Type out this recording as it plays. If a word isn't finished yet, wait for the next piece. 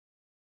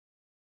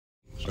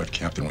So,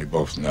 Captain, we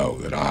both know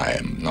that I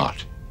am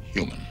not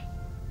human.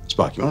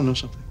 Spock, you want to know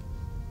something?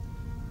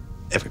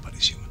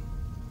 Everybody's human.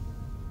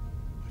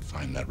 I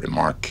find that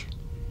remark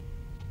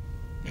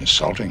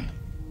insulting.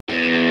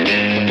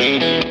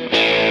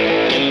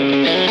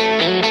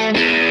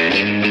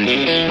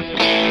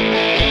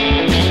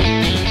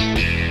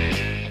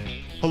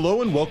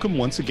 Hello and welcome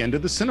once again to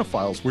the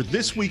Cine-Files, where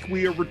this week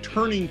we are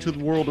returning to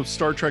the world of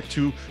Star Trek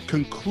to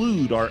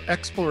conclude our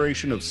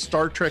exploration of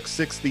Star Trek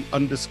VI, The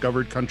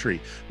Undiscovered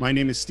Country. My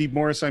name is Steve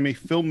Morris. I'm a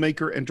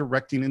filmmaker and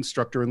directing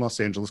instructor in Los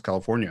Angeles,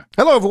 California.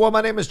 Hello, everyone.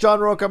 My name is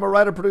John Roque. I'm a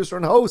writer, producer,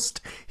 and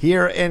host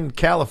here in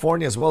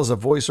California, as well as a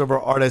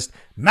voiceover artist,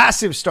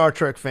 massive Star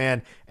Trek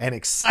fan, and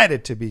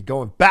excited to be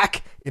going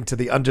back into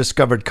the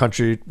Undiscovered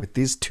Country with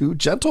these two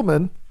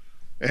gentlemen.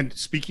 And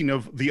speaking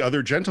of the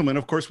other gentlemen,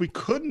 of course, we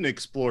couldn't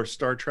explore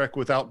Star Trek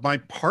without my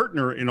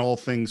partner in all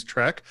things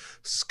Trek,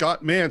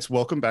 Scott Mantz.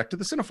 Welcome back to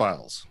the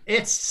Cine-Files.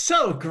 It's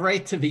so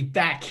great to be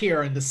back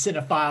here in the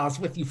Cine-Files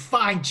with you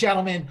fine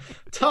gentlemen,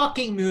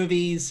 talking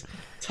movies,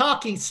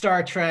 talking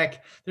Star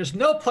Trek. There's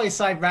no place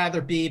I'd rather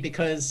be,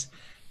 because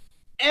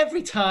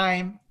every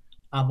time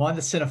I'm on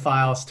the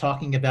Cine-Files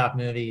talking about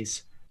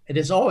movies, it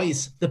is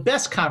always the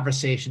best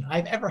conversation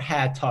I've ever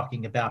had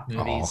talking about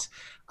movies.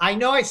 I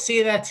know I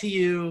say that to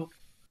you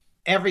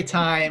every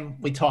time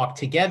we talk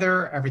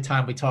together, every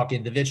time we talk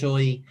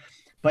individually,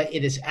 but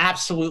it is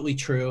absolutely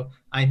true.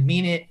 I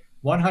mean it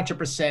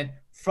 100%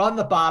 from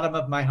the bottom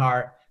of my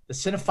heart. The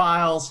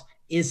Cine-Files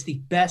is the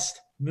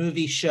best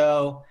movie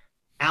show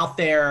out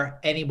there,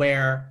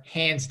 anywhere,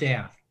 hands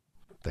down.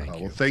 Thank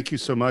you. Well, thank you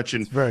so much.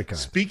 And very kind.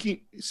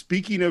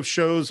 Speaking of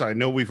shows, I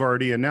know we've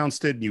already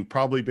announced it, and you've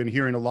probably been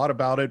hearing a lot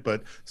about it,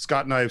 but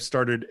Scott and I have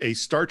started a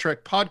Star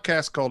Trek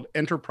podcast called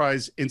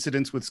Enterprise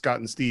Incidents with Scott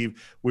and Steve.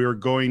 We are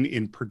going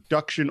in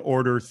production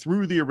order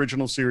through the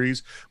original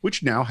series,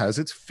 which now has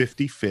its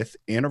 55th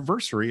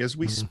anniversary as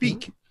we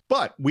speak.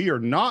 But we are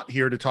not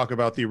here to talk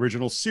about the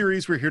original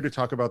series. We're here to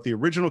talk about the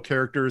original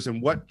characters.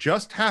 And what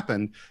just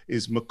happened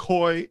is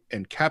McCoy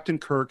and Captain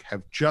Kirk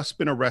have just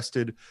been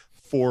arrested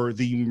for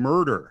the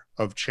murder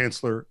of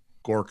Chancellor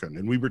Gorkon.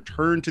 And we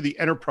return to the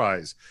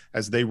Enterprise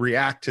as they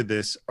react to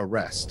this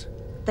arrest.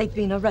 They've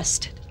been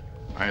arrested.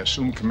 I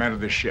assume command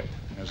of the ship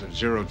as of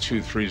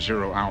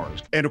 0230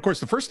 hours. And of course,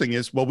 the first thing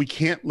is, well, we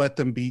can't let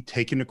them be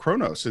taken to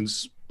Kronos. And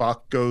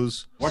Spock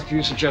goes, What do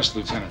you suggest,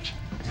 Lieutenant?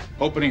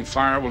 Opening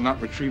fire will not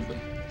retrieve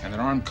them, and an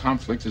armed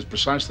conflict is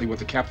precisely what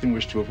the captain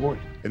wished to avoid.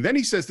 And then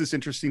he says this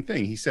interesting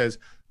thing. He says,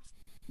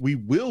 we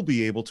will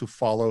be able to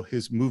follow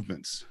his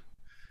movements.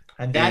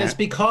 And that is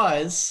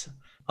because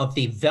of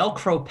the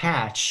Velcro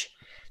patch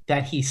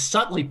that he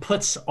subtly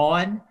puts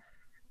on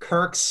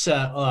Kirk's,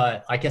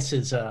 I guess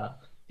is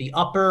the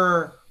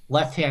upper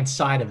left-hand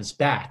side of his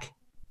back.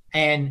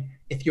 And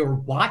if you're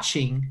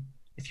watching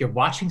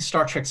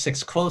Star Trek VI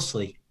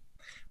closely,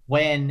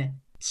 when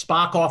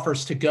Spock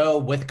offers to go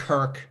with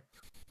Kirk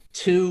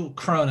to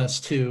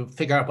Kronos to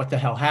figure out what the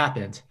hell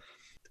happened,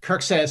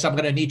 Kirk says, I'm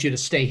going to need you to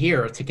stay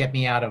here to get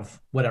me out of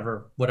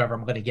whatever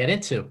I'm going to get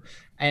into.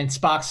 And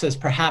Spock says,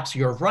 perhaps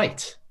you're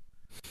right.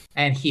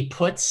 And he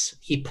puts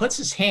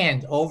his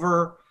hand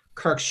over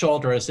Kirk's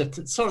shoulder as if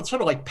to sort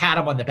of like pat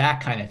him on the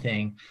back kind of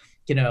thing.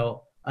 You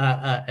know,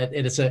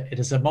 it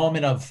is a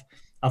moment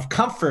of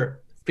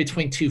comfort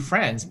between two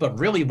friends. But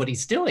really what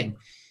he's doing,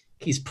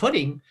 he's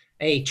putting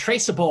a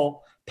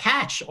traceable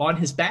patch on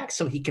his back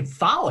so he can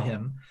follow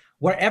him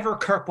wherever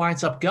Kirk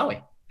winds up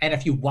going. And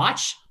if you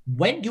watch,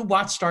 when you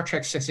watch Star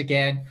Trek VI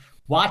again,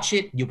 watch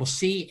it, you will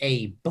see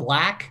a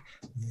black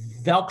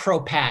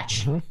Velcro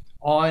patch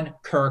on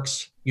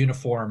Kirk's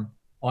uniform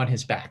on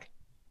his back.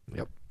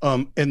 Yep.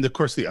 And of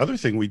course, the other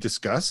thing we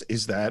discuss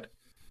is that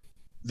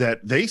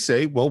they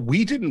say, well,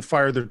 we didn't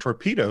fire the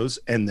torpedoes.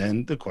 And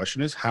then the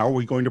question is, how are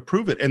we going to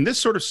prove it? And this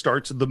sort of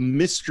starts the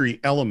mystery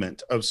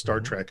element of Star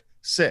Trek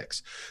VI.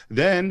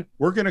 Then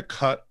we're going to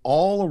cut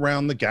all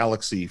around the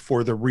galaxy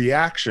for the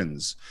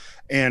reactions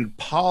and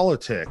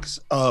politics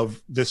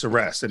of this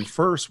arrest. And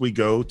first we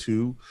go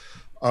to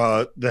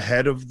the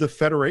head of the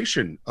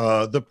Federation,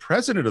 the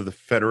president of the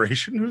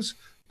Federation, who's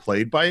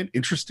played by an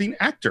interesting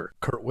actor,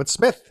 Kurtwood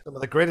Smith. Some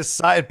of the greatest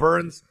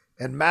sideburns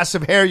and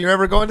massive hair you're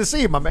ever going to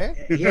see, my man.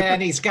 Yeah,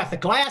 and he's got the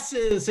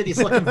glasses, and he's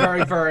looking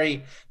very,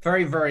 very,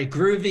 very, very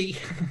groovy.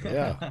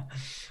 Yeah.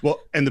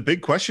 Well, and the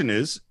big question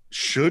is,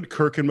 should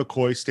Kirk and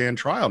McCoy stand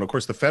trial? And of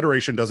course, the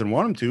Federation doesn't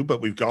want them to,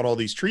 but we've got all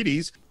these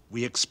treaties.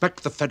 We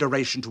expect the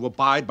Federation to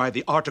abide by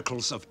the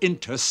Articles of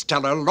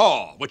Interstellar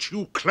Law, which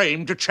you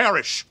claim to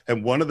cherish.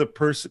 And one of the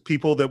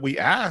people that we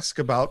ask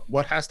about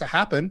what has to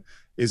happen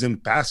is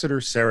Ambassador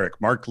Sarek.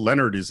 Mark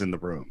Leonard is in the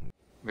room.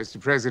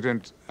 Mr.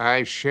 President,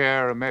 I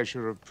share a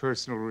measure of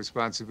personal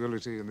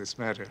responsibility in this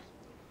matter,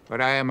 but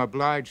I am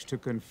obliged to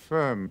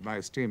confirm my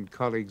esteemed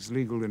colleague's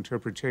legal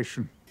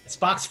interpretation.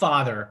 Spock's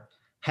father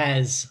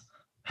has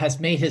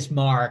made his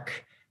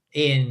mark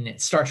in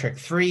Star Trek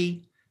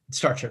 3,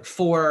 Star Trek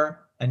 4,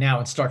 and now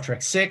in Star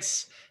Trek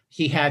 6.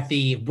 he had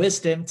the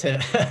wisdom to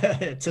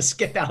to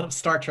skip out of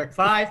Star Trek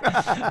V.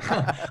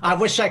 I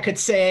wish I could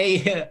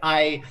say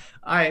I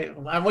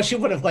wish he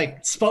would have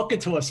like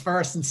spoken to us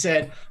first and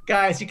said,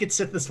 guys, you could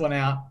sit this one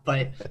out.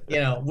 But you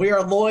know, we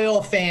are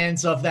loyal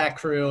fans of that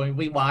crew and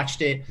we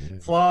watched it,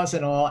 flaws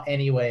and all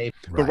anyway.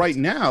 But right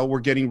now we're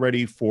getting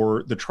ready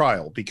for the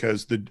trial,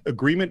 because the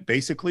agreement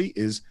basically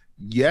is,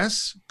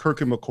 yes,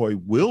 Kirk and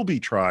McCoy will be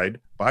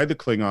tried by the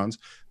Klingons.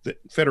 The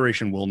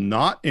Federation will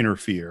not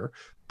interfere,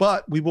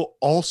 but we will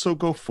also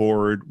go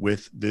forward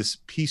with this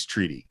peace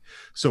treaty.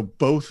 So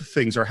both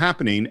things are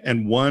happening,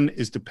 and one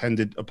is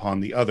dependent upon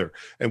the other.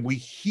 And we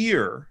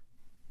hear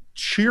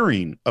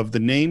cheering of the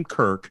name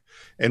Kirk,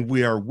 and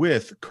we are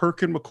with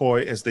Kirk and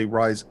McCoy as they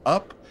rise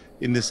up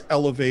in this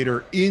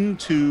elevator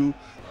into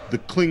the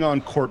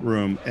Klingon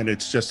courtroom, and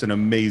it's just an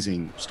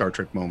amazing Star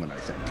Trek moment, I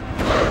think.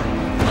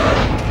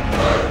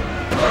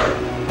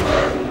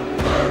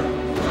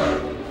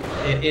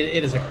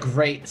 It is a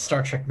great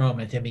Star Trek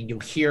moment. I mean, you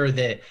hear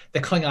the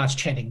Klingons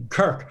chanting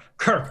Kirk,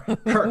 Kirk,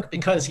 Kirk,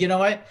 because you know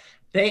what?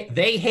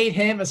 They hate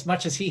him as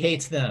much as he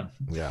hates them.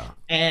 Yeah.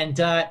 And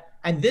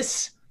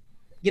this,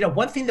 you know,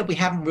 one thing that we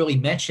haven't really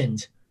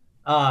mentioned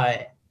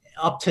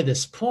up to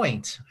this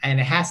point, and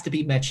it has to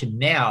be mentioned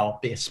now,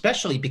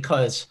 especially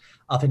because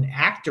of an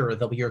actor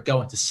that we are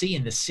going to see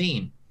in the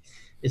scene,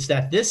 is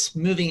that this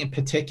movie in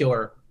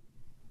particular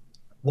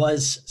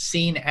was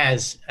seen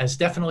as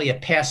definitely a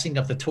passing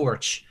of the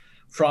torch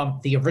from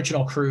the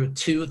original crew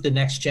to the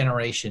next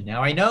generation.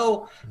 Now, I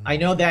know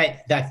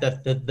that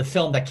the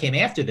film that came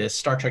after this,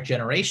 Star Trek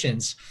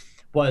Generations,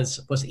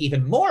 was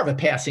even more of a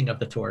passing of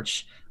the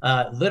torch,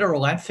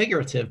 literal and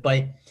figurative.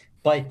 But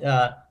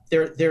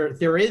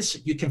there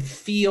is, you can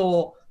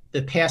feel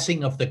the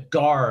passing of the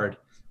guard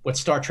with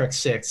Star Trek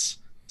VI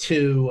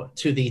to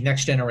the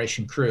next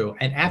generation crew.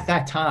 And at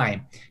that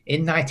time,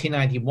 in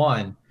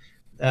 1991,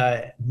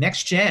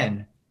 Next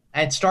Gen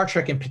and Star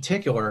Trek in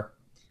particular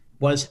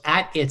was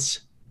at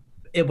its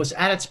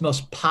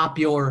most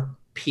popular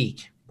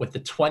peak with the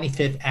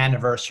 25th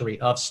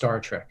anniversary of Star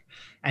Trek.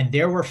 And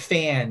there were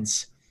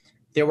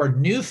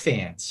new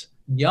fans,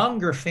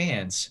 younger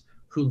fans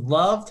who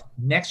loved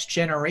Next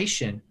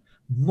Generation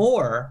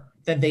more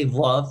than they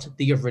loved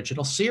the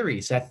original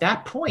series. At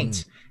that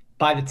point,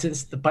 by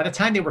the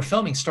time they were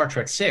filming Star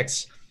Trek VI,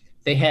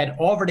 they had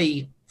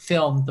already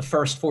filmed the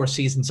first 4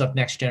 seasons of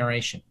Next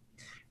Generation.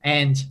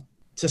 And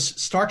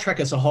Star Trek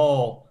as a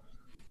whole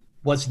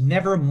was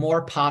never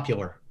more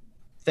popular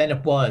than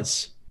it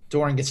was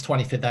during its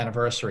 25th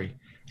anniversary.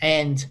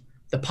 And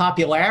the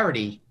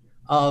popularity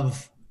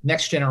of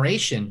Next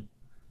Generation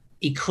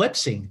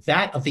eclipsing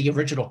that of the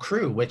original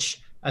crew,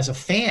 which, as a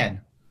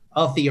fan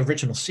of the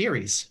original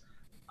series,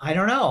 I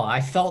don't know, I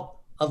felt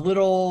a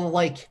little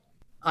like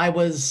I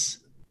was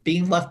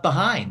being left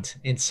behind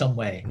in some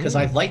way, because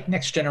I liked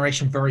Next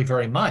Generation very,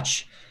 very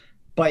much,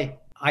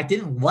 but I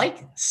didn't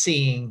like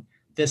seeing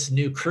this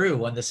new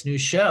crew on this new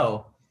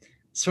show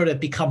sort of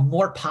become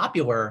more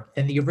popular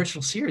than the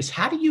original series.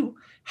 How do you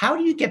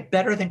get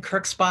better than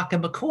Kirk, Spock,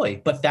 and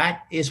McCoy? But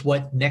that is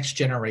what Next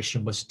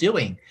Generation was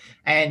doing.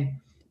 And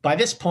by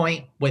this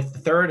point, with the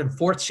 3rd and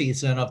 4th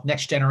season of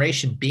Next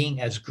Generation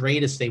being as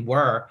great as they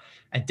were,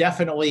 and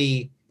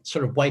definitely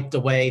sort of wiped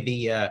away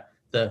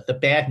the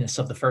badness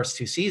of the first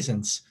 2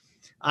 seasons,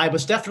 I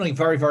was definitely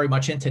very, very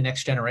much into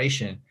Next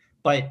Generation,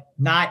 but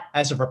not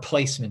as a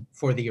replacement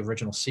for the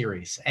original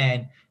series.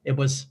 And it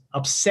was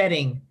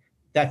upsetting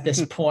at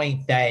this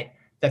point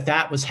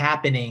that was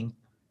happening.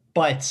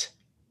 But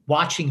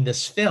watching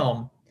this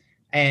film,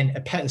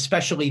 and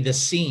especially this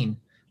scene,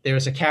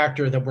 there's a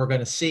character that we're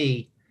going to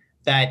see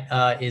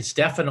that is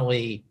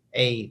definitely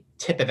a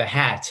tip of the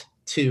hat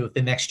to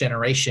the Next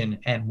Generation,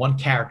 and one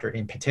character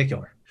in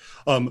particular.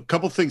 A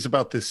couple things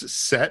about this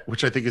set,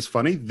 which I think is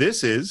funny.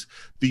 This is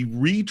the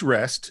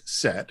redressed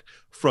set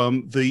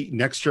from the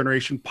Next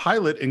Generation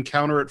pilot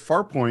encounter at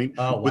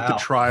Farpoint with the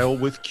trial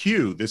with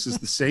Q. This is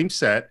the same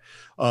set.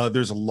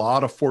 There's a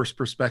lot of forced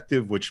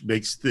perspective, which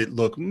makes it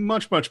look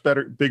much, much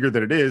bigger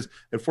than it is.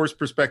 And forced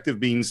perspective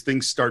means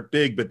things start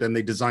big, but then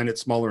they design it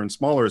smaller and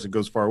smaller as it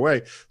goes far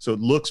away. So it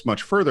looks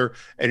much further.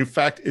 And in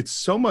fact, it's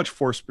so much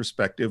forced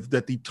perspective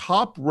that the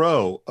top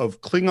row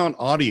of Klingon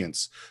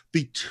audience,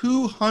 the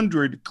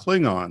 200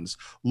 Klingons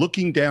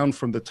looking down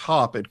from the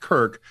top at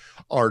Kirk,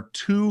 are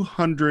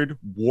 200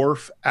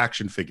 Worf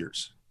action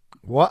figures.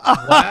 Wow.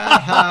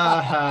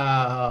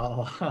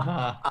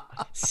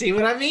 See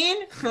what I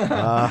mean?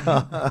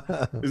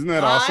 Isn't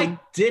that awesome? I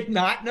did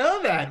not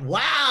know that.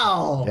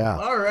 Wow. Yeah.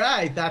 All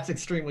right. That's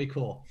extremely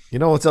cool. You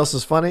know what else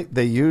is funny?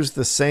 They used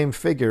the same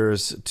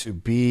figures to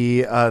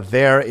be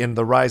there in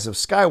The Rise of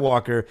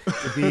Skywalker,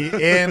 to be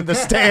in the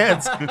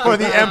stands for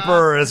the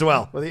Emperor as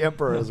well.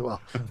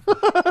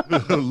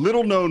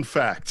 Little known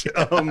fact.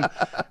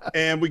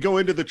 And we go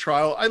into the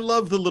trial. I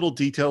love the little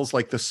details,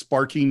 like the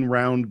sparking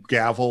round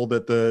gavel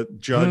that the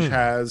judge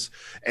has.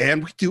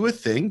 And we do a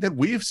thing that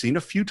we have seen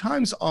a few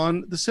times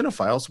on the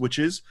Cine-Files, which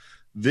is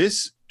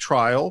this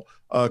trial,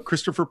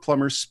 Christopher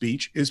Plummer's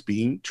speech is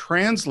being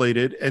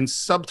translated and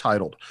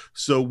subtitled.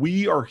 So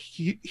we are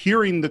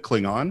hearing the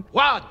Klingon.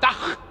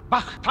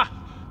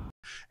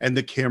 And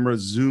the camera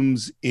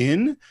zooms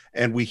in,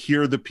 and we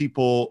hear the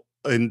people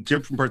in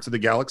different parts of the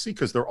galaxy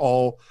because they're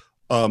all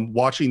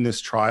watching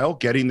this trial,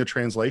 getting the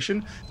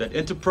translation. That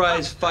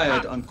Enterprise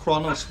fired on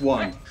Kronos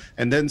 1.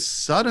 And then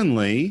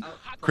suddenly,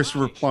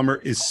 Christopher Plummer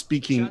is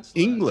speaking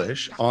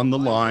English on the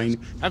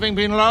line. Having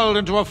been lulled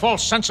into a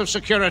false sense of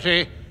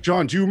security.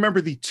 John, do you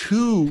remember the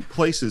 2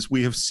 places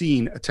we have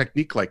seen a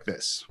technique like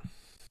this?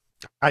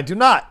 I do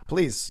not.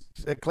 Please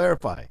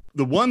clarify.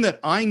 The one that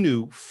I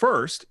knew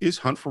first is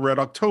Hunt for Red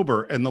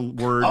October and the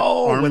word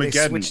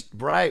Armageddon.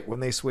 When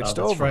they switched that's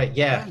over. Right.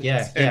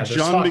 Yeah. They're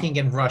talking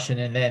in Russian,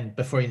 and then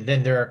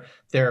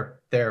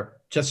they're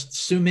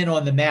just zoom in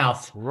on the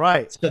mouth,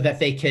 right, so that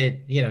they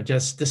could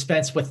just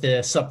dispense with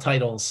the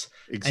subtitles.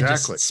 Exactly. And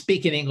just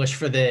speak in English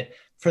for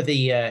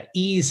the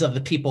ease of the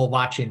people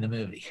watching the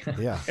movie.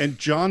 Yeah. And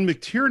John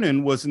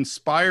McTiernan was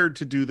inspired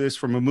to do this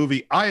from a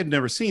movie I had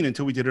never seen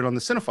until we did it on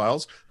the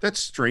Cine-Files that,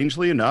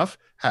 strangely enough,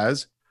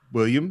 has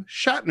William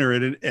Shatner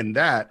in it, and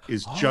that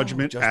is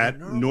Judgment at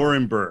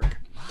Nuremberg.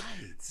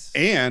 Right.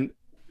 And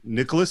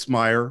Nicholas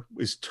Meyer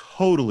is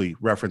totally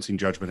referencing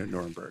Judgment at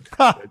Nuremberg.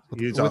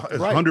 He's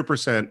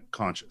 100%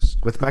 conscious.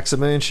 With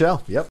Maximilian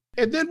Schell, yep.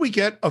 And then we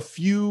get a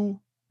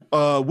few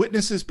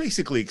witnesses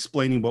basically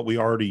explaining what we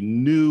already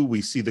knew.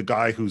 We see the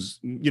guy who's,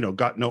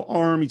 got no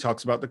arm. He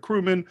talks about the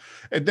crewman.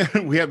 And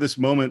then we have this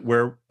moment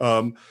where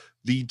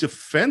the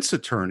defense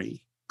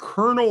attorney,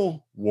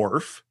 Colonel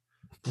Worf,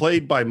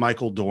 played by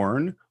Michael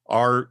Dorn,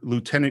 our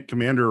lieutenant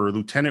commander or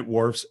Lieutenant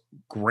Worf's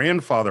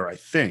grandfather, I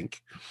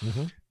think,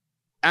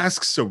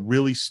 asks a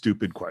really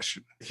stupid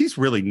question. He's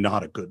really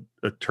not a good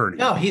attorney.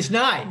 No, he's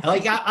not.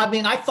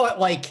 I thought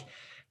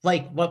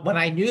when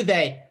I knew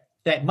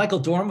that Michael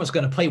Dorn was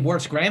going to play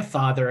Worf's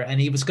grandfather and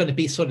he was going to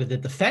be sort of the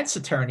defense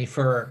attorney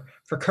for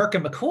Kirk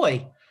and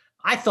McCoy,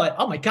 I thought,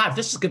 oh my God,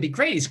 this is going to be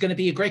great. He's going to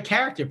be a great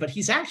character, but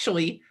he's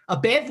actually a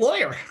bad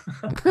lawyer.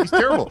 He's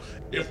terrible.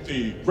 If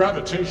the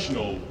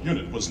gravitational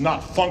unit was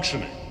not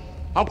functioning,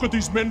 how could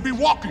these men be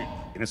walking?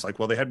 And it's like,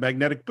 well, they had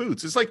magnetic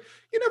boots. It's like,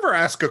 you never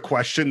ask a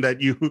question that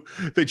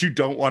you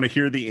don't want to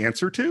hear the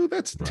answer to.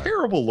 That's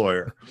terrible,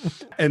 lawyer.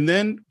 And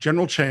then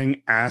General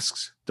Chang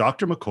asks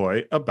Dr.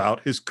 McCoy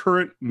about his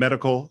current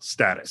medical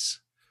status.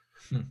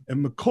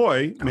 And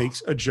McCoy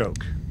makes a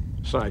joke.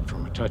 Aside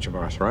from a touch of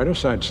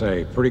arthritis, I'd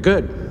say pretty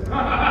good.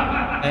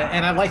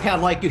 And I like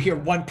how you hear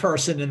one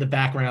person in the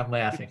background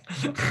laughing.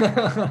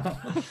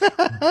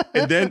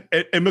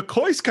 and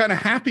McCoy's kind of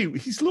happy.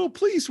 He's a little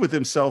pleased with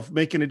himself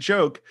making a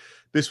joke.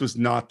 This was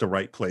not the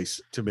right place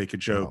to make a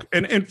joke. No.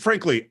 And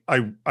frankly,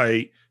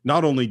 I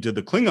not only did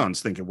the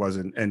Klingons think it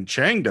wasn't, and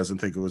Chang doesn't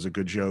think it was a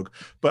good joke,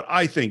 but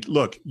I think,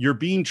 look, you're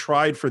being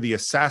tried for the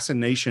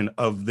assassination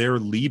of their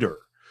leader.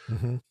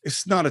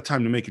 It's not a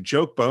time to make a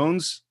joke,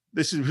 Bones.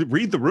 This is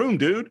read the room,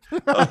 dude.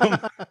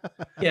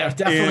 Yeah,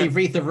 definitely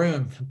read the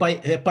room.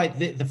 But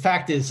the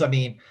fact is,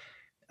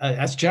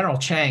 as General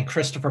Chang,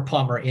 Christopher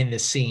Plummer in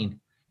this scene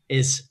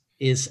is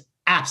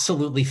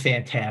absolutely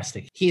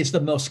fantastic. He is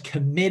the most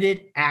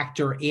committed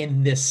actor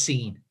in this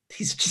scene.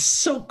 He's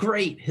just so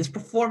great. His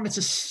performance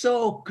is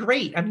so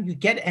great. You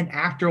get an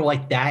actor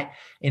like that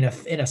in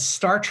a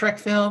Star Trek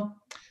film.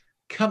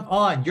 Come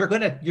on, you're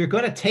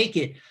gonna take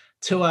it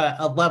to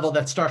a level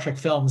that Star Trek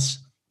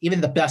films, even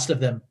the best of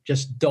them,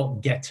 just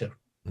don't get to.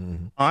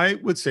 I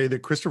would say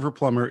that Christopher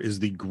Plummer is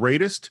the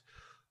greatest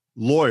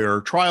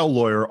trial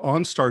lawyer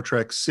on Star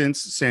Trek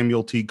since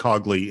Samuel T.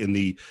 Cogley in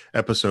the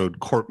episode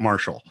Court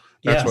Martial.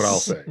 That's what I'll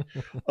say.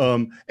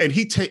 And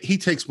he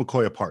takes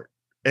McCoy apart.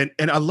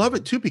 And I love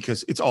it too,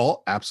 because it's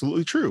all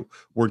absolutely true.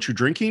 Weren't you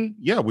drinking?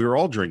 Yeah, we were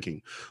all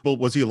drinking. Well,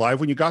 was he alive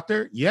when you got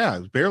there? Yeah, he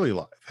was barely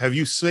alive. Have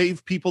you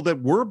saved people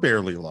that were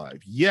barely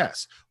alive?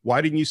 Yes.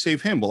 Why didn't you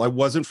save him? Well, I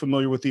wasn't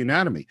familiar with the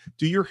anatomy.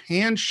 Do your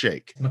hand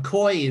shake?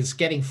 McCoy is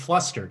getting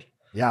flustered.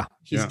 Yeah.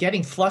 He's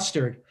getting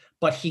flustered,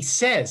 but he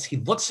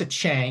looks at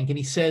Chang and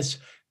he says,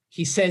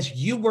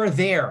 you were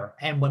there.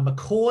 And when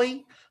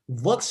McCoy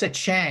looks at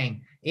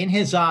Chang in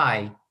his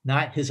eye,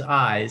 not his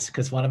eyes,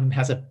 because one of them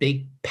has a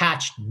big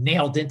patch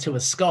nailed into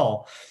his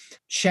skull,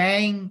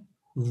 Chang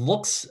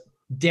looks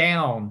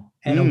down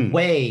and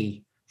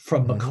away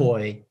from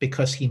McCoy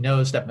because he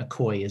knows that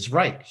McCoy is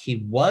right.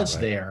 He was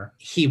there.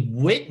 He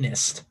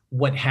witnessed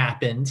what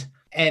happened.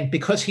 And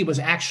because he was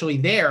actually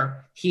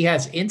there, he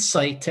has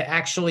insight to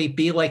actually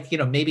be like,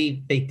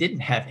 maybe they didn't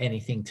have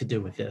anything to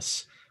do with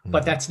this.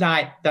 But that's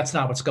not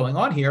what's going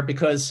on here,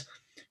 because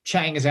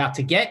Chang is out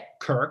to get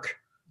Kirk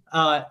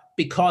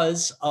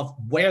because of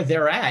where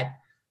they're at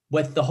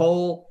with the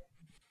whole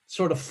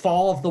sort of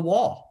fall of the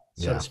wall,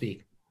 so to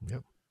speak.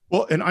 Yep.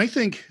 Well, and I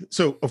think,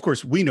 so of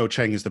course, we know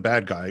Chang is the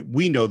bad guy.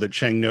 We know that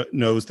Chang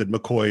knows that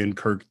McCoy and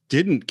Kirk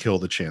didn't kill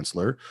the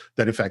Chancellor,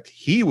 that in fact,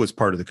 he was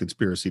part of the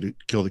conspiracy to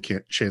kill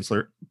the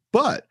Chancellor.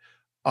 But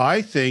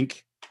I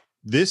think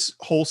this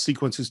whole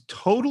sequence is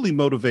totally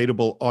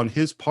motivatable on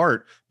his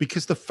part,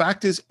 because the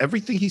fact is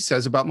everything he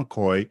says about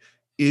McCoy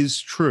is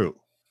true.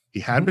 He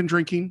had been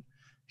drinking.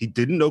 He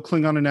didn't know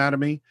Klingon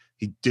anatomy.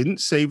 He didn't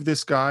save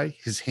this guy.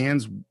 His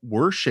hands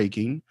were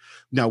shaking.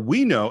 Now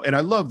we know, and I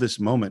love this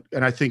moment,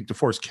 and I think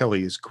DeForest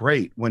Kelley is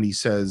great when he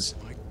says,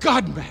 My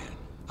God, man,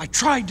 I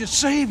tried to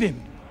save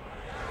him.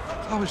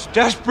 I was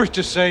desperate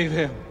to save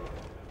him.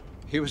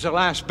 He was the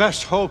last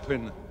best hope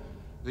in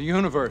the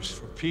universe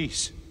for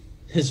peace.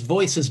 His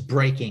voice is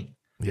breaking.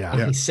 Yeah.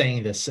 When he's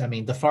saying this. I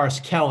mean,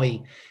 DeForest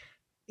Kelley,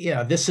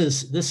 this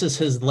is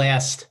his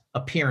last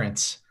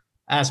appearance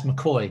as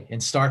McCoy in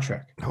Star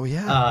Trek. Oh,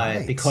 yeah.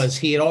 Right. Because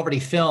he had already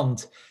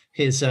filmed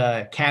his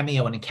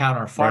cameo in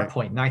Encounter at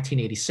Farpoint in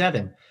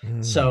 1987.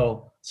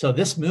 So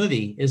this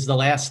movie is the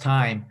last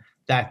time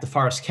that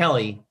DeForest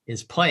Kelley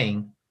is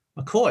playing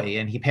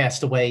McCoy, and he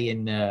passed away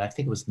in I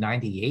think it was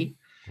 98.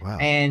 Wow.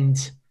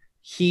 And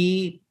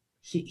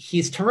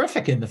he's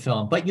terrific in the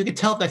film, but you could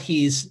tell that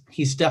he's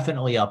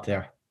definitely up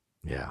there.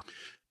 Yeah.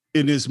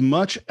 in as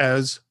much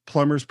as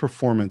Plummer's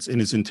performance in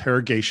his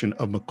interrogation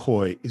of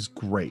McCoy is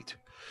great,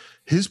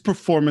 his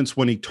performance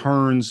when he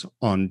turns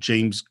on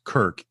James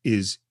Kirk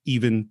is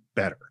even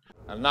better.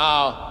 And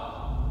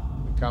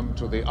now we come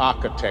to the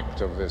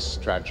architect of this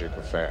tragic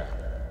affair,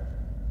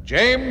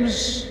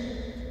 James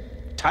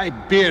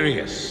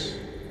Tiberius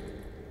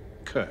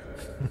Kirk.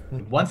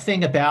 One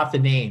thing about the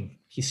name,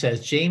 he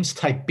says James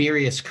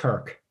Tiberius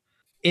Kirk.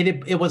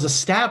 It was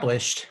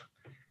established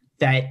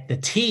that the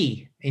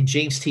T in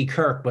James T.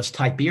 Kirk was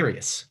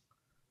Tiberius.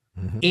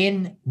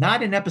 In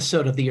not an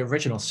episode of the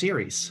original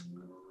series,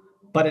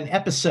 but an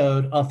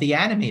episode of the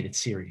animated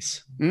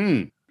series.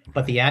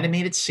 But the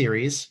animated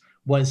series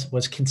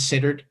was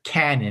considered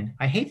canon.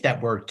 I hate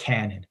that word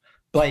canon,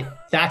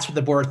 but that's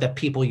the word that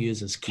people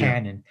use is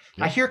canon.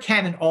 I hear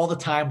canon all the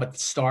time with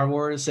Star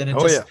Wars, and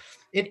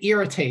it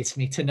irritates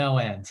me to no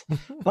end.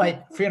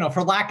 But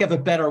for lack of a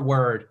better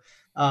word,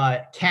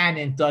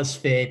 canon does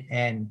fit.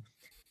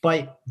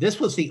 But this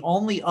was the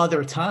only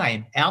other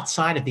time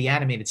outside of the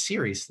animated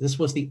series. This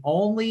was the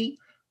only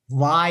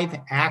live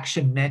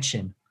action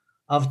mention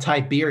of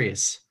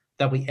Tiberius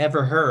that we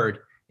ever heard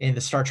in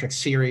the Star Trek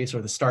series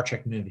or the Star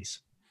Trek movies.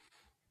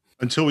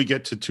 Until we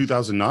get to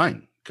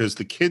 2009, because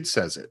the kid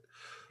says it.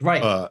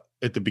 Right.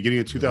 At the beginning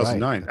of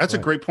 2009. That's a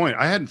great point.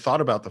 I hadn't thought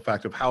about the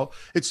fact of how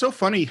it's so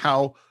funny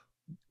how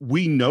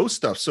we know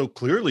stuff so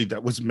clearly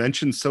that was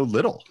mentioned so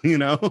little,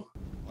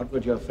 What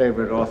would your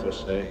favorite author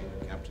say,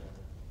 Captain?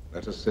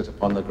 Let us sit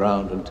upon the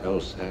ground and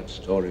tell sad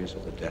stories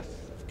of the death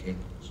of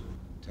kings.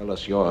 Tell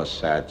us your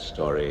sad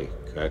story,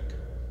 Kirk.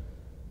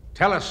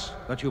 Tell us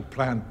that you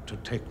plan to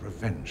take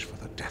revenge for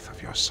the death of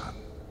your son.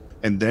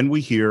 And then we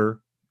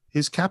hear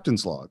his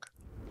captain's log.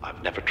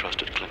 I've never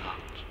trusted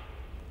Klingons.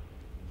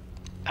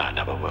 And I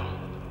never will.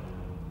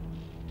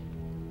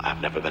 I've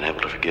never been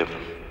able to forgive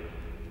them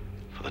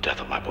for the death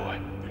of my boy.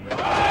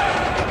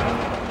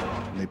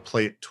 And they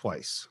play it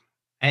twice.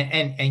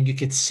 And you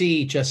could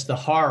see just the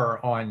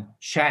horror on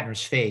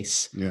Shatner's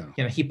face.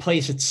 Yeah. He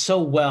plays it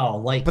so well.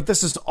 But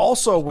this is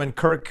also when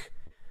Kirk,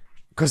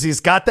 because he's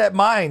got that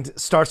mind,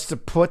 starts to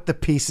put the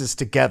pieces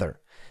together.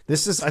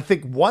 This is, I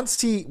think, once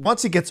he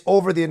gets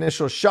over the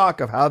initial shock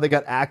of how they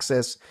got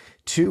access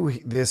to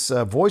this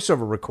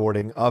voiceover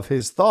recording of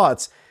his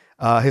thoughts,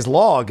 his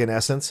log in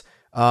essence,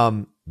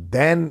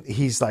 then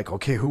he's like,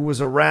 okay, who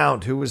was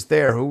around? Who was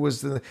there? Who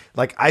was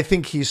I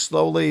think he's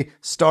slowly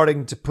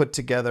starting to put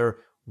together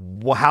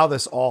how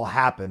this all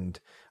happened.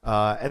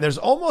 And there's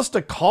almost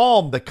a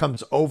calm that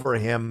comes over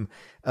him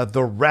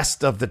the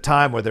rest of the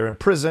time where they're in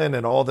prison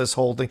and all this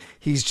whole thing.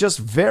 He's just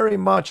very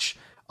much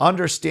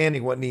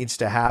understanding what needs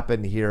to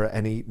happen here.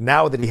 And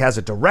now that he has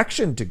a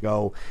direction to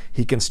go,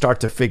 he can start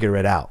to figure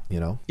it out,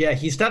 Yeah,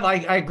 he's done.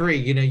 I agree.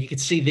 You can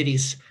see that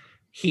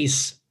he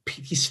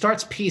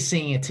starts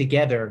piecing it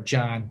together,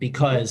 John,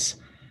 because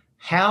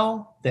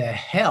how the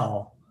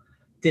hell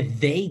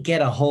did they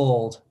get a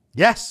hold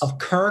of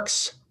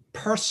Kirk's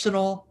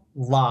personal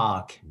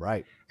log?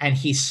 Right. And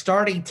he's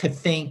starting to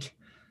think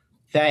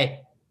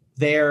that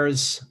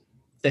he's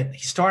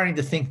starting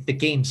to think the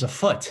game's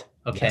afoot.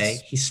 Okay.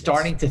 Yes. He's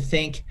starting to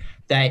think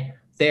that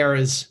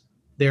there's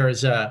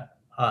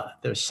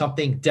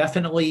something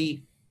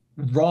definitely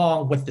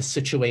wrong with the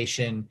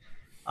situation.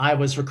 I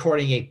was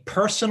recording a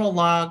personal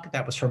log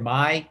that was for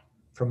my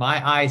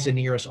eyes and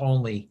ears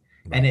only.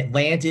 Right. And it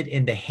landed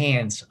in the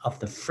hands of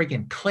the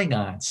friggin'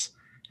 Klingons.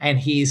 And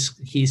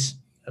he's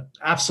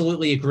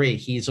absolutely agree.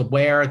 He's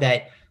aware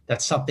that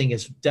something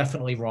is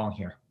definitely wrong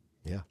here.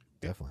 Yeah,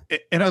 definitely.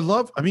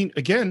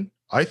 And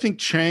I think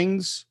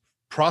Chang's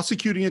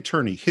prosecuting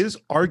attorney, his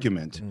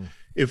argument,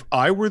 if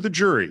I were the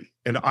jury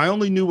and I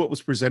only knew what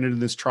was presented in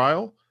this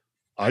trial,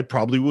 I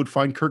probably would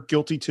find Kirk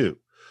guilty too.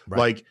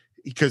 Right.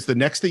 Because the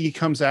next thing he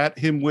comes at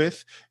him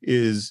with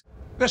is,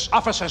 this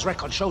officer's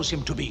record shows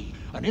him to be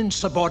an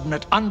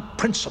insubordinate,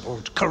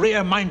 unprincipled,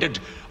 career-minded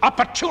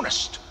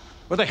opportunist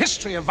with a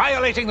history of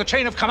violating the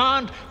chain of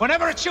command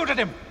whenever it suited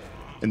him.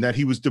 And that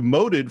he was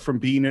demoted from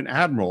being an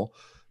admiral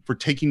for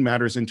taking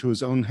matters into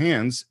his own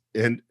hands.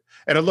 And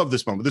And I love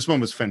this moment. This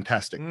moment is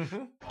fantastic.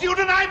 Do you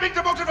deny being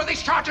demoted for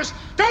these charges?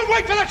 Don't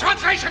wait for the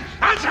translation.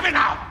 Answer me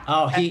now.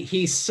 Oh,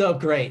 he's so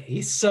great.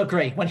 He's so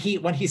great. When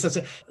he says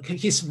it,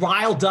 he's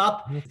riled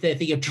up. The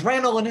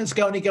adrenaline is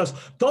going. He goes,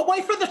 "Don't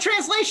wait for the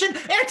translation.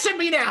 Answer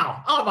me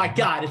now." Oh my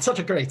God, it's such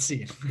a great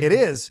scene. It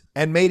is,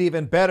 and made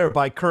even better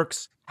by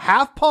Kirk's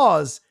half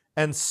pause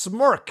and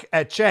smirk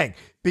at Chang,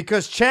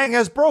 because Chang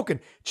has broken.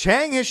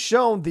 Chang has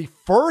shown the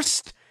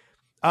first.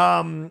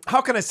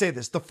 How can I say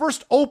this? The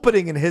first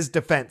opening in his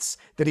defense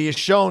that he has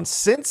shown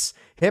since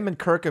him and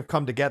Kirk have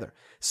come together.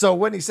 So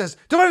when he says,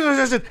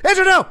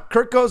 "Answer now,"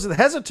 Kirk goes and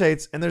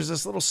hesitates, and there's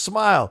this little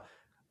smile.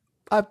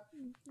 I've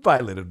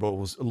violated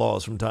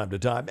laws from time to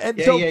time. And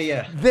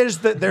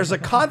there's a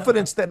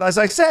confidence that, as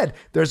I said,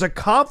 there's a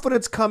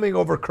confidence coming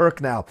over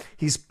Kirk now.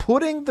 He's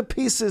putting the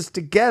pieces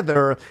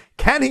together.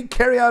 Can he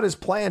carry out his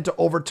plan to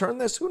overturn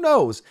this? Who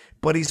knows?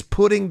 But he's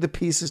putting the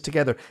pieces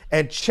together.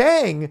 And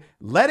Chang,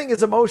 letting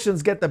his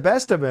emotions get the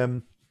best of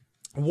him,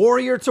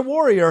 warrior to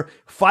warrior,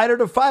 fighter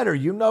to fighter,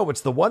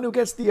 it's the one who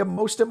gets the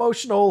most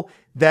emotional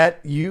that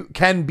you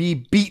can be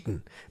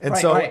beaten. And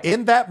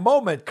in that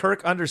moment,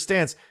 Kirk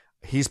understands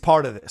he's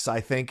part of this, I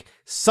think,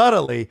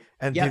 subtly.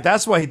 And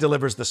that's why he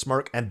delivers the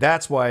smirk. And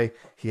that's why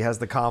he has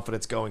the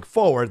confidence going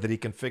forward that he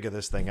can figure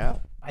this thing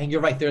out. And you're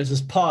right. There's this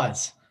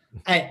pause.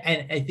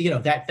 And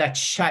that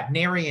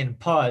Shatnerian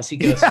pause. He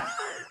goes,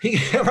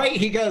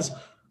 he goes,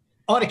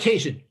 "On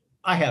occasion,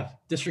 I have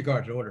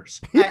disregarded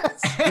orders." Yes.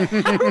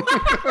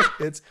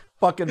 It's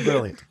fucking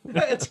brilliant.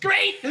 It's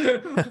great.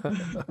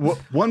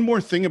 One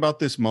more thing about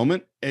this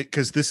moment,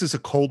 because this is a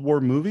Cold War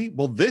movie.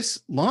 Well,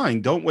 this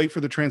line, "Don't wait for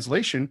the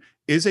translation,"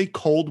 is a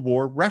Cold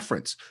War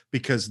reference,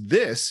 because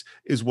this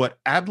is what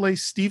Adlai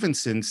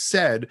Stevenson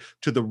said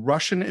to the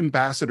Russian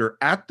ambassador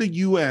at the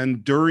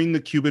UN during the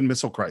Cuban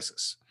Missile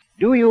Crisis.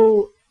 Do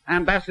you,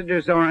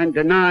 Ambassador Zorin,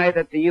 deny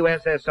that the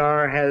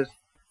USSR has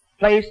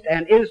placed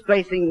and is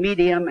placing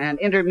medium and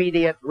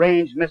intermediate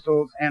range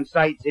missiles and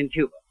sites in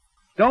Cuba?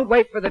 Don't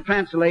wait for the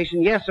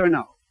translation, yes or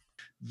no?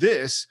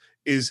 This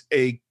is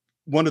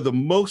one of the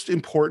most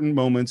important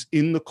moments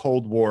in the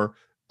Cold War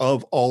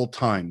of all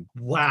time.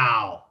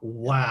 Wow.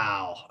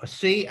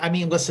 See, I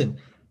mean, listen,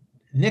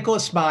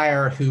 Nicholas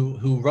Meyer,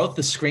 who wrote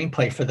the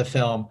screenplay for the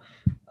film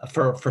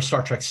for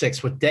Star Trek VI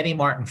with Denny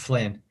Martin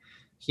Flynn,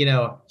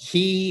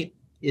 he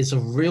is a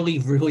really,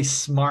 really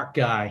smart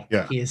guy.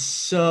 Yeah. He is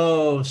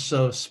so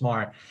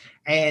smart.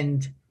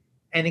 And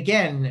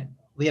again,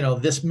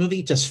 this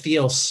movie just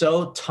feels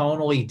so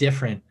tonally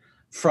different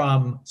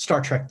from Star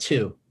Trek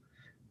II.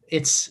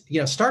 It's,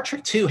 Star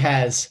Trek II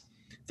has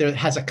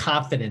a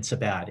confidence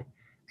about it.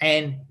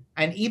 And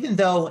even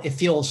though it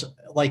feels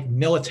like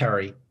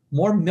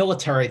more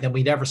military than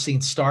we'd ever seen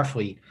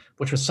Starfleet,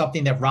 which was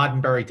something that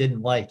Roddenberry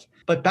didn't like.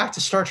 But back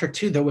to Star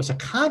Trek II, there was a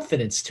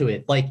confidence to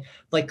it. Like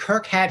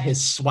Kirk had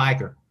his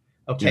swagger.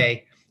 Okay.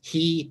 Yeah.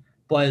 He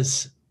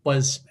was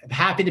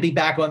happy to be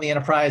back on the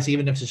Enterprise,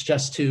 even if it's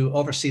just to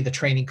oversee the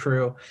training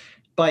crew.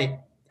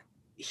 But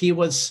he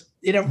was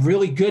in a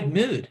really good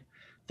mood.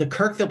 The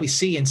Kirk that we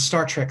see in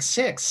Star Trek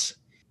VI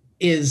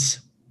is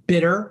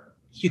bitter.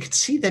 You can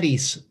see that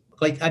he's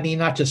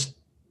not just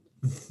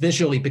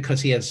visually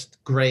because he has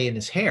gray in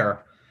his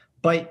hair,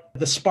 but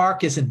the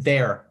spark isn't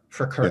there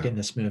for Kirk in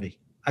this movie.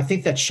 I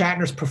think that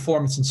Shatner's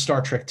performance in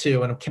Star Trek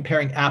II, and I'm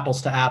comparing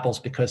apples to apples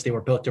because they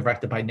were both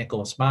directed by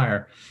Nicholas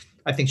Meyer,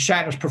 I think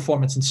Shatner's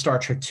performance in Star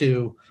Trek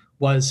II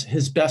was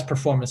his best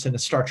performance in a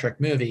Star Trek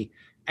movie.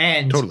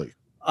 And totally.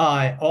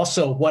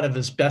 Also one of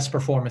his best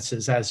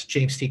performances as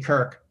James T.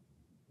 Kirk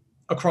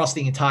across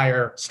the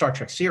entire Star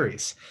Trek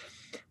series.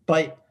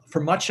 But for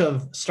much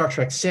of Star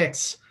Trek VI,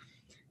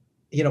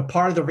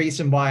 part of the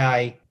reason why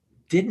I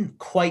didn't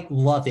quite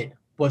love it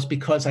was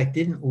because I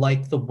didn't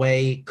like the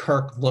way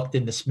Kirk looked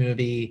in this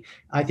movie.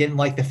 I didn't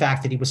like the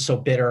fact that he was so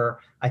bitter.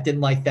 I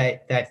didn't like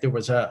that there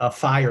was a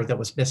fire that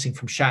was missing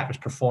from Shatner's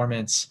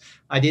performance.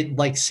 I didn't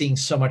like seeing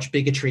so much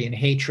bigotry and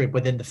hatred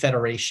within the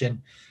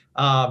Federation.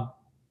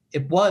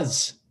 It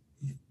was,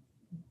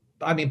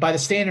 by the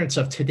standards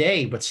of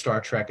today with Star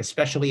Trek,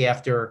 especially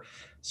after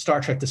Star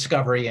Trek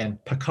Discovery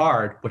and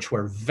Picard, which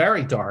were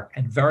very dark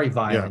and very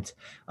violent,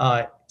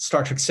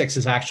 Star Trek VI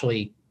is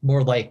actually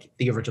more like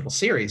the original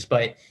series.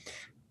 But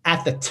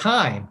at the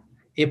time,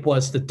 it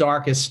was the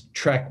darkest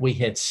Trek we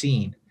had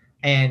seen.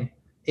 And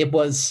it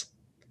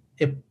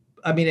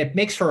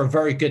makes for a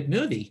very good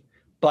movie,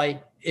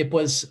 but it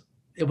was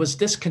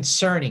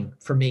disconcerting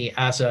for me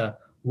as a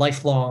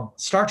lifelong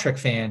Star Trek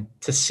fan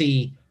to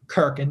see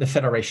Kirk and the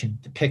Federation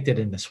depicted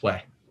in this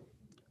way.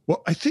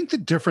 Well, I think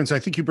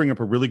you bring up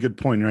a really good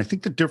point. And I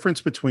think the difference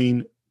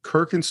between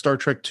Kirk in Star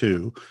Trek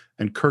II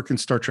and Kirk in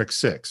Star Trek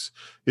VI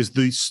is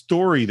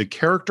the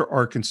character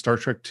arc in Star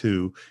Trek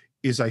II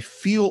is I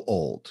feel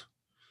old.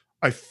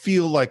 I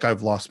feel like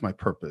I've lost my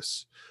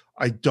purpose.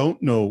 I don't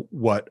know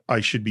what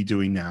I should be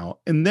doing now.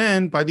 And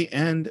then by the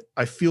end,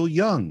 I feel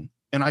young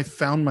and I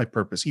found my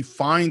purpose.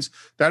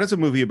 That is a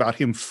movie about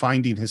him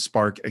finding his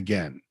spark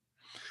again.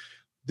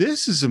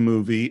 This is a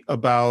movie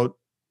about,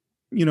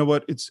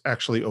 it's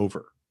actually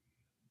over.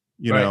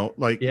 You know,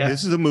 like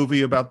this is a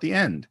movie about the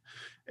end.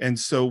 And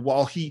so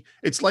while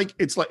it's like,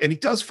 and he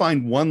does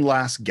find one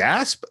last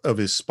gasp of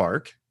his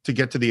spark to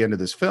get to the end of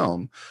this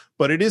film,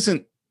 but it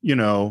isn't, you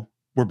know,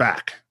 we're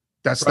back.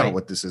 That's not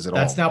what this is at all.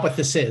 That's not what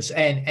this is.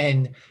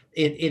 And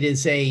it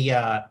is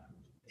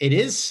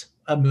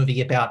a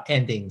movie about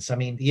endings. I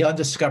mean, the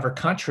undiscovered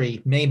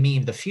country may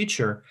mean the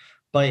future,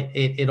 but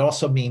it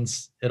also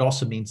means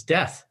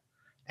death.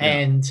 Yeah.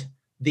 And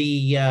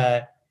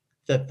the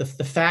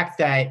fact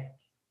that,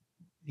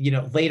 you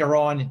know, later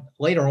on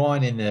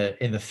in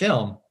the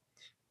film,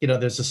 you know,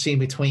 there's a scene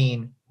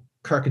between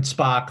Kirk and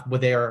Spock where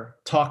they're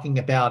talking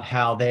about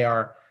how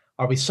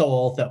are we so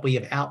old that we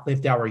have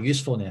outlived our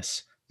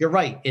usefulness. You're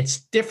right. It's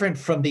different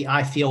from the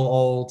I feel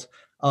old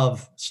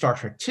of Star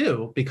Trek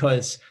II,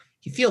 because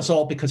he feels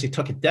old because he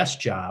took a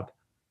desk job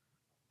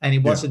and he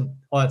wasn't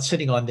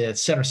sitting on the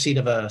center seat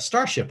of a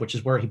starship, which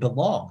is where he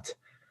belonged.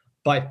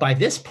 But by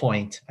this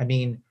point, I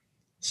mean,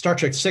 Star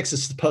Trek VI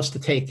is supposed to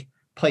take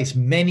place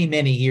many,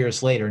 many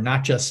years later,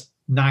 not just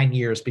 9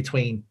 years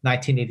between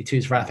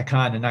 1982's Wrath of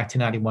Khan and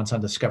 1991's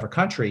Undiscovered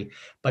Country,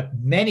 but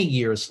many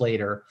years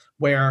later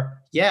where,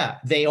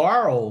 they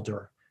are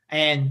older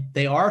and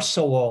they are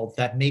so old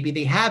that maybe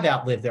they have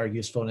outlived their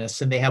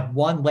usefulness and they have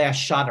one last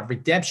shot of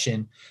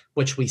redemption,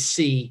 which we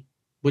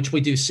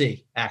do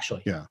see,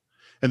 actually. Yeah.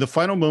 And the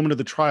final moment of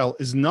the trial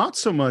is not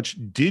so much,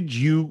 did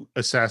you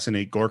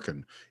assassinate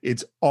Gorkin?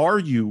 It's, are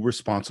you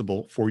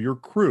responsible for your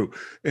crew?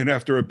 And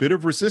after a bit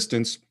of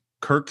resistance,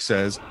 Kirk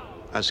says,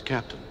 as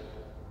captain,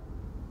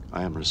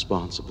 I am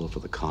responsible for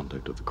the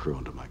conduct of the crew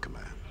under my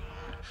command.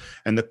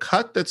 And the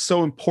cut that's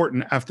so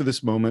important after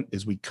this moment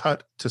is we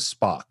cut to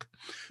Spock.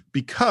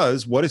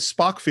 Because what is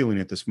Spock feeling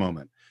at this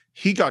moment?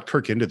 He got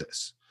Kirk into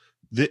this.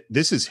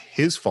 This is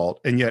his fault.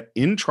 And yet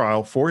in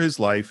trial for his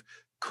life,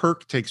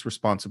 Kirk takes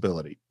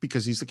responsibility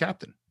because he's the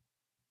captain.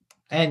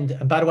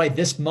 And by the way,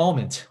 this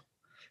moment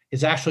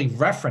is actually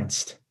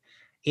referenced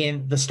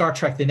in the Star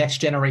Trek The Next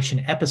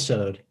Generation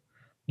episode,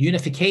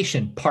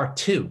 Unification Part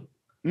 2,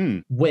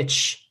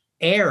 which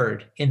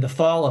aired in the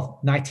fall of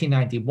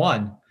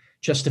 1991,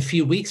 just a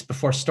few weeks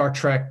before Star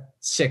Trek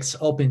VI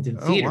opened in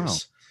theaters. Wow.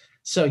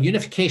 So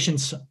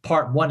Unification's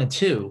Part 1 and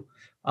 2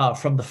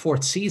 from the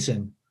 4th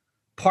season.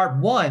 Part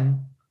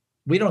 1,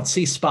 we don't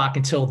see Spock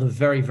until the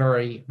very,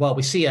 very well.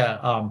 We see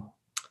sort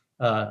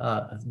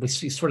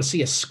of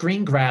see a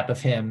screen grab of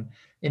him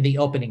in the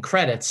opening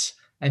credits,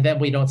 and then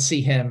we don't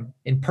see him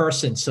in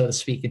person, so to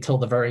speak, until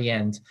the very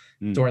end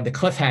during the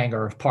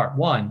cliffhanger of Part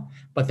 1.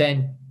 But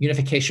then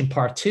Unification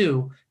Part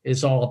 2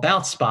 is all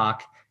about Spock,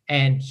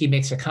 and he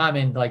makes a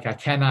comment like, "I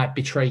cannot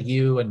betray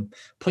you and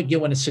put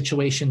you in a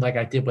situation like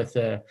I did with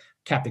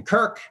Captain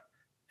Kirk,"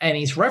 and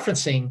he's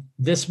referencing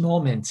this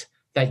moment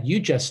that you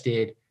just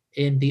did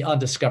in the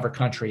Undiscovered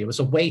Country. It was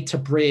a way to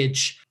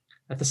bridge,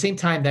 at the same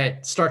time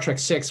that Star Trek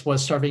VI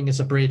was serving as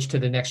a bridge to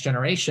the Next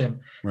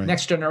Generation. Right.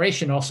 Next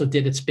Generation also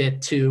did its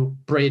bit to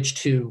bridge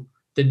to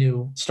the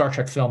new Star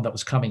Trek film that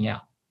was coming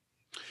out.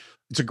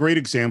 It's a great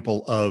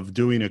example of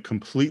doing a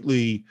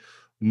completely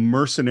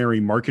mercenary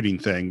marketing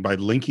thing by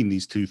linking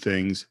these two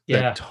things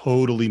that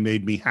totally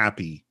made me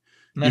happy.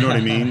 You know what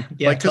I mean?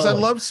 Because I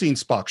love seeing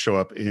Spock show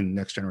up in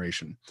Next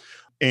Generation.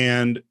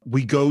 And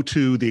we go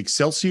to the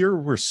Excelsior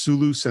where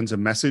Sulu sends a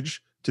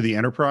message to the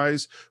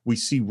Enterprise. We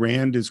see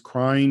Rand is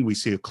crying. We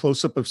see a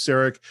close-up of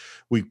Sarek.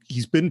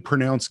 He's been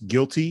pronounced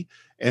guilty.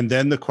 And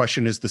then the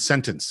question is the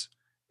sentence.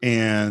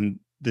 And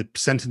the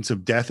sentence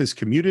of death is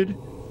commuted.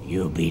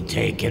 You'll be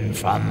taken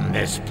from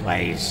this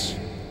place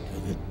to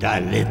the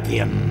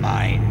dilithium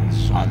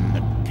mines on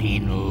the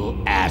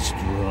penal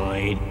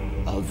asteroid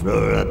of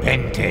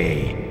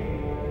Rurapente.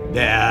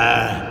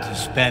 There to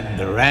spend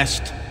the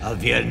rest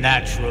of your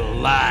natural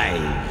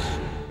lives.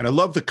 And I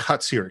love the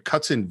cuts here. It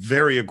cuts in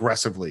very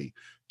aggressively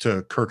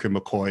to Kirk and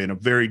McCoy in a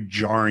very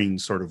jarring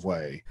sort of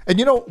way. And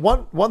you know,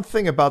 one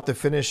thing about the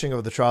finishing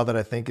of the trial that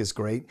I think is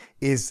great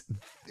is,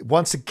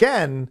 once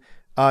again,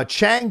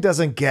 Chang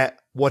doesn't get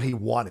what he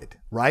wanted,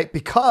 right?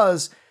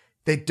 Because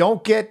they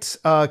don't get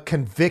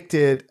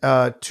convicted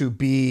to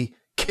be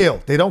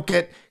killed. They don't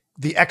get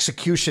the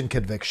execution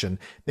conviction.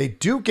 They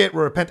do get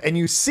repent. And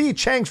you see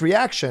Chang's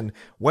reaction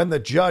when the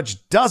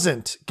judge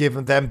doesn't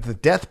give them the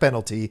death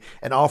penalty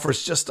and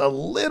offers just a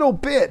little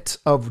bit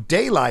of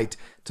daylight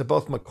to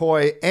both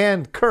McCoy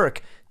and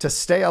Kirk to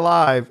stay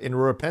alive in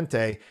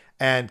Rurapente.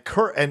 And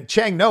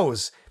Chang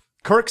knows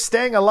Kirk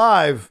staying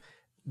alive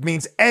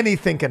means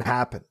anything can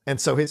happen. And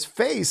so his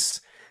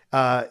face,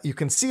 you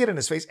can see it in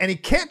his face, and he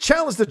can't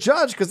challenge the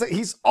judge because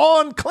he's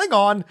on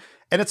Klingon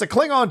and it's a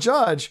Klingon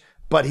judge.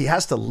 But he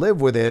has to live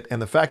with it, and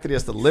the fact that he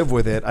has to live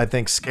with it, I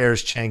think,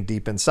 scares Chang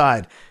deep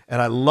inside.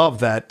 And I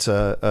love that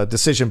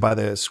decision by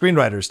the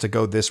screenwriters to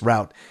go this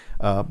route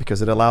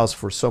because it allows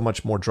for so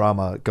much more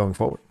drama going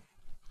forward.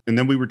 And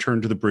then we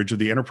return to the bridge of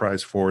the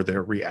Enterprise for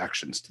their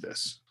reactions to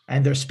this.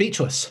 And they're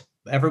speechless.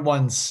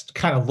 Everyone's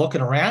kind of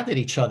looking around at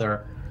each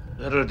other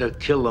Better to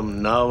kill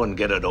them now and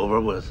get it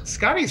over with.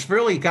 Scotty's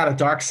really got a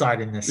dark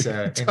side in this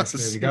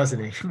movie,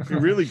 doesn't he? He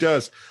really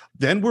does.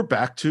 Then we're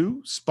back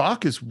to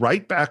Spock is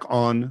right back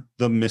on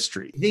the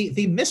mystery.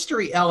 The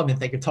mystery element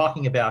that you're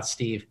talking about,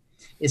 Steve,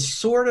 is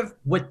sort of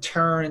what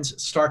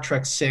turns Star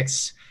Trek VI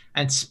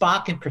and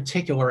Spock in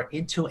particular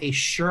into a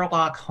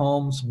Sherlock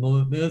Holmes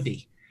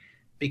movie.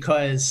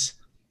 Because,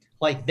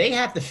 like, they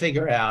have to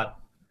figure out,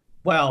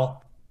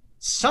 well,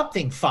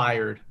 something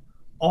fired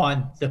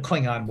on the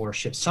Klingon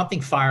warship, something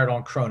fired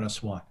on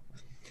Kronos 1.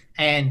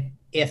 And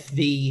if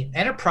the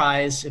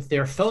Enterprise, if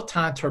their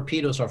photon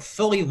torpedoes are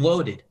fully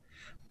loaded,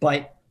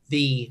 but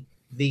the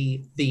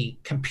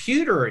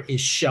computer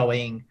is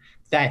showing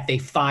that they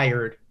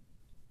fired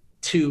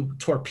 2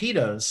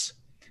 torpedoes,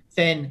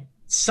 then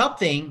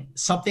something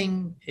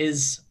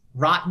is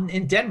rotten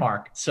in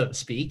Denmark, so to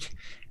speak.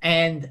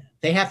 And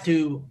they have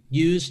to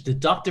use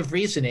deductive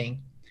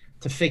reasoning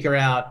to figure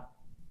out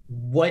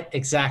what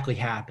exactly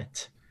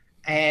happened.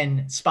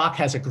 And Spock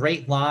has a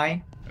great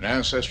line. An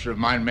ancestor of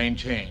mine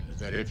maintained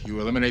that if you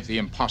eliminate the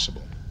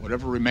impossible,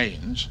 whatever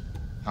remains,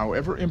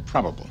 however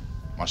improbable,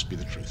 must be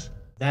the truth.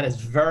 That is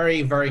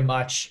very, very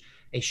much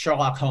a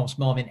Sherlock Holmes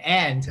moment.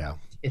 And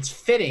it's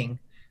fitting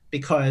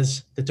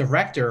because the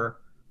director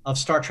of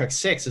Star Trek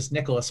VI is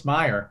Nicholas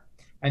Meyer,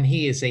 and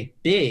he is a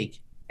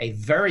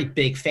very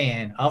big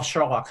fan of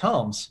Sherlock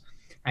Holmes.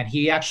 And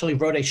he actually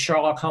wrote a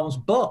Sherlock Holmes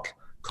book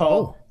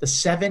called The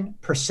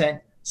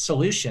 7%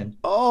 Solution.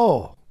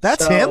 Oh,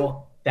 that's him?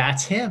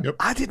 That's him. Yep.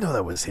 I didn't know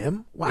that was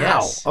him. Wow.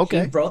 Yes,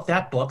 okay. He wrote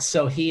that book.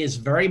 So he is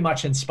very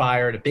much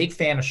inspired, a big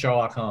fan of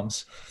Sherlock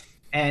Holmes.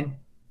 And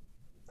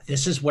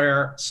this is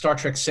where Star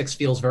Trek VI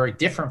feels very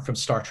different from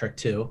Star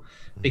Trek II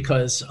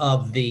because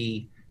of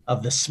the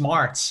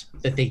smarts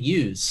that they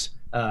use,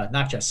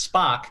 not just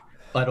Spock,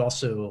 but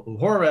also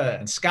Uhura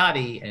and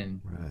Scotty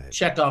and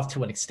Chekhov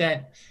to an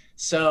extent.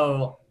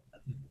 So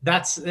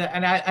that's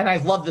and I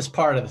love this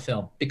part of the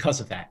film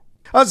because of that.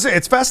 I'd say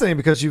it's fascinating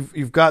because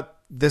you've got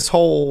this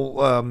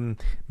whole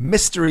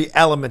mystery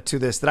element to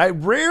this that I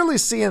rarely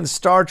see in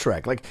Star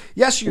Trek. Like,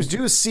 yes, you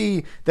do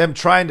see them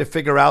trying to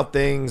figure out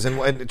things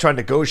and trying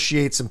to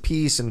negotiate some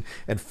peace and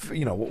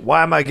you know,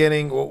 why am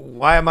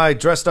I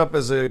dressed up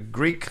as a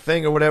Greek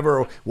thing or whatever?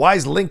 Or why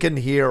is Lincoln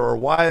here? Or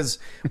why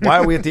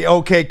are we at the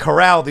OK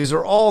Corral? These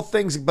are all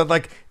things, but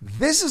like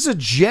this is a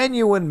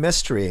genuine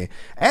mystery.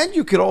 And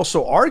you could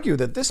also argue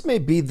that this may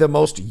be the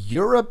most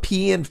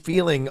European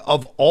feeling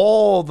of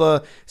all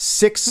the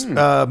 6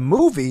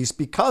 movies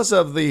because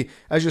of the,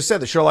 as you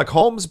said, the Sherlock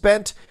Holmes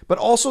bent, but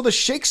also the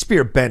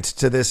Shakespeare bent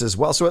to this as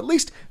well. So at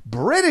least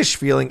British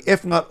feeling,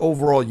 if not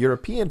overall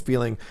European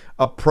feeling,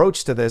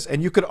 approach to this.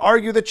 And you could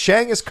argue that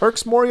Chang is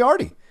Kirk's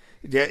Moriarty.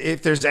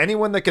 If there's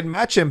anyone that can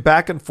match him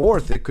back and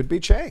forth, it could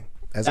be Chang.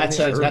 That's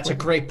a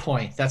great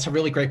point. That's a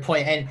really great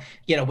point. And,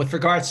 you know, with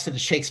regards to the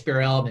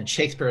Shakespeare element,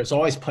 Shakespeare has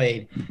always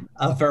played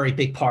a very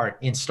big part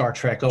in Star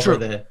Trek over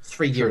the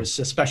 3 years,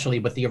 especially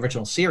with the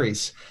original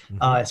series,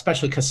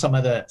 especially because some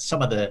of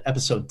the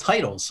episode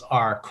titles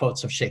are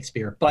quotes of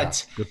Shakespeare.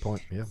 But good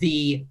point. Yeah.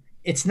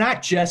 It's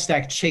not just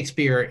that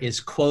Shakespeare is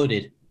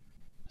quoted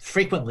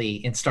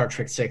frequently in Star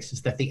Trek VI,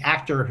 is that the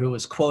actor who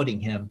is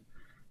quoting him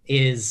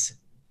is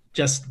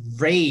just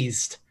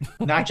raised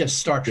not just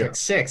Star Trek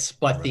VI,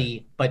 but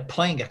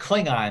playing a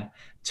Klingon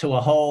to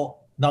a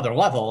whole another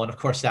level. And of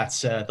course,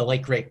 that's the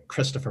late great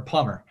Christopher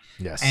Plummer.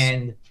 Yes,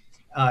 and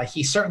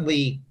he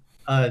certainly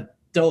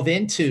dove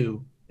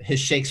into his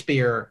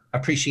Shakespeare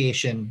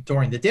appreciation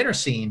during the dinner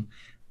scene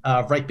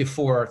right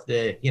before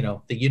the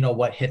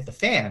what hit the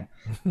fan.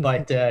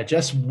 But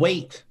just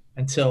wait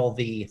until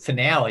the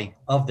finale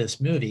of this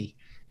movie.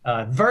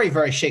 Very,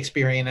 very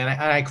Shakespearean. And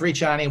I agree,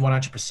 Johnny,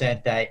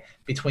 100% that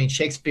between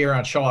Shakespeare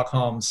and Sherlock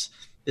Holmes,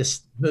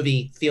 this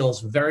movie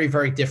feels very,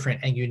 very different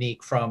and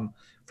unique from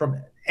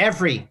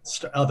every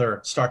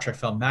other Star Trek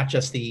film, not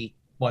just the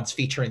ones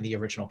featuring the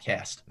original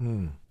cast.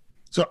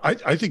 So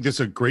I think that's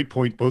a great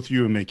point both of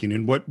you are making.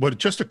 And what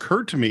just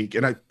occurred to me,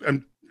 and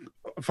I'm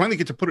finally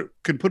get to put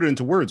it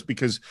into words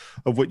because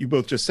of what you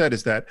both just said,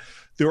 is that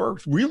there are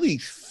really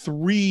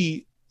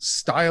 3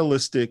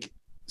 stylistically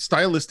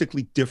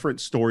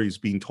different stories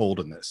being told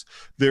in this.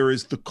 There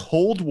is the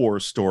Cold War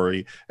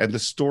story and the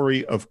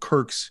story of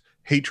Kirk's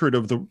hatred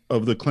of the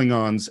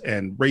Klingons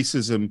and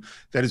racism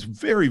that is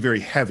very, very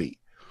heavy.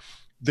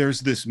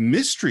 There's this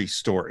mystery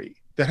story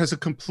that has a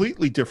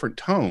completely different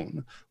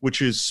tone,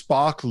 which is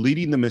Spock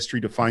leading the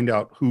mystery to find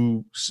out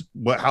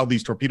how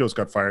these torpedoes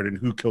got fired and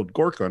who killed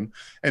Gorkon.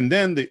 And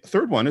then the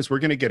third one is we're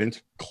going to get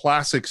into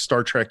classic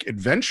Star Trek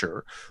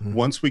adventure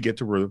once we get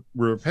to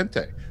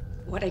Repente.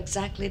 What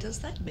exactly does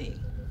that mean?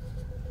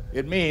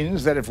 It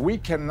means that if we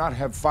cannot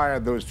have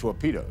fired those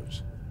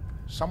torpedoes,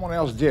 someone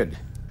else did.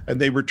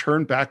 And they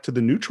return back to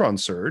the neutron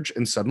surge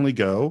and suddenly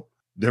go,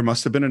 there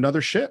must have been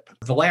another ship.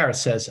 Valera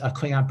says, a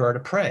Klingon bird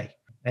of prey.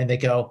 And they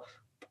go,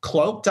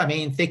 cloaked? I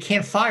mean, they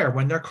can't fire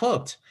when they're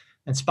cloaked.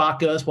 And Spock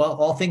goes, well,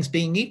 all things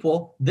being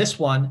equal, this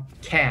one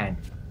can.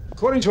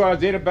 According to our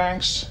data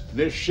banks,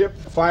 this ship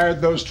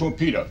fired those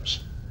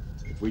torpedoes.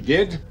 If we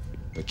did,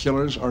 the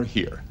killers are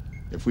here.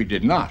 If we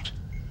did not,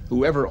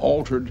 whoever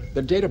altered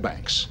the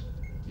databanks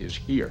is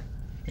here.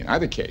 In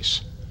either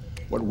case,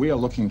 what we are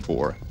looking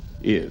for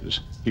is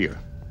here.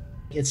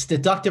 It's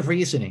deductive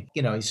reasoning.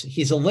 You know,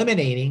 he's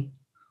eliminating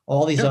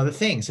all these other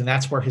things. And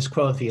that's where his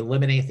quote, if you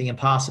eliminate the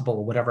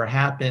impossible, whatever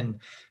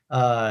happened,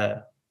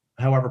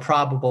 however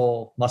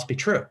probable, must be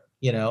true,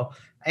 you know?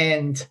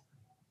 And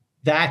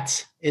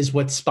that is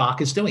what Spock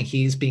is doing.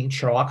 He's being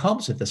Sherlock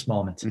Holmes at this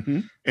moment.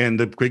 Mm-hmm. And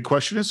the big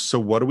question is, so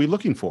what are we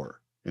looking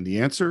for? And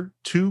the answer,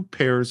 2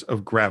 pairs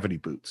of gravity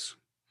boots.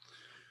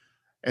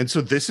 And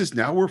so this is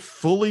now we're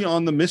fully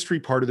on the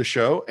mystery part of the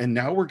show. And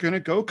now we're going to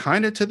go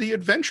kind of to the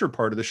adventure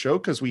part of the show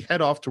because we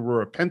head off to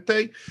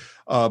Rurapente.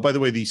 By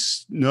the way, the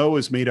snow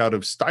is made out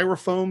of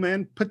styrofoam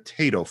and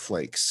potato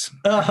flakes.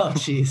 Oh,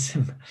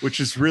 jeez. Which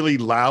is really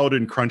loud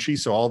and crunchy.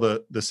 So all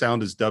the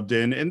sound is dubbed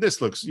in. And this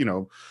looks, you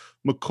know,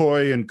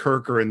 McCoy and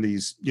Kirk are in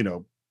these, you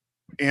know,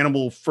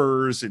 animal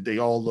furs. They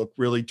all look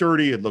really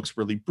dirty. It looks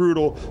really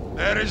brutal.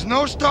 There is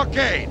no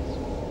stockade,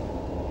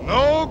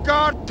 no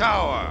guard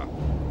tower.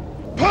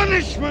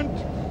 Punishment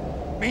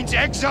means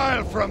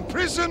exile from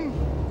prison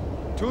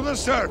to the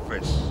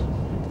surface.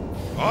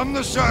 On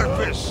the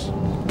surface,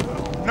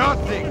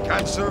 nothing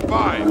can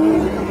survive.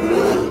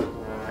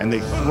 And they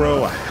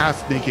throw a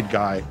half-naked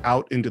guy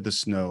out into the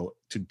snow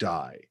to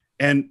die.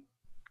 And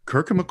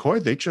Kirk and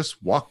McCoy, they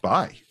just walk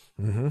by.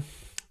 Mm-hmm.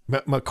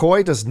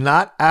 McCoy does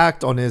not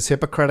act on his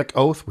Hippocratic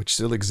oath, which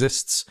still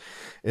exists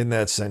in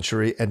that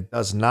century, and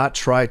does not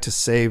try to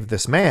save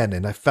this man.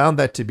 And I found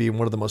that to be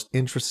one of the most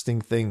interesting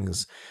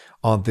things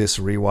on this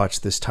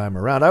rewatch this time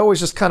around. I always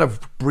just kind of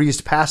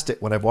breezed past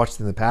it when I've watched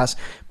it in the past,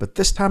 but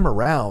this time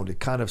around, it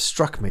kind of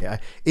struck me.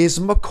 Is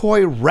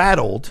McCoy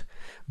rattled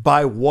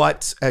by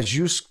what, as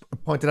you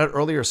pointed out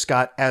earlier,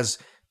 Scott,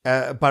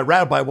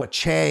 rattled by what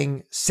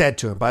Chang said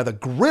to him, by the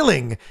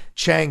grilling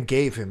Chang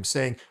gave him,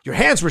 saying, your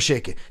hands were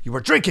shaking, you were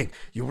drinking,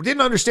 you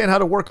didn't understand how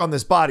to work on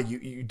this body,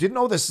 you didn't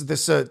know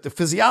the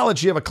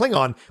physiology of a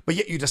Klingon, but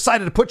yet you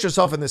decided to put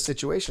yourself in this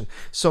situation.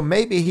 So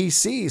maybe he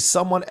sees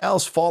someone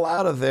else fall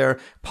out of there,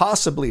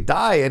 possibly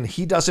die, and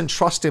he doesn't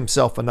trust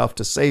himself enough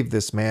to save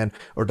this man,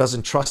 or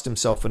doesn't trust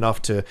himself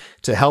enough to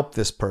help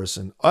this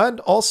person. And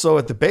also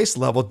at the base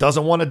level,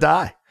 doesn't want to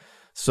die.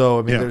 So,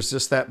 I mean, there's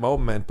just that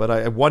moment, but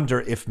I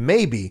wonder if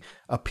maybe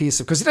a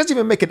piece of, because he doesn't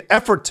even make an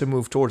effort to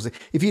move towards it.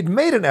 If he'd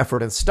made an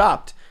effort and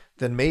stopped,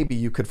 then maybe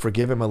you could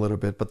forgive him a little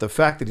bit. But the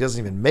fact that he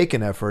doesn't even make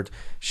an effort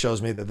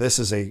shows me that this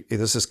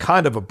is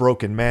kind of a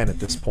broken man at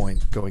this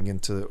point going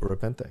into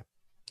Repente.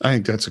 I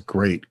think that's a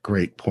great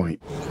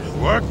point.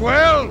 Work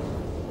well,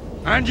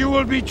 and you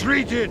will be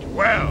treated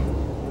well.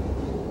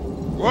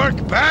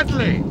 Work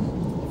badly,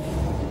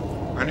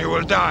 and you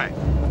will die.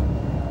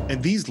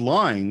 And these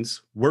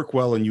lines, work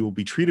well and you will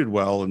be treated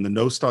well, and the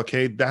no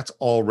stockade, that's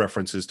all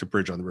references to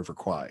Bridge on the River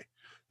Kwai.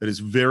 That is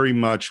very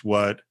much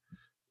what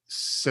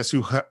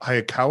Sesu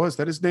Hayakawa, is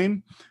that his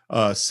name,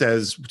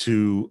 says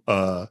to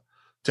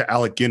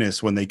Alec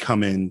Guinness when they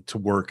come in to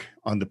work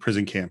on the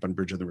prison camp on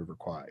Bridge on the River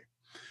Kwai.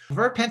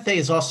 Verpenthe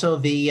is also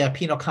the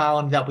penal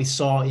colony that we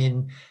saw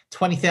in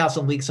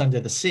 20,000 Leagues Under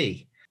the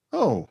Sea.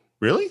 Oh,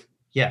 really?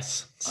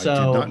 Yes. I did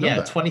not know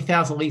that.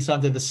 20,000 Leagues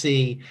Under the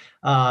Sea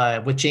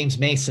with James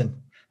Mason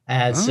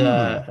as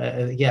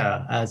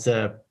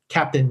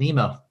Captain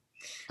Nemo.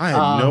 I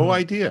had no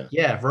idea.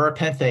 Yeah,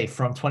 Verpenthe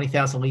from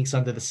 20,000 Leagues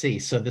Under the Sea.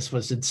 So this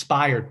was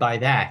inspired by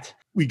that.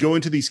 We go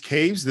into these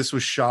caves. This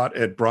was shot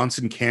at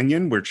Bronson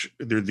Canyon, which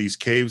there are these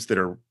caves that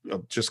are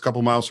just a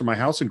couple miles from my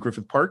house in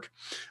Griffith Park.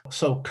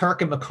 So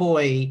Kirk and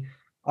McCoy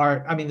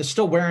they're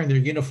still wearing their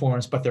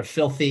uniforms, but they're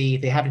filthy.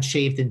 They haven't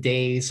shaved in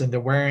days, and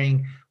they're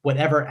wearing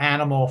whatever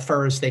animal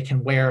furs they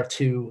can wear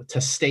to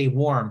stay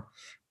warm.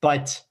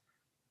 But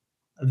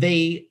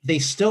they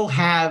still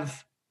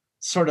have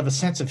sort of a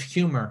sense of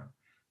humor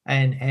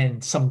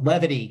and some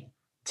levity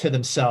to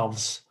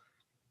themselves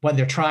when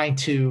they're trying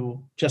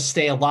to just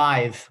stay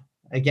alive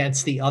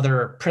against the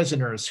other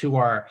prisoners who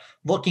are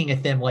looking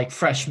at them like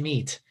fresh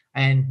meat.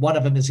 And one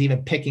of them is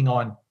even picking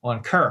on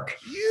Kirk.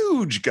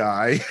 Huge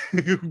guy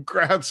who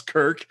grabs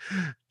Kirk,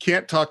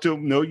 can't talk to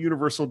him, no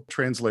universal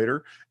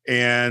translator.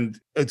 And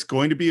it's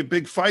going to be a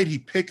big fight. He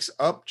picks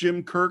up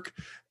Jim Kirk,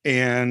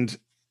 and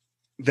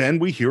then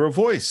we hear a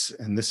voice,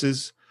 and this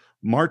is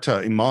Marta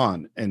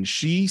Iman, and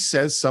she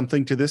says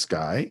something to this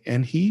guy,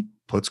 and he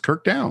puts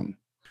Kirk down.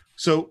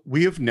 So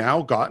we have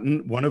now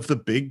gotten one of the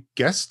big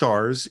guest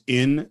stars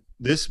in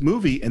this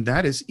movie, and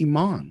that is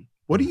Iman.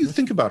 What do you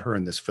think about her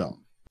in this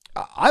film?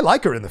 I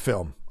like her in the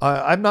film.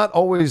 I'm not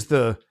always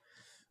the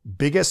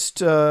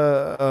biggest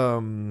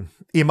Iman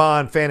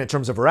fan in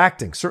terms of her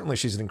acting. Certainly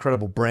she's an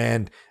incredible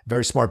brand,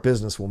 very smart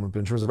businesswoman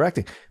in terms of her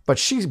acting, but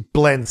she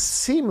blends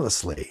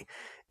seamlessly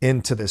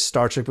into this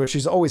Star Trek, but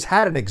she's always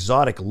had an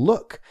exotic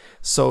look.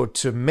 So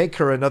to make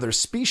her another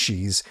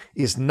species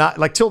is not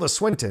like Tilda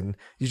Swinton.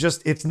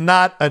 It's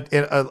not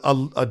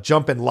a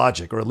jump in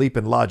logic or a leap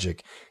in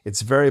logic.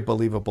 It's very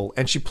believable.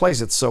 And she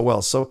plays it so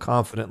well, so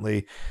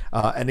confidently.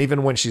 And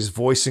even when she's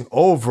voicing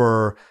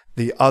over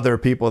the other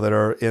people that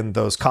are in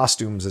those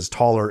costumes as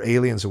taller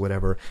aliens or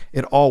whatever,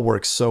 it all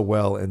works so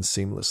well and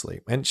seamlessly.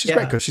 And she's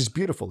great because she's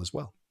beautiful as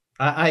well.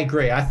 I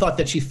agree. I thought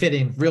that she fit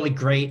in really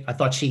great. I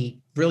thought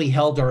she really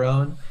held her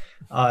own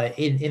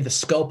in the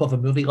scope of a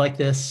movie like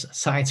this.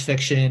 Science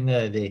fiction,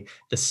 the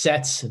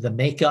sets, the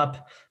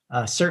makeup,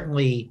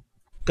 certainly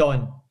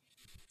going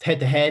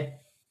head to head,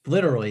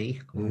 literally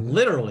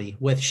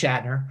with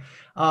Shatner.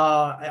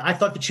 I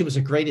thought that she was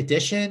a great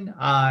addition.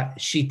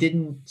 She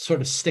didn't sort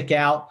of stick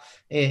out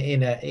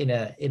in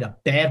a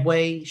bad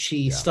way.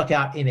 She stuck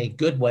out in a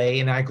good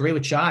way, and I agree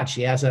with John.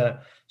 She has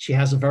a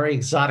very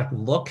exotic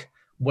look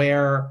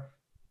where,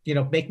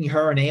 making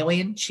her an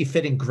alien, she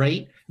fit in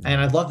great.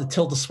 And I love the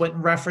Tilda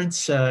Swinton reference.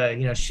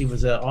 She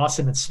was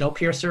awesome in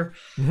Snowpiercer.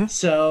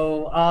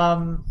 So,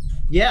 I'm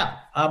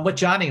with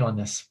Johnny on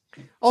this.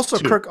 Also,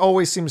 Kirk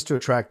always seems to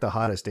attract the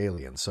hottest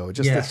alien. So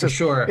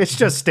it's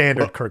just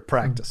standard Kirk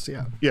practice.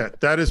 Yeah.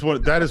 That is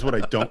what I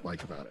don't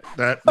like about it.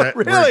 That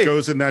really? Where it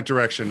goes in that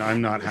direction,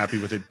 I'm not happy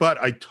with it.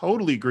 But I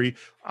totally agree.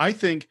 I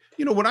think,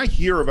 when I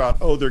hear about,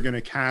 they're going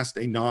to cast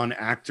a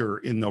non-actor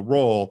in the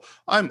role,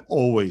 I'm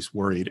always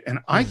worried. And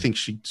I think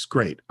she's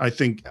great. I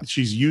think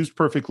she's used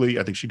perfectly.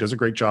 I think she does a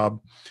great job.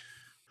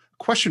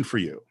 Question for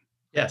you.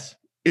 Yes.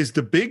 Is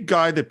the big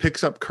guy that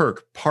picks up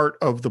Kirk part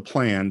of the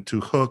plan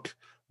to hook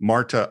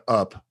Marta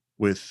up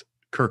with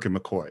Kirk and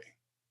McCoy?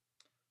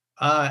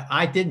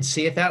 I didn't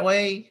see it that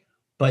way,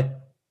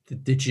 but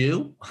did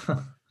you?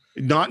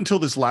 Not until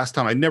this last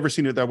time. I'd never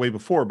seen it that way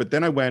before. But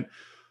then I went,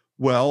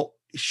 well,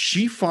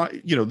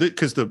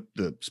 because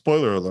the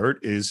spoiler alert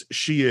is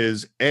she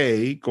is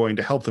A, going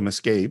to help them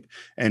escape,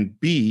 and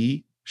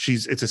B,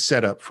 it's a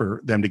setup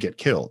for them to get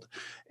killed.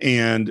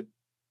 And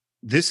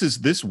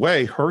this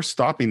way, her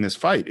stopping this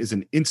fight is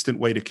an instant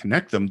way to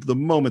connect them the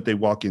moment they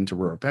walk into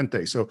Rura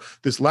Penthe. So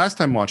this last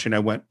time watching, I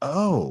went,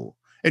 and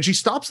she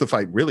stops the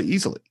fight really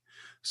easily.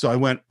 So I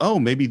went,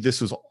 maybe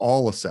this is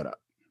all a setup.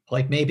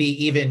 Like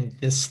maybe even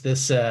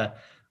this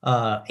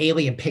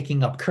alien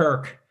picking up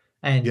Kirk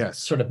and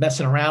sort of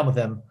messing around with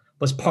him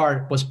was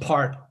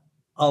part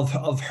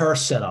of her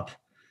setup.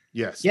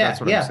 Yes.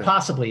 Yeah,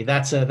 possibly.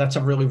 That's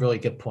a really, really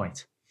good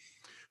point.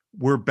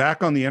 We're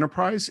back on the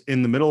Enterprise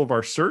in the middle of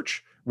our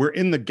search. We're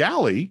in the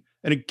galley.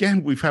 And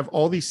again, we have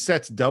all these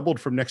sets doubled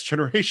from Next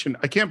Generation.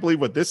 I can't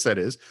believe what this set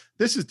is.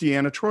 This is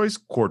Deanna Troy's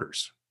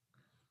quarters.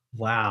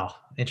 Wow.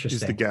 Interesting.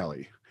 Is the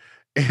galley.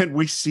 And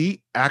we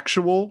see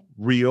actual,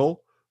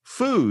 real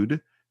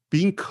food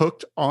being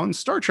cooked on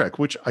Star Trek,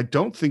 which I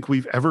don't think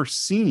we've ever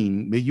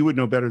seen. Maybe you would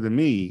know better than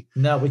me.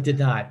 No, we did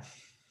not.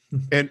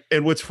 And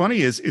what's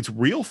funny is it's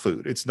real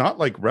food. It's not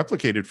like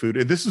replicated food.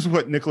 And this is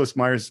what Nicholas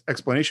Meyer's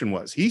explanation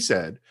was. He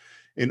said,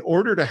 in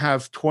order to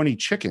have 20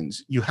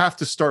 chickens, you have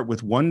to start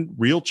with one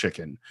real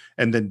chicken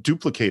and then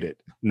duplicate it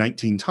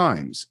 19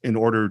 times in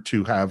order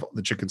to have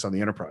the chickens on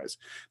the Enterprise.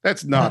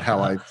 That's not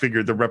how I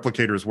figured the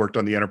replicators worked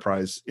on the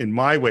Enterprise in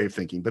my way of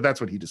thinking, but that's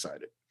what he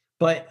decided.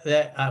 But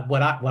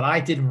what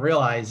I didn't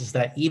realize is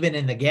that even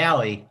in the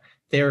galley,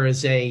 there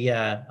is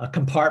a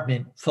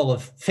compartment full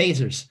of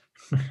phasers.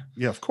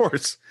 Yeah, of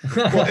course.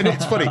 Well, and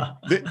it's funny.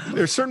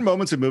 There's certain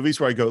moments in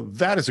movies where I go,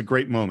 that is a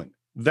great moment.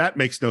 That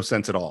makes no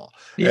sense at all.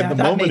 Yeah, and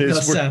the moment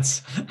is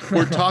sense.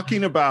 We're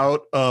talking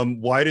about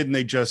why didn't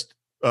they just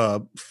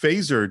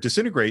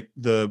disintegrate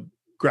the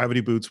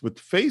gravity boots with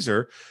the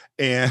phaser?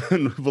 And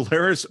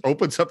Valeris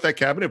opens up that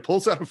cabinet,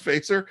 pulls out a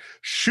phaser,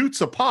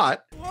 shoots a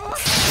pot,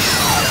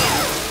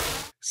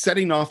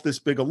 setting off this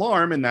big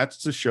alarm. And that's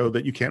to show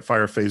that you can't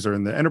fire a phaser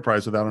in the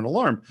Enterprise without an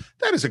alarm.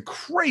 That is a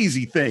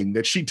crazy thing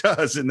that she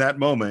does in that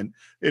moment.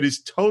 It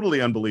is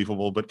totally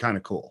unbelievable, but kind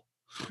of cool.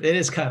 It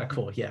is kind of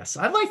cool. Yes.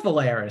 I like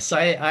Valeris.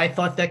 I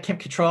thought that Kim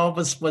Cattrall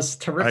was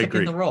terrific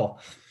in the role.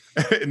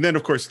 And then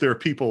of course there are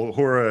people,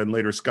 Hora and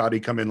later Scotty,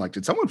 come in like,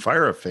 did someone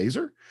fire a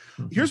phaser?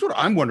 Mm-hmm. Here's what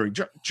I'm wondering,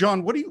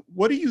 John, what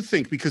do you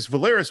think? Because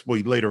Valeris,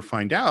 we later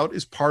find out,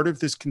 is part of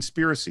this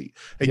conspiracy.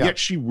 And yet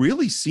she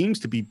really seems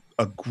to be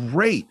a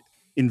great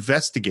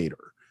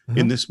investigator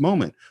in this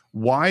moment.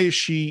 Why is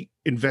she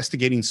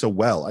investigating so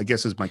well, I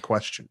guess is my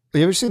question. Have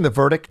you ever seen The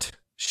Verdict?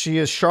 She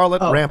is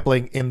Charlotte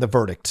Rampling in The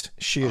Verdict.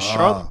 She is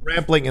Charlotte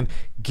Rampling and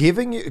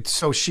giving you,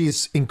 so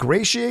she's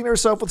ingratiating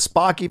herself with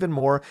Spock even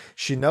more.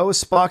 She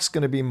knows Spock's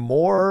going to be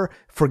more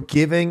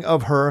forgiving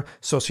of her.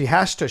 So she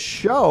has to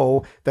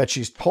show that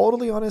she's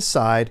totally on his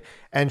side.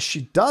 And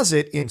she does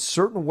it in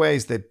certain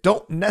ways that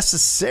don't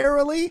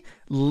necessarily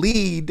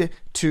lead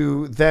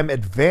to them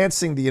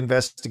advancing the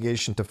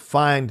investigation to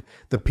find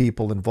the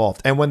people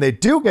involved. And when they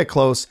do get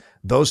close,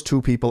 those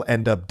two people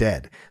end up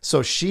dead.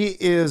 So she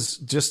is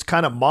just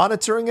kind of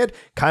monitoring it,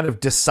 kind of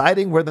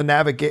deciding where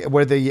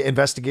the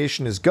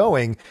investigation is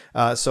going.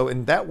 So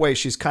in that way,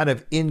 she's kind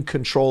of in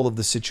control of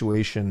the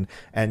situation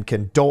and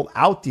can dole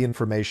out the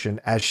information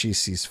as she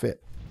sees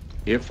fit.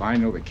 If I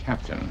know the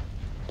captain,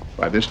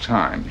 by this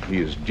time he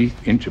is deep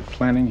into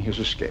planning his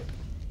escape.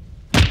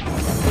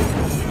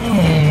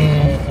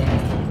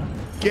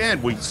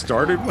 Again, we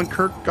started when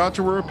Kirk got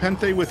to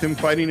Rurapente with him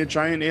fighting a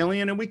giant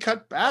alien, and we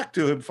cut back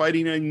to him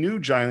fighting a new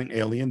giant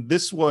alien.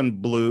 This one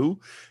blew.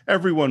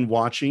 Everyone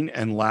watching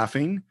and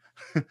laughing.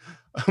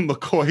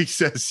 McCoy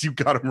says you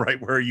got him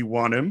right where you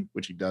want him,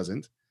 which he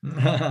doesn't.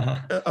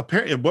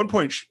 Apparently, at one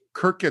point,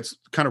 Kirk gets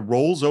kind of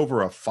rolls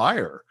over a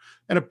fire,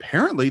 and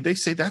apparently they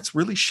say that's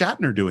really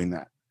Shatner doing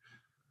that.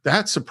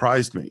 That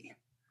surprised me.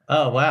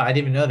 Oh wow, I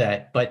didn't even know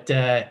that. But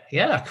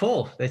yeah,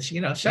 cool. That's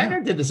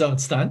Shatner did his own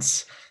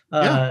stunts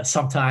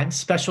sometimes,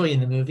 especially in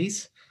the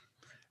movies.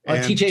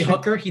 TJ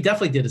Hooker, he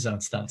definitely did his own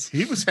stunts.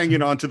 He was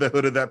hanging on to the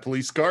hood of that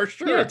police car,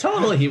 sure. Yeah,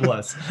 totally, he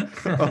was.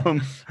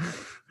 And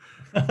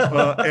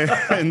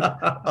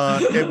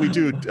we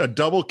do a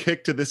double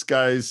kick to this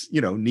guy's,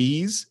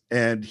 knees,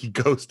 and he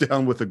goes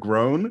down with a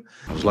groan.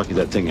 I was lucky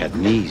that thing had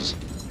knees.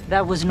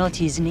 That was not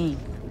his knee.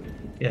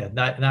 Yeah,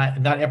 not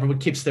everyone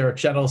keeps their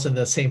genitals in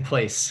the same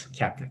place,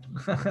 Captain.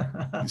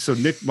 So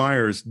Nick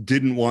Myers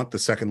didn't want the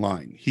second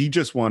line. He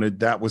just wanted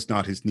that was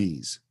not his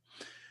knees.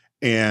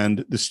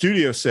 And the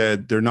studio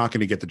said they're not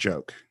going to get the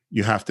joke.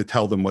 You have to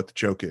tell them what the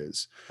joke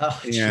is.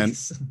 Oh, and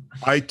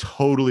I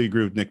totally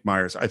agree with Nick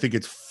Myers. I think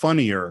it's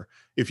funnier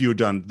if you had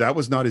done that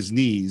was not his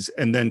knees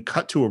and then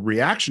cut to a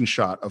reaction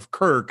shot of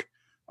Kirk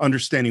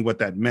understanding what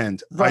that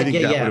meant. Right, I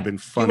think that would have been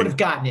funny. You would have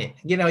gotten it.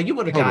 You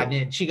would have gotten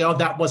it. She go,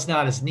 that was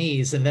not his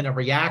knees. And then a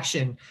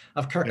reaction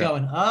of Kirk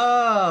going,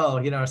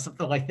 oh,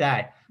 something like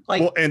that.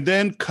 And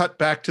then cut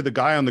back to the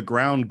guy on the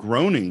ground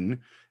groaning,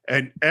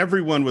 and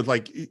everyone would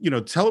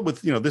tell it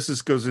with,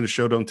 this goes into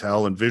show don't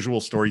tell and visual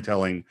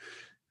storytelling.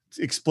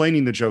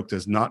 Explaining the joke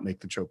does not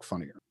make the joke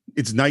funnier.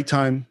 It's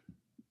nighttime.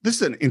 This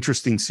is an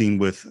interesting scene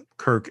with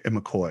Kirk and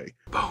McCoy.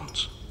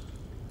 Bones,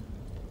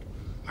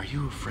 are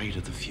you afraid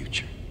of the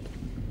future?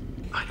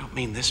 I don't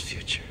mean this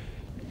future.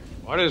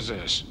 What is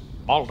this?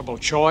 Multiple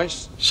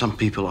choice? Some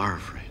people are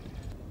afraid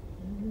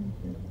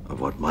of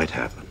what might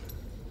happen.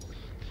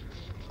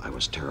 I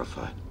was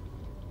terrified.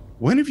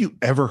 When have you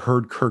ever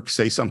heard Kirk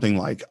say something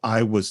like,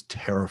 I was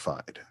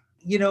terrified?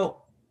 We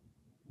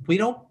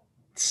don't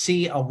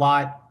see a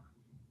lot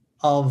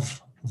of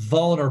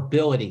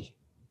vulnerability.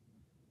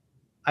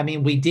 I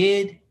mean, we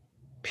did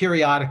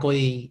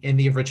periodically in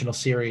the original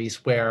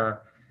series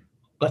where,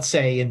 let's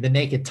say in The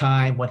Naked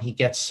Time, when he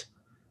gets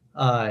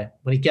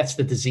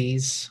the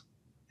disease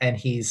and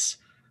he's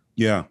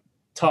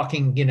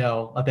talking,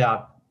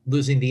 about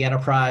losing the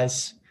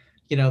Enterprise,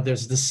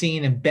 there's the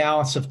scene in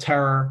Balance of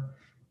Terror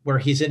where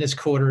he's in his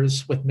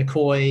quarters with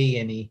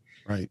McCoy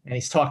and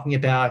he's talking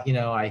about,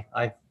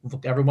 I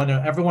everyone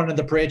on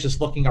the bridge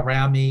is looking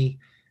around me.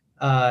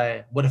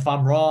 What if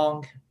I'm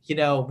wrong?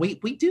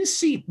 We do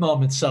see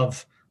moments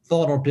of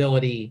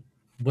vulnerability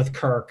with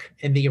Kirk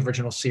in the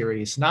original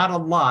series. Not a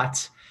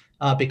lot,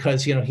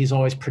 because, he's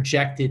always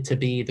projected to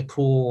be the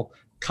cool,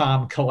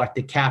 calm,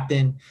 collected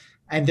captain.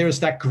 And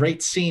there's that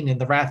great scene in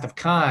The Wrath of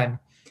Khan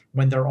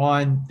when they're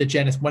in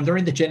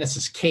the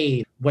Genesis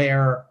cave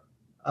where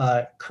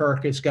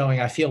Kirk is going,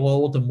 I feel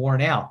old and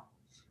worn out.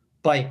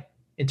 But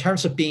in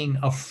terms of being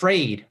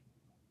afraid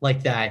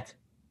like that,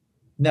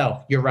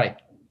 no, you're right.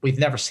 We've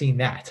never seen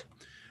that.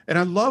 And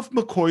I love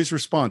McCoy's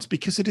response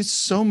because it is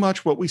so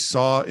much what we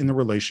saw in the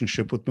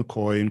relationship with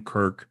McCoy and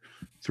Kirk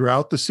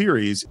throughout the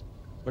series.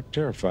 What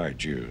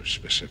terrified you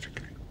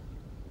specifically?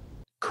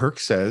 Kirk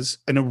says,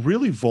 in a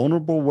really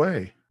vulnerable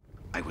way,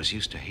 I was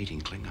used to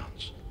hating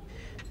Klingons.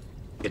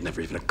 It never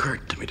even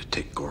occurred to me to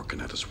take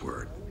Gorkin at his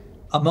word.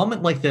 A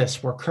moment like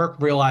this where Kirk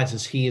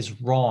realizes he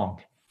is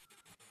wrong.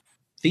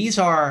 These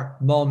are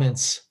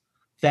moments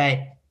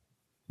that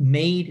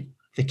made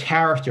the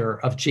character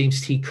of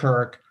James T.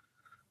 Kirk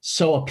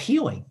so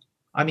appealing.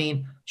 I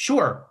mean,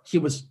 sure, he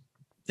was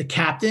the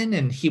captain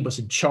and he was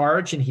in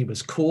charge and he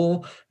was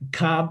cool,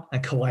 calm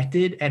and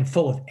collected and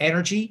full of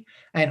energy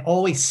and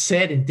always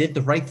said and did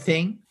the right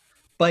thing.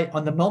 But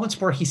on the moments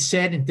where he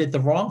said and did the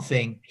wrong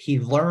thing, he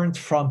learned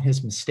from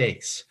his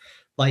mistakes.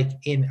 Like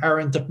in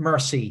Errand of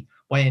Mercy,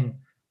 when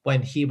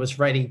he was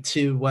ready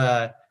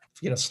to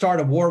start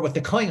a war with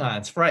the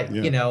Klingons, right?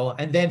 Yeah.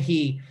 And then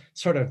he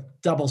sort of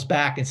doubles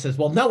back and says,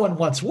 well, no one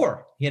wants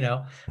war,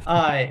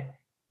 I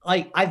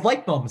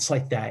like moments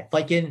like that.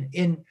 Like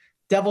in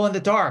Devil in the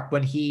Dark,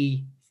 when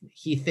he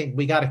think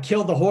we got to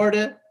kill the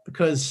Horde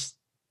because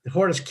the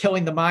Horde is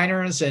killing the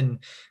miners and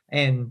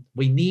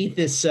we need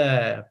this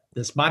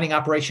mining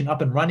operation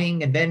up and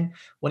running. And then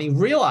when he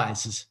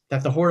realizes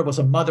that the Horde was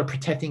a mother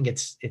protecting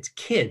its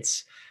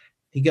kids,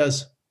 he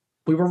goes,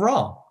 we were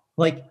wrong.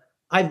 Like,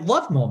 I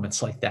love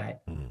moments like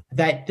that,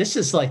 that this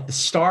is like the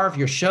star of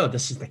your show.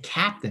 This is the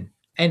captain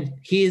and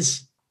he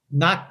is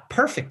not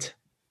perfect.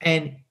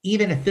 And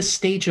even at this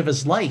stage of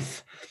his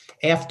life,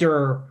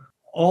 after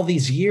all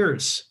these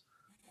years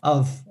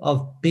of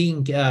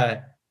being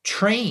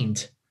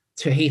trained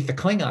to hate the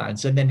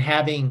Klingons and then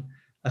having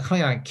a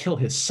Klingon kill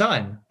his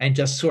son and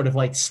just sort of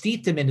like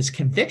steeped him in his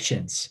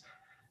convictions.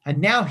 And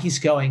now he's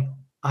going,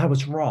 I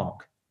was wrong.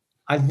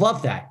 I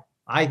love that.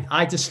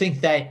 I just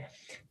think that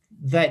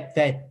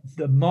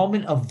the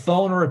moment of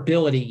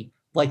vulnerability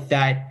like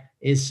that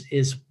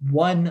is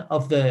one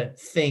of the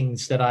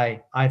things that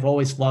I've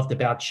always loved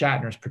about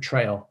Shatner's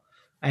portrayal,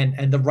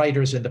 and the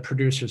writers and the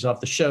producers of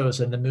the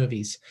shows and the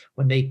movies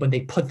when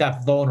they put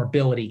that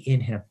vulnerability in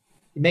him.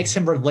 It makes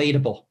him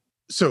relatable.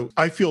 So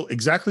I feel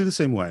exactly the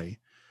same way.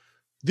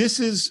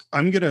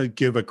 I'm going to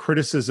give a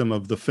criticism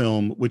of the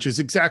film, which is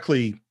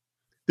exactly,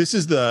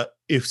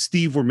 if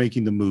Steve were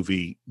making the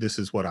movie, this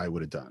is what I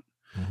would have done.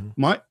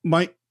 Mm-hmm.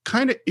 My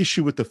kind of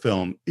issue with the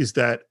film is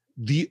that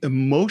the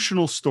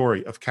emotional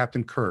story of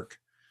Captain Kirk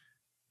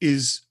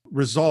is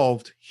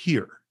resolved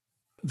here.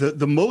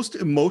 The most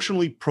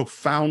emotionally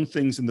profound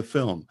things in the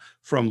film,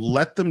 from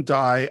Let Them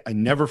Die, I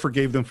Never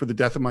Forgave Them for the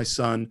Death of My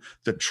Son,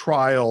 the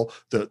trial,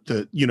 the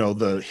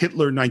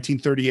Hitler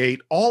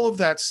 1938, all of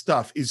that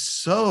stuff is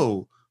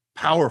so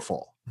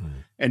powerful.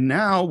 And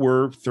now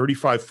we're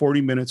 35,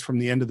 40 minutes from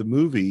the end of the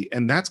movie,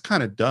 and that's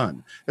kind of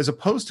done. As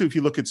opposed to, if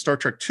you look at Star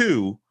Trek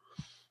II,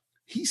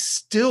 he's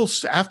still,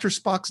 after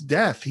Spock's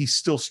death, he's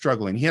still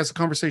struggling. He has a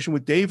conversation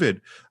with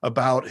David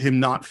about him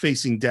not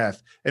facing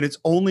death. And it's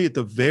only at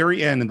the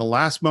very end, in the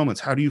last moments,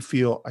 how do you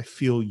feel? I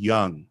feel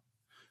young.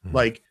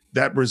 Like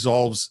that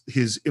resolves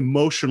his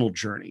emotional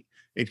journey.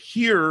 And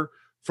here,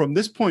 from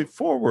this point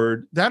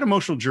forward, that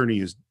emotional journey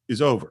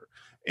is over.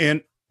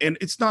 And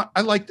it's not,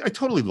 I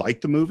totally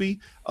like the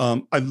movie.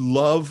 I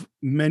love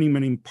many,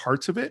 many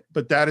parts of it,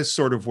 but that is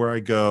sort of where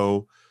I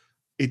go.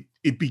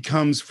 It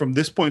becomes, from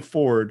this point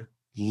forward,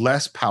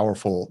 less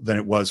powerful than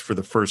it was for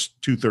the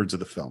first 2/3 of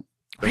the film.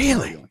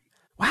 Really?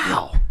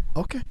 Wow.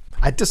 Okay.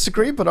 I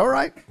disagree, but all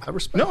right. I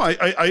respect. No,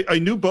 I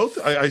knew both.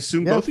 I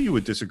assumed both of you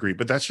would disagree,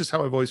 but that's just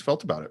how I've always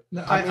felt about it.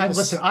 No,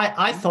 listen,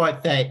 I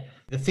thought that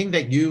the thing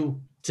that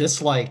you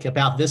dislike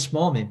about this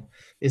moment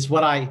is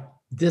what I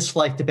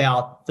disliked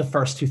about the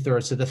first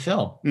 2/3 of the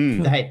film.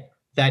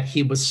 That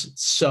he was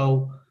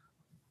so,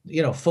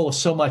 full of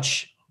so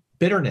much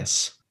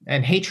bitterness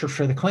and hatred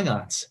for the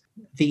Klingons.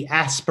 The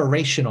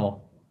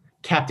aspirational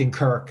Captain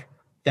Kirk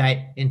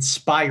that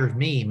inspired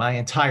me my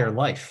entire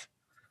life.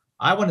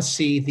 I want to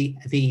see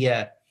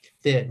the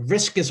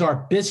risk is our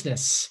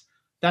business.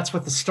 That's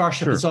what the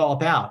Starship is all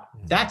about.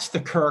 That's the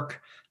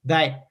Kirk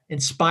that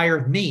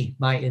inspired me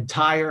my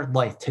entire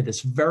life to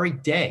this very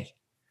day.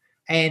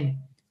 And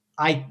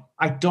I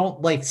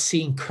don't like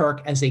seeing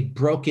Kirk as a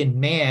broken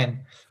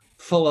man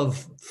full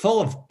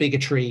of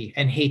bigotry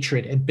and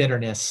hatred and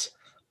bitterness.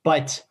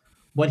 But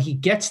when he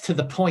gets to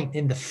the point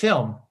in the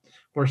film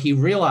where he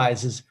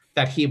realizes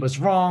that he was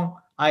wrong,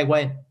 I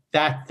went,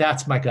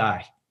 that's my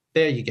guy.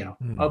 There you go.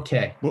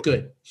 Okay, well,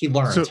 good. He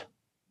learned. So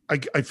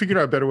I figured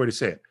out a better way to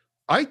say it.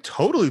 I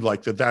totally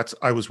like that's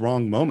I was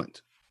wrong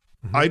moment.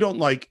 I don't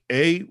like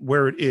A,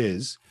 where it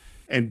is,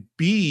 and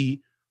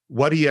B,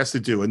 what he has to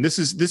do. And this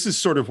is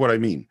sort of what I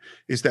mean,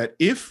 is that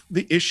if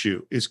the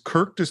issue is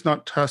Kirk does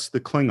not trust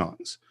the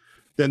Klingons,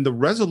 then the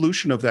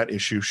resolution of that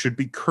issue should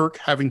be Kirk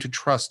having to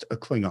trust a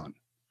Klingon.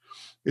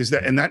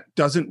 And that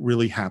doesn't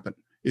really happen.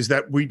 Is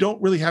that we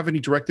don't really have any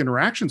direct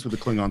interactions with the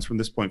Klingons from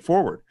this point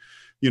forward.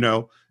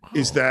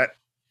 Is that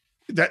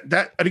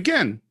and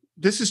again,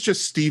 this is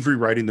just Steve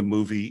rewriting the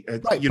movie.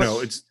 Right,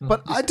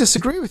 but I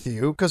disagree with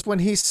you, because when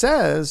he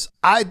says,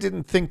 I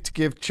didn't think to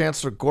give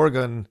Chancellor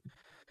Gorgon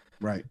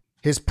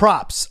his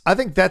props, I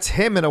think that's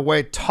him in a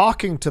way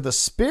talking to the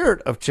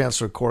spirit of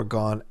Chancellor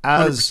Gorgon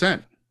as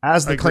the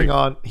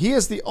Klingon. He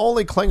is the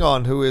only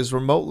Klingon who is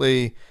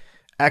remotely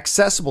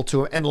accessible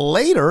to him. And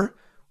later,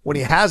 when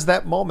he has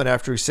that moment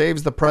after he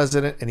saves the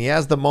president, and he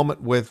has the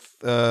moment with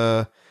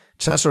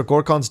Chancellor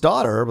Gorkon's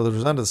daughter, with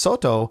Rosenda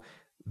Soto,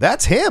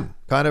 that's him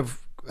kind of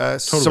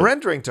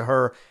surrendering to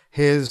her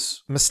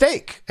his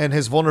mistake and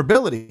his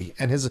vulnerability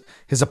and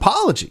his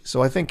apology.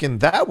 So I think in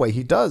that way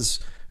he does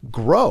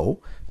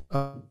grow.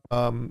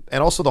 And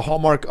also the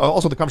hallmark,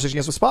 also the conversation he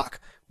has with Spock.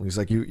 He's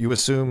like, you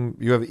assume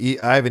you have,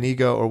 I have an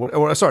ego,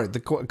 or sorry, the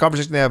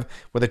conversation they have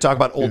where they talk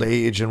about old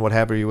age and what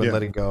have you and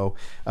letting go.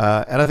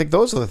 And I think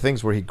those are the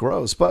things where he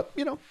grows. But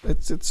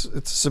it's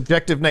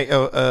subjective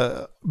medium.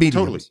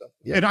 Totally. So,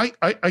 and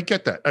I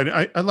get that. And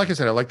I like I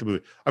said, I like the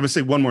movie. I'm gonna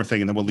say one more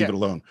thing and then we'll leave it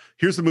alone.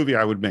 Here's the movie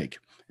I would make.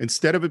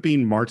 Instead of it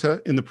being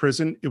Marta in the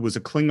prison, it was a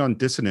Klingon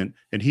dissident,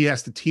 and he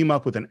has to team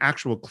up with an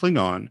actual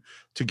Klingon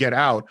to get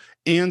out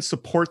and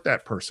support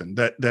that person.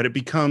 That it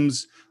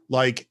becomes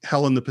like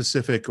Hell in the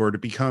Pacific, or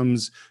it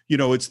becomes,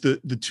 it's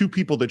the two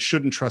people that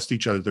shouldn't trust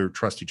each other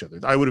trust each other.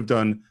 I would have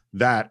done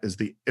that as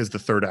the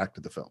third act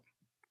of the film.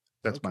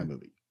 That's my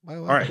movie. All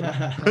right,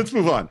 let's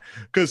move on,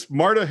 because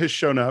Marta has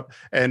shown up,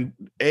 and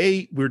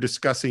we're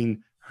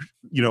discussing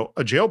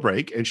a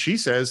jailbreak, and she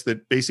says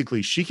that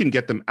basically she can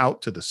get them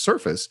out to the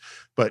surface,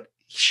 but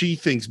she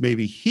thinks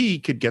maybe he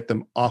could get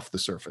them off the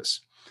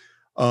surface.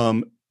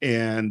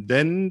 And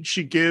then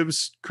she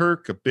gives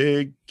Kirk a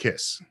big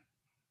kiss.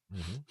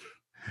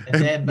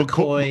 And then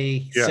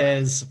McCoy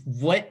says,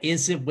 "What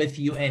is it with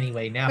you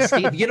anyway?" Now,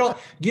 Steve, you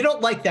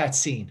don't like that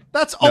scene.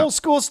 That's old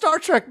school Star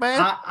Trek, man.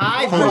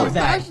 I love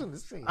that.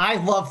 I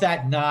love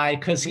that nod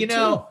because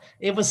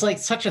it was like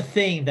such a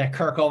thing that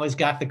Kirk always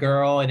got the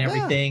girl and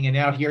everything, and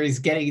now here he's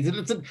getting.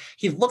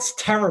 He looks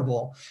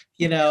terrible,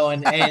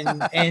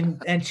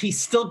 and he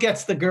still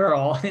gets the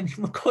girl, and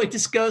McCoy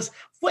just goes,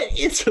 "What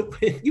is it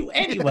with you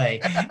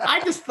anyway?"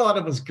 I just thought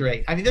it was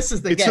great. I mean, this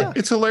is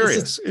it's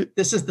hilarious.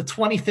 This is the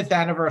 25th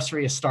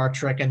anniversary of Star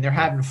Trek, and they're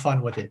having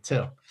fun with it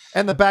too.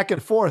 And the back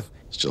and forth.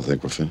 Still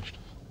think we're finished?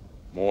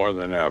 More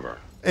than ever.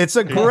 It's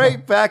a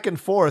great back and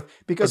forth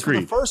because for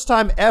the first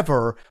time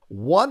ever,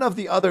 one of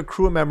the other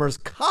crew members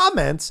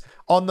comments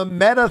on the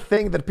meta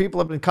thing that people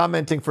have been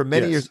commenting for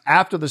many years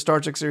after the Star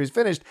Trek series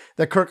finished,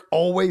 that Kirk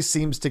always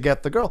seems to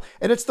get the girl.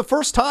 And it's the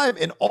first time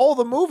in all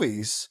the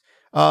movies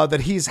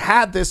that he's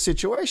had this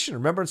situation.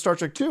 Remember in Star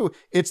Trek 2,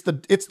 it's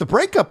the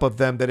breakup of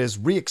them that is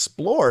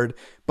re-explored,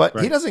 but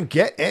he doesn't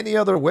get any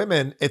other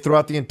women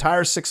throughout the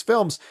entire 6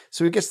 films.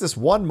 So he gets this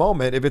one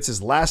moment, if it's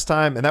his last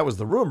time, and that was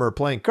the rumor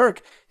playing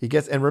Kirk, he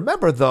gets, and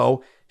remember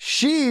though,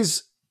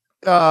 she's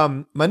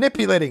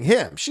manipulating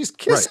him. She's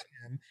kissing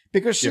him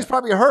because she's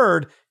probably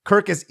heard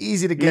Kirk is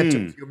easy to get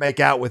to if you make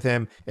out with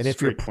him and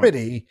if you're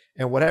pretty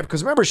and whatever.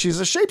 Because remember, she's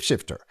a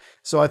shapeshifter.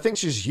 So I think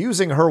she's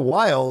using her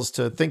wiles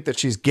to think that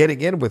she's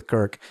getting in with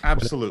Kirk.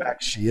 Absolutely. In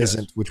fact, she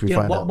isn't, which we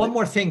find out. One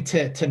more thing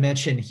to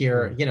mention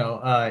here,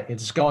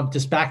 it's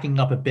just backing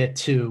up a bit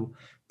to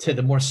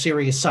the more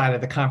serious side of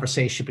the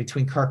conversation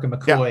between Kirk and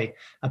McCoy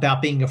about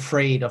being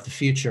afraid of the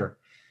future.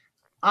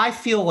 I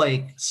feel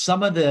like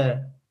some of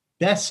the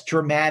best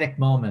dramatic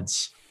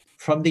moments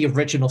from the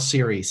original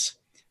series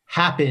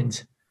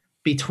happened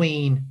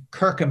between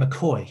Kirk and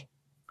McCoy.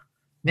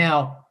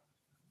 Now,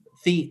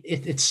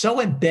 it's so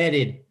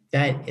embedded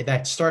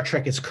that Star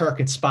Trek is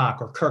Kirk and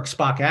Spock, or Kirk,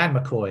 Spock, and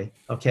McCoy.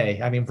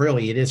 Okay, I mean,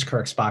 really, it is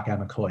Kirk, Spock,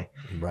 and McCoy.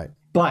 Right.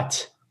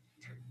 But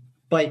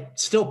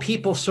still,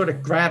 people sort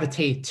of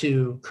gravitate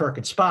to Kirk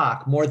and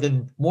Spock more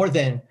than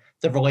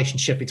the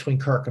relationship between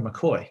Kirk and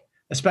McCoy,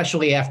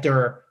 especially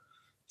after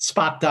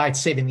Spock died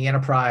saving the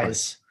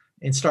Enterprise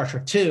in Star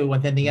Trek 2,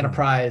 and then the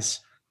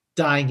Enterprise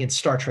dying in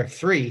Star Trek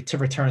 3 to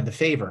return the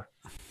favor.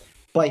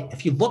 But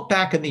if you look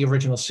back in the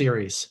original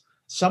series,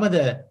 some of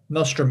the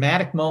most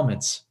dramatic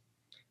moments,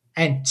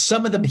 and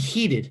some of them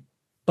heated,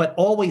 but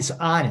always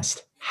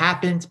honest,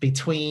 happened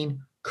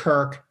between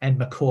Kirk and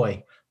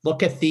McCoy.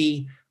 Look at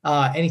the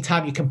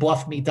anytime you can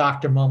bluff me,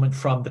 doctor moment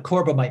from the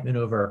Corbomite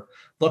maneuver.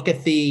 Look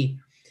at the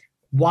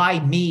why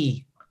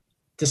me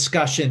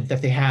discussion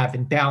that they have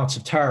in Balance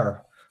of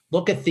Terror.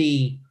 Look at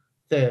the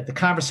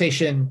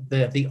conversation,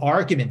 the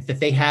argument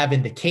that they have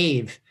in the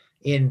cave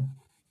in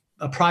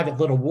A Private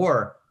Little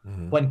War,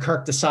 when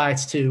Kirk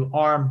decides to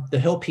arm the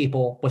Hill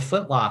people with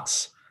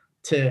flintlocks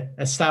to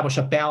establish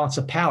a balance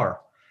of power.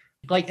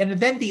 And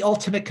then the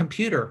ultimate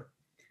computer,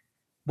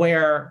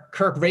 where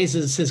Kirk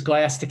raises his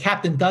glass to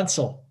Captain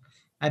Dunsel,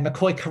 and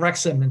McCoy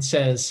corrects him and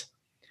says,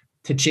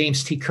 "To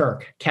James T.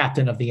 Kirk,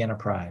 Captain of the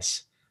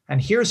Enterprise." And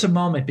here's a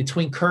moment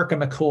between Kirk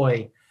and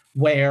McCoy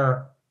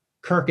where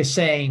Kirk is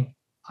saying,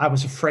 "I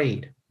was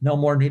afraid, no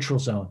more neutral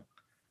zone."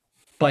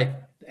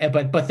 But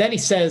then he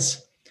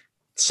says,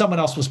 "Someone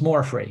else was more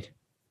afraid."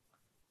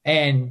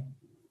 And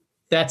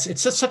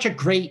it's just such a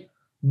great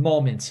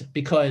moment,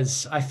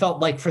 because I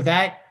felt like for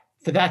that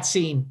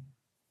scene,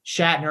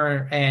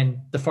 Shatner and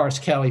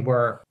DeForest Kelley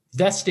were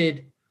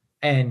vested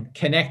and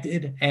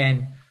connected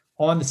and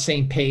on the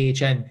same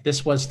page. And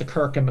this was the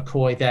Kirk and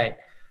McCoy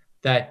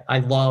that I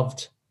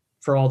loved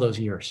for all those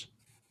years.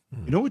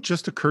 You know what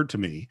just occurred to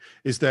me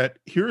is that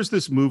here's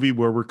this movie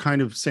where we're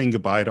kind of saying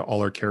goodbye to all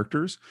our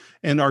characters,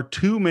 and our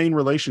two main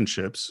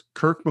relationships,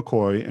 Kirk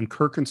McCoy and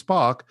Kirk and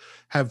Spock,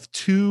 have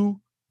two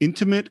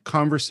intimate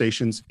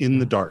conversations in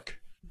the dark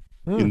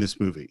in this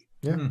movie.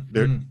 Yeah.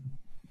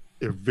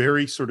 They're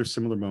very sort of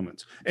similar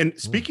moments. And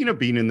speaking of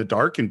being in the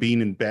dark and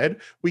being in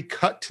bed, we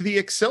cut to the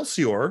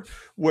Excelsior,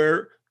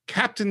 where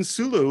Captain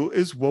Sulu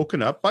is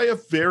woken up by a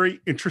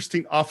very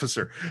interesting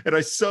officer. And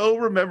I so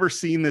remember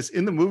seeing this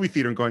in the movie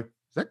theater and going,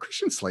 "Is that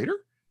Christian Slater?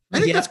 I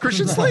think that's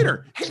Christian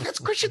Slater. Hey, that's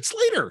Christian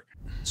Slater."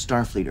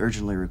 Starfleet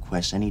urgently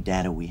requests any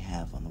data we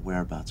have on the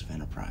whereabouts of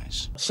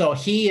Enterprise. So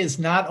he is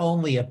not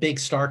only a big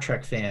Star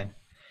Trek fan,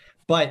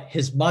 but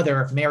his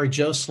mother, Mary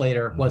Jo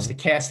Slater, was the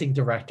casting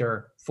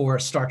director for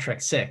Star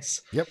Trek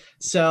 6. Yep.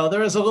 So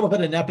there is a little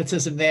bit of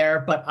nepotism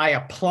there, but I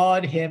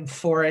applaud him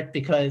for it,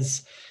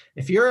 because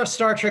if you're a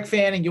Star Trek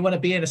fan and you want to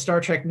be in a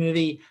Star Trek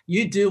movie,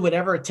 you do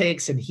whatever it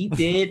takes, and he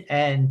did.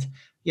 And,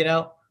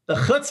 the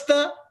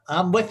chutzpah,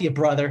 I'm with you,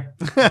 brother.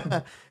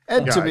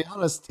 And to be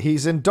honest,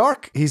 he's in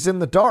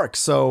the dark.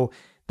 So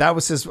that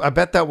was I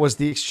bet that was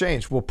the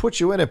exchange. We'll put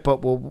you in it, but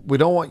we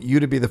don't want you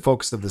to be the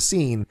focus of the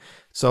scene.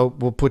 So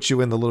we'll put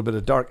you in the little bit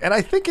of dark. And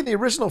I think in the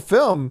original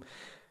film,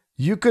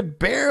 you could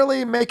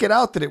barely make it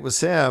out that it was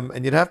him,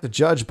 and you'd have to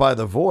judge by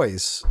the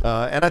voice.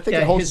 And I think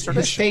it holds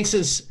tradition.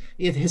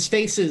 His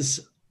face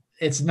is,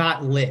 it's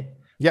not lit,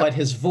 but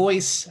his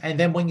voice, and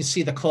then when you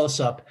see the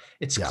close up,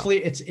 it's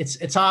clear.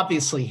 It's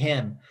obviously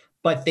him.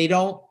 but they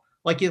don't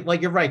like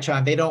you're right,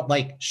 John. They don't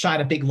like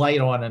shine a big light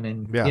on him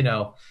and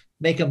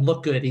make him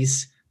look good.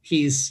 He's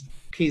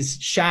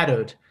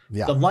shadowed.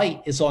 Yeah. The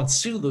light is on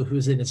Sulu,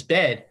 who's in his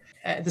bed.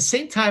 At the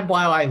same time,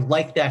 while I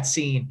like that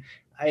scene,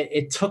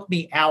 it took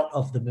me out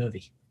of the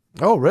movie.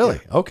 Oh, really?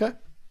 Okay.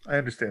 I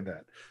understand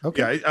that.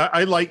 Okay. Yeah,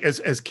 I like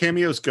as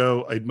cameos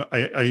go.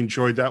 I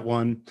enjoyed that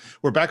one.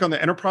 We're back on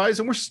the Enterprise,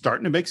 and we're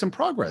starting to make some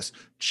progress.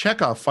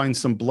 Chekhov finds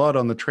some blood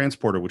on the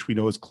transporter, which we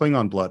know is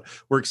Klingon blood.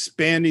 We're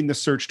expanding the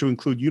search to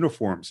include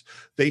uniforms.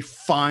 They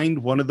find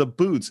one of the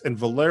boots, and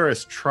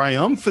Valeris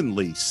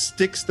triumphantly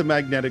sticks the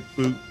magnetic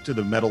boot to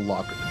the metal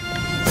locker.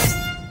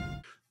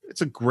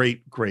 It's a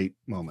great, great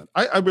moment.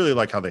 I really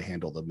like how they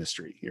handle the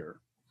mystery here.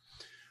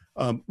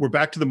 We're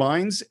back to the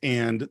mines,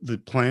 and the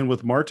plan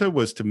with Marta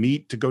was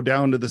to go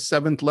down to the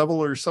 7th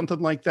level or something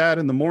like that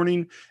in the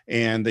morning,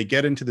 and they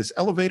get into this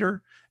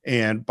elevator.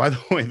 And by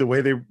the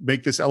way they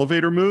make this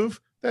elevator move,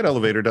 that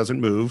elevator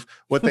doesn't move.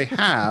 What they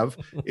have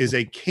is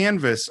a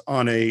canvas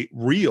on a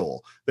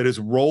reel that is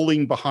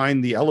rolling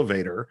behind the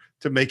elevator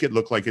to make it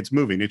look like it's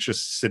moving. It's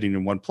just sitting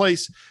in one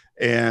place,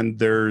 and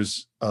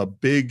there's a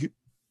big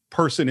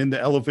person in the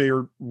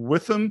elevator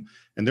with them,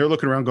 and they're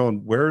looking around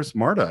going, where's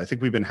Marta? I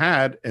think we've been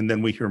had. And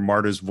then we hear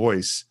Marta's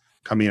voice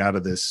coming out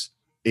of this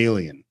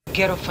alien.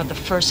 Get off at the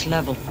 1st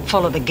level.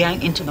 Follow the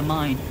gang into the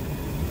mine.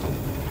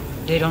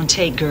 They don't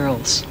take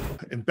girls.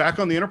 And back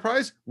on the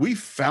Enterprise, we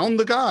found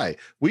the guy.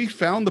 We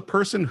found the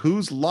person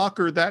whose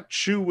locker that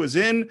shoe was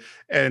in.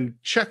 And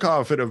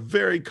Chekhov, in a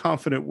very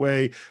confident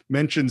way,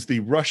 mentions the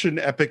Russian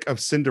epic of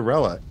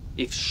Cinderella.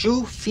 If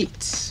shoe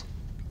fits,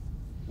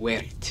 wear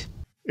it.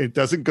 It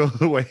doesn't go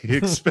the way he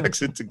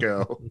expects it to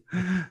go.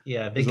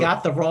 Yeah, they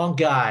got the wrong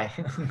guy.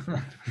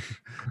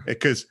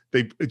 Because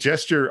they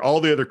gesture, all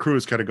the other crew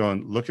is kind of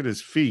going, look at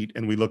his feet.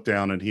 And we look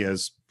down and he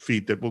has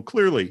feet that will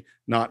clearly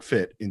not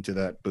fit into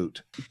that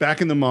boot.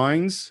 Back in the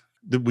mines,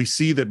 we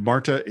see that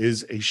Marta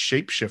is a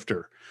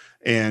shapeshifter.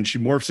 And she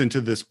morphs into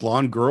this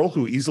blonde girl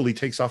who easily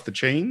takes off the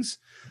chains.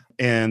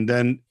 And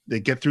then they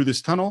get through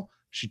this tunnel.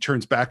 She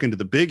turns back into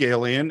the big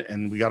alien,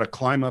 and we got to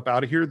climb up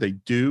out of here. They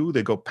do.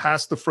 They go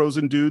past the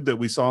frozen dude that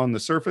we saw on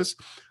the surface.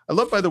 I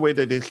love, by the way,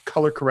 that they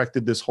color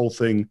corrected this whole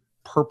thing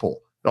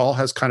purple. It all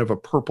has kind of a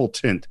purple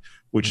tint,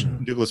 which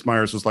Douglas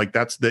Myers was like,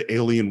 that's the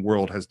alien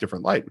world has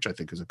different light, which I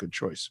think is a good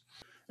choice.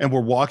 And we're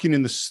walking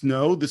in the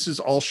snow. This is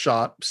all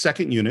shot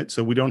 2nd unit.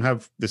 So we don't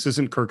have, this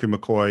isn't Kirk and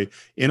McCoy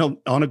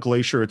on a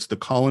glacier. It's the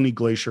Colony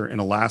Glacier in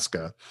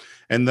Alaska.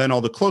 And then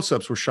all the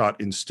close-ups were shot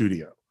in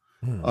studio.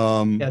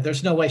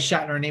 There's no way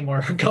Shatner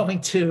anymore going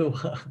to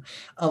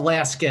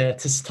Alaska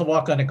to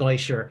walk on a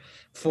glacier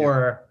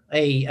for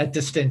a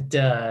distant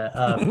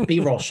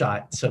B-roll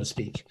shot, so to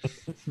speak.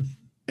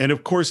 And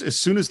of course, as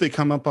soon as they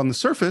come up on the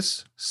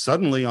surface,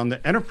 suddenly on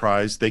the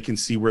Enterprise, they can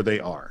see where they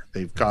are.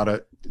 They've got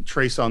a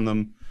trace on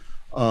them.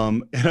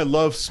 And I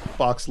love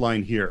Spock's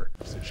line here.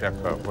 Mr.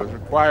 Chekhov, what's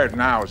required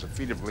now is a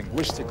feat of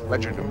linguistic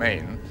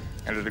legerdemain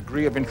and a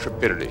degree of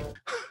intrepidity.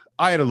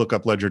 I had to look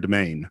up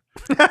legerdemain.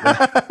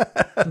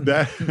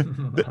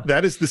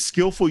 That is the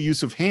skillful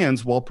use of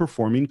hands while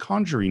performing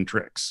conjuring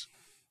tricks.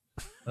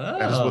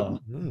 Oh.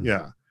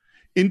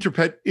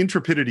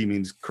 Intrepidity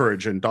means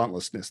courage and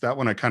dauntlessness. That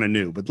one I kind of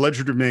knew, but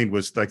legerdemain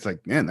was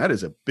like, man, that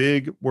is a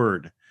big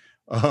word.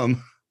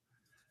 And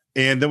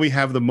then we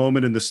have the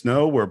moment in the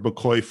snow where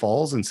McCoy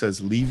falls and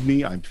says, leave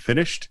me, I'm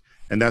finished.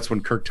 And that's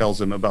when Kirk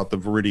tells him about the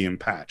Viridian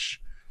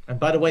patch. And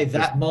by the way,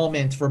 that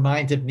moment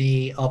reminded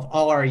me of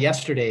All Our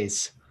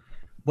Yesterdays,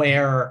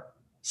 where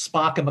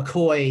Spock and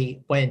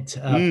McCoy went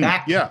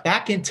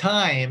back in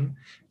time,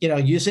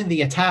 using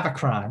the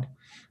Atavachron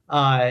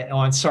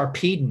on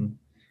Sarpedon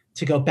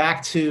to go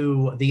back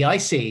to the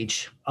ice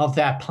age of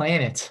that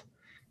planet.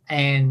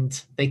 And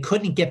they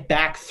couldn't get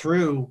back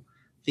through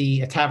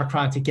the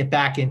Atavachron to get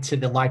back into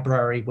the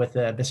library with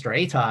Mr.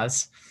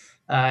 Ataz.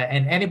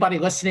 And anybody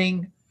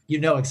listening,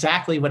 you know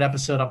exactly what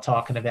episode I'm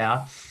talking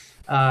about.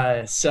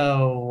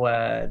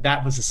 So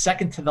that was the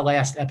second to the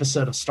last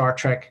episode of Star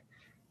Trek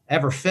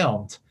ever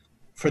filmed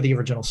for the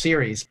original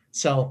series.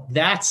 So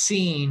that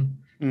scene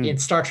in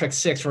Star Trek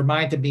 6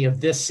 reminded me of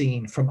this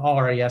scene from All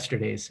Our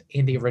Yesterdays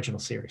in the original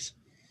series.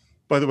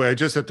 By the way, I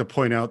just have to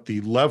point out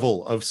the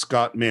level of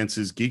Scott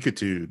Mantz's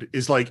geekitude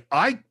is like,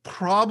 I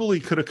probably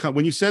could have come,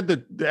 when you said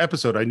the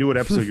episode, I knew what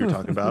episode you're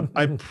talking about.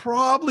 I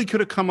probably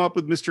could have come up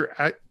with Mr.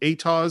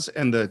 Ataz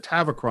and the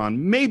Tavachron,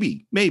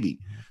 maybe.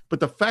 But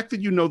the fact that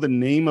you know the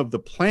name of the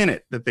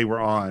planet that they were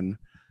on,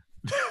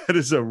 that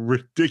is a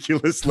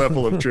ridiculous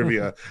level of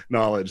trivia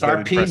knowledge. That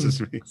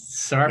impresses me.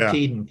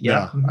 Sarpedon.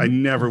 Yeah. I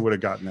never would have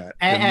gotten that.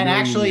 And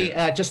actually,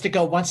 just to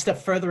go one step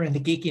further in the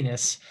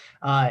geekiness,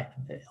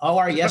 All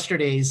Our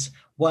Yesterdays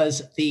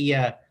was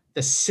the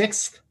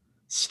 6th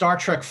Star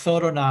Trek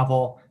photo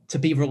novel to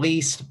be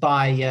released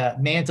by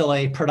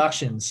Mandalay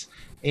Productions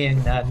in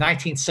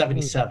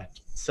 1977.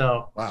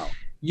 So, wow.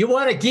 You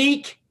want a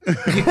geek?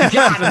 You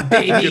got him,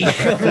 baby.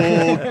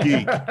 Full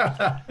geek.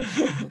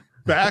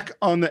 Back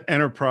on the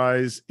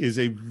Enterprise is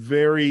a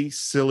very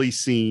silly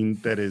scene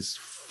that is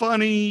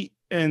funny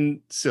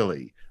and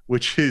silly.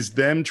 which is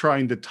them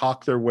trying to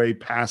talk their way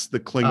past the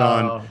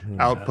Klingon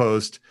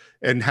outpost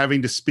and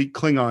having to speak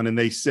Klingon. And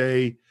they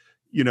say,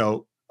 you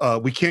know,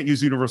 we can't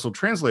use Universal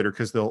Translator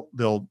because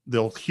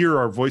they'll hear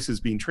our voices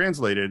being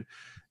translated.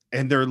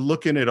 And they're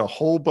looking at a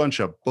whole bunch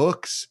of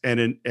books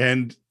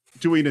and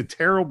doing a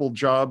terrible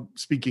job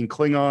speaking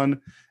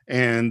Klingon.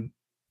 And,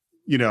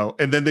 you know,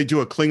 and then they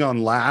do a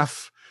Klingon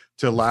laugh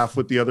to laugh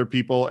with the other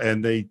people,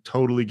 and they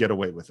totally get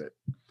away with it.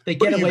 They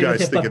get away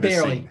with it, but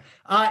barely.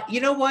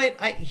 You know what?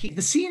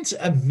 The scene's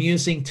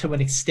amusing to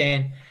an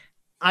extent.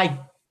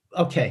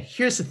 Okay,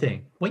 here's the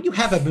thing. When you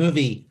have a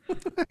movie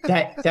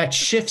that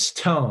shifts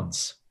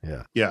tones,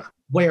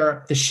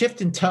 where the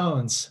shift in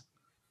tones,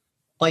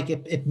 like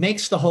it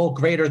makes the whole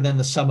greater than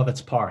the sum of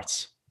its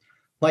parts.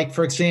 Like,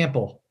 for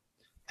example,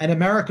 An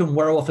American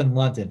Werewolf in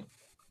London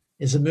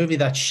is a movie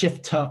that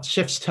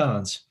shifts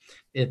tones.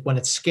 When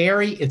it's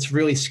scary, it's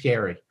really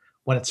scary.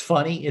 When it's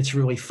funny, it's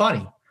really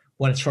funny.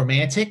 When it's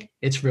romantic,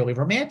 it's really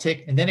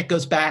romantic. And then it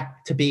goes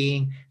back to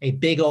being a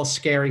big old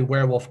scary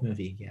werewolf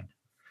movie again.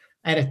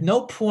 And at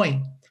no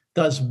point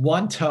does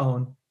one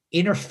tone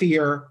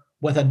interfere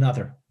with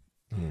another.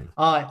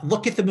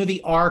 Look at the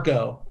movie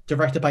Argo,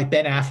 directed by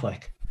Ben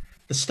Affleck.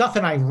 The stuff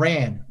in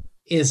Iran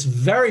is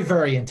very,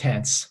 very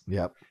intense.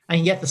 Yep.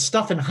 And yet the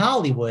stuff in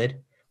Hollywood,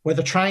 where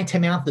they're trying to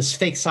mount this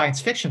fake science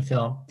fiction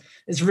film,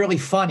 is really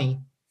funny.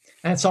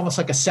 And it's almost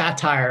like a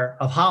satire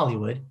of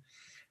Hollywood.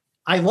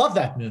 I love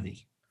that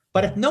movie.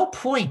 But at no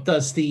point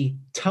does the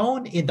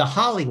tone in the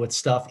Hollywood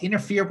stuff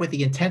interfere with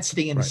the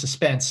intensity and the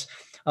suspense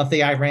of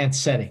the Iran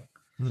setting.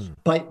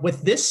 But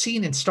with this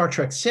scene in Star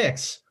Trek VI,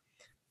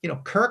 you know,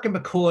 Kirk and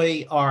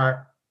McCoy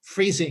are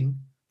freezing.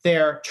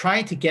 They're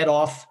trying to get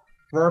off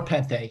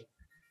Rurapente,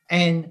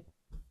 and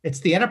it's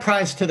the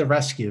Enterprise to the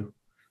rescue.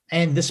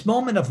 And this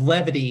moment of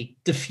levity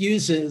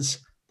diffuses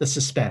the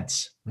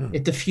suspense.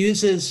 It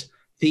diffuses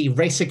the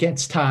race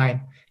against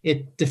time.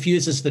 It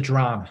diffuses the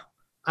drama.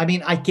 I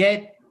mean, I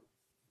guess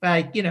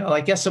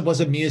it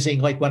was amusing,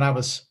 like when I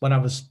was,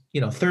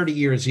 30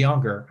 years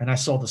younger, and I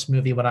saw this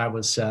movie when I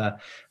was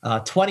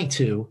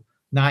 22,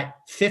 not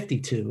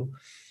 52.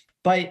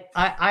 But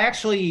I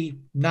actually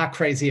not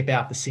crazy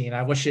about the scene.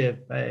 I wish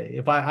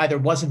if I either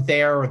wasn't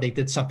there or they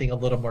did something a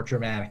little more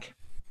dramatic.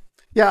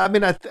 Yeah, I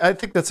mean, I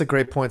think that's a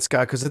great point,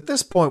 Scott, because at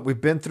this point we've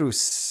been through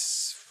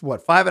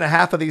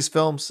 5.5 of these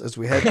films as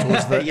we head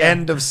towards the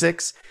end of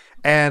 6,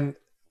 and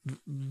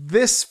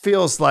this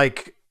feels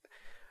like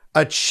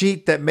a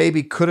cheat that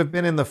maybe could have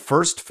been in the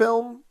first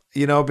film,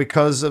 you know,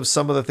 because of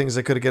some of the things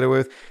they could have get away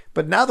with.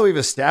 But now that we've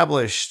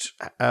established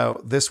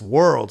this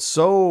world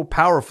so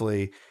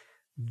powerfully,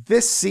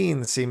 this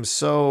scene seems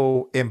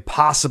so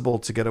impossible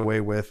to get away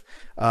with.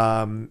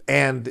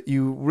 And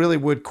you really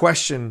would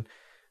question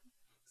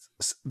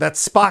that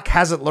Spock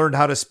hasn't learned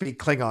how to speak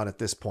Klingon at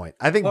this point.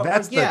 I think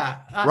that's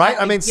right.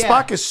 I mean,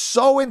 Spock is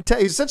so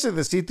intense. He's essentially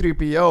the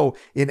C-3PO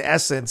in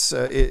essence,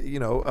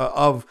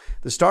 of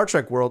the Star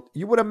Trek world.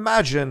 You would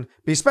imagine,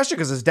 especially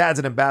because his dad's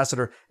an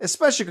ambassador,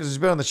 especially because he's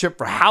been on the ship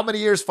for how many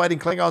years, fighting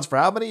Klingons for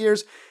how many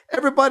years?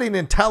 Everybody in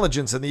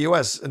intelligence in the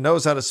U.S.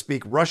 knows how to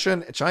speak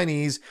Russian,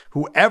 Chinese,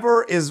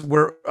 whoever is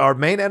where our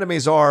main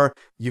enemies are.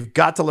 You've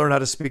got to learn how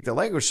to speak the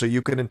language so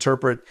you can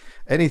interpret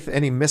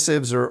any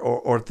missives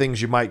or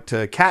things you might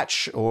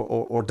catch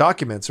or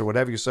documents or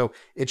whatever. So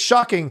it's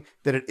shocking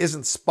that it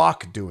isn't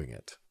Spock doing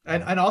it.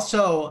 And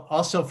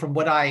also from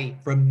what I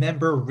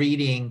remember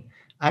reading,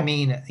 I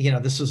mean,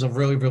 this was a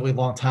really, really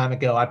long time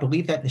ago. I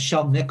believe that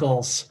Nichelle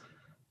Nichols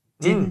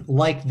didn't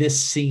like this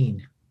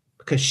scene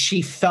because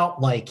she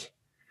felt like,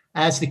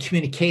 as the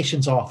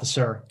communications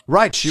officer,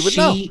 she would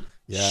know.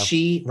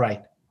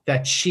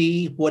 That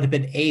she would have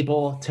been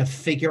able to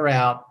figure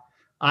out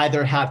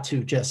either how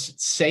to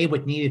just say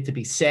what needed to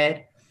be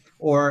said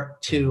or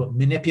to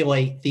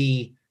manipulate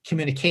the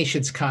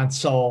communications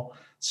console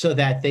so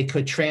that they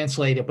could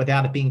translate it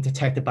without it being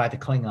detected by the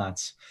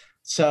Klingons.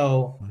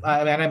 So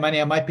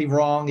I might be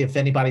wrong. If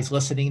anybody's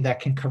listening that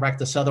can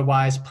correct us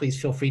otherwise,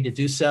 please feel free to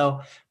do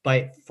so.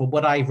 But for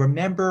what I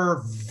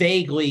remember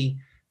vaguely,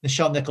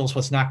 Nichelle Nichols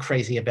was not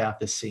crazy about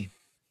this scene.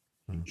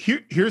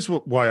 Here's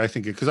why I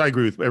think it, because I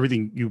agree with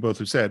everything you both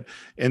have said.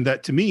 And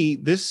that to me,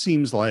 this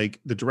seems like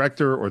the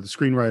director or the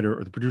screenwriter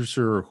or the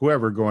producer or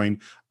whoever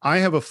going, I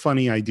have a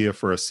funny idea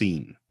for a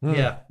scene.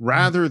 Yeah.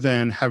 Rather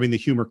than having the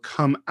humor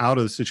come out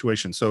of the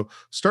situation. So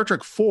Star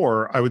Trek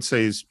 4, I would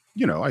say is,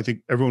 I think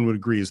everyone would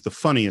agree is the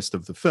funniest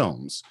of the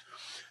films.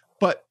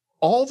 But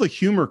all the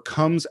humor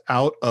comes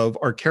out of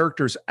our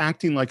characters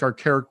acting like our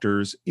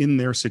characters in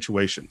their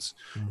situations.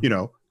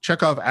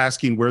 Chekhov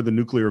asking where the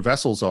nuclear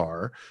vessels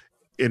are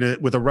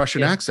with a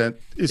Russian accent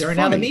is They're funny.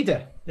 in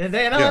Alameda. They're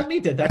in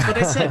Alameda. That's what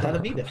I said,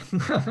 Alameda.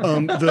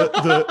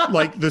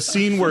 the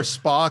scene where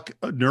Spock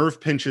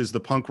nerve pinches the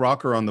punk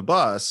rocker on the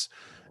bus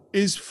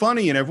is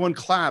funny and everyone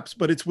claps,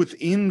 but it's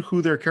within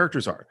who their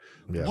characters are.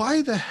 Yeah.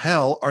 Why the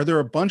hell are there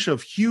a bunch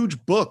of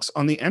huge books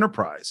on the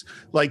Enterprise?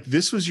 Like,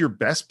 this was your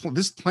best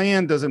this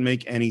plan doesn't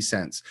make any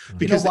sense.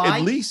 Because at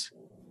least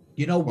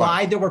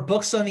why there were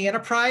books on the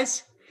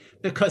Enterprise?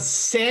 because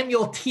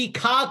Samuel T.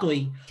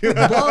 Cogley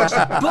loves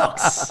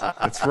books.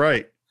 That's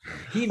right.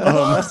 He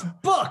loves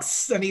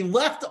books, and he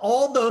left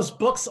all those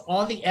books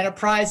on the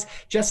Enterprise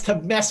just to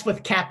mess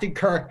with Captain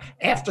Kirk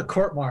after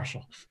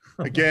court-martial.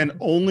 Again,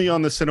 only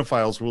on the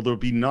Cine-Files will there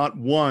be not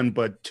one,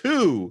 but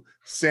two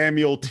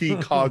Samuel T.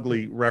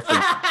 Cogley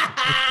references.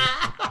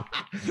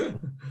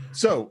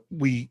 So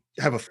we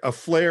have a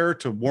flare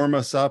to warm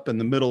us up in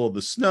the middle of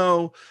the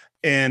snow,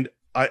 and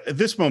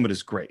this moment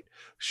is great.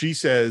 She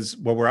says,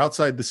 well, we're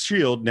outside the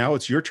shield. Now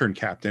it's your turn,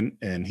 Captain.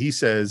 And he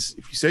says,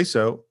 if you say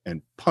so,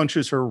 and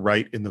punches her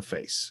right in the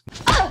face.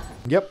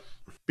 Yep.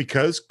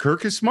 Because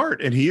Kirk is smart,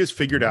 and he has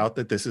figured out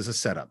that this is a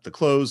setup. The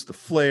clothes, the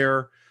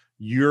flare,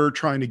 you're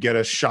trying to get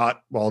a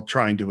shot while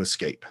trying to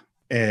escape.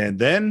 And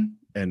then,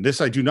 and this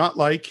I do not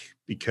like,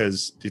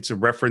 because it's a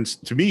reference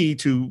to me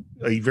to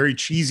a very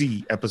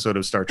cheesy episode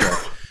of Star Trek,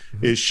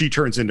 is she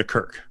turns into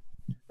Kirk.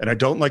 And I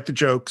don't like the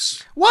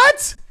jokes.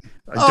 What?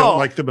 I don't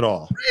like them at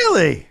all.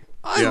 Really?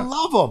 I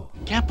love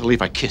them. Can't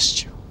believe I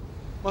kissed you.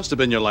 Must have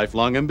been your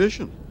lifelong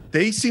ambition.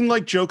 They seem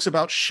like jokes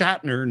about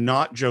Shatner,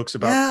 not jokes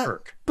about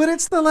Kirk. But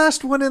it's the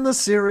last one in the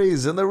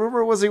series, and the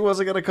rumor was he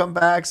wasn't going to come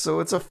back,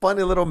 so it's a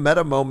funny little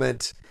meta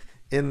moment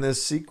in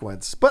this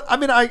sequence. But I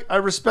mean, I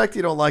respect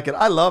you don't like it.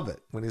 I love it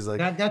when he's like...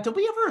 Now, did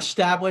we ever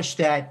establish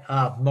that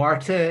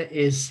Marta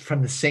is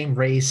from the same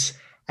race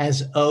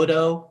as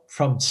Odo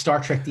from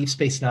Star Trek Deep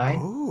Space Nine?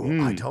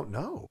 Oh, I don't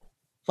know.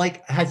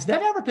 Like, has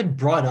that ever been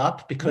brought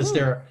up? Because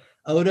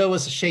Odo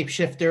is a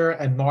shapeshifter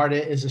and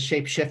Marta is a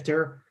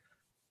shapeshifter.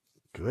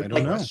 Good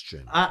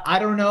question. I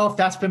don't know if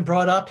that's been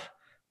brought up,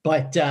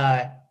 but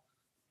I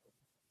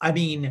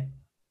mean,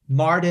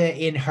 Marta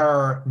in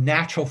her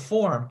natural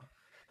form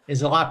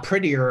is a lot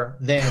prettier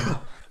than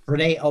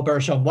Rene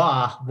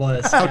Auberjonois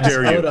was as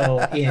Odo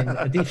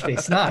in Deep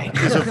Space Nine.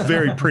 He's a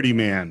very pretty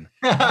man.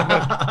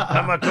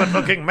 I'm a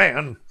good-looking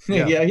man.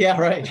 Yeah,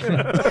 right.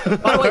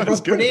 By the way,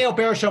 Rene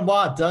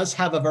Auberjonois does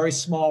have a very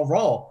small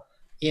role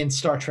in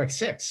Star Trek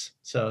VI.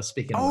 So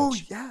speaking of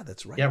which, yeah,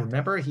 that's right. Yeah,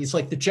 remember he's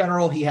like the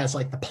general. He has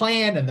like the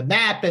plan and the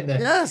map and the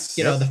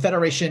the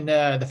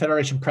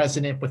Federation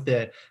president with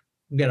the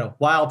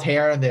wild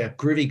hair and the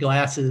groovy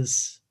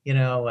glasses.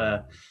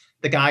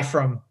 The guy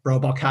from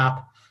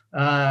RoboCop.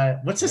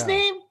 What's his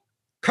name?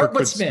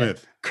 Kurtwood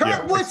Smith.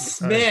 Kurtwood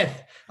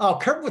Smith. Oh,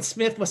 Kurtwood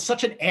Smith was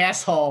such an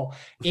asshole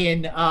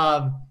in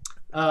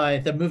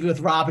the movie with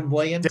Robin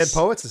Williams. Dead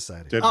Poets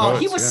Society.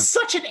 He was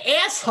such an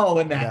asshole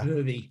in that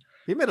movie.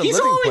 He's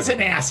always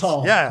an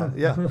asshole. Yeah.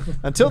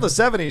 Until the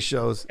 70s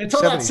shows.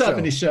 Until that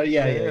 70s show.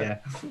 Yeah.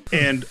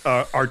 And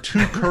our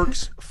two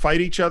Kirks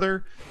fight each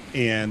other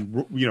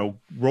and,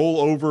 roll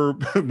over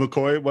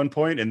McCoy at one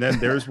point. And then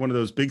there's one of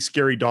those big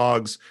scary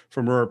dogs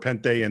from Rura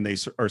Penthe, and they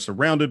are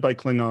surrounded by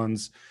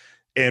Klingons.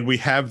 And we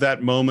have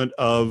that moment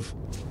of...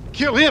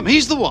 Kill him.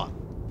 He's the one.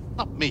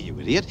 Not me, you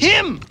idiot.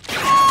 Him!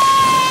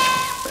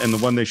 And the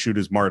one they shoot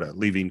is Marta,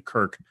 leaving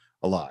Kirk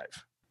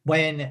alive.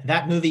 When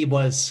that movie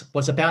was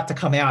about to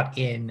come out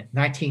in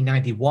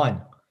 1991,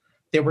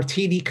 there were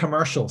TV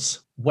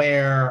commercials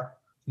where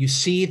you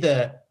see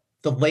the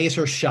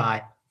laser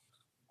shot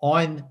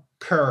on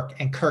Kirk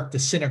and Kirk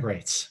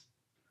disintegrates.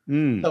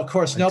 So of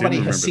course,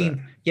 nobody has seen.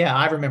 That. Yeah,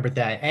 I remembered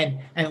that.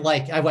 And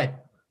like I went,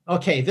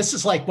 okay, this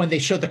is like when they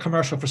showed the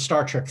commercial for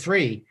Star Trek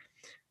 3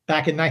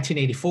 back in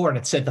 1984, and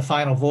it said the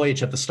final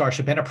voyage of the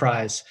Starship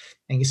Enterprise,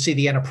 and you see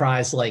the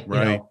Enterprise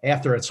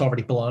after it's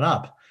already blown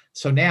up.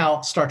 So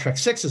now Star Trek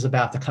VI is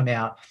about to come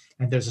out,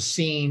 and there's a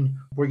scene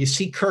where you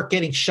see Kirk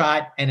getting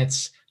shot, and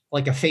it's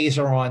like a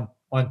phaser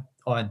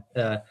on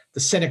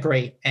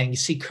disintegrate, and you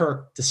see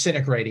Kirk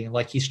disintegrating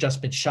like he's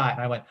just been shot.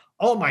 And I went,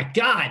 oh my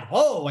God.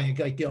 Oh, and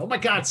you go, oh my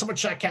God, someone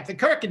shot Captain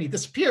Kirk and he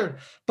disappeared.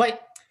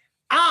 But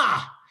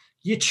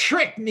you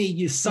tricked me,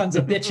 you sons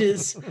of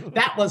bitches.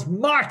 That was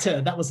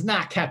Marta. That was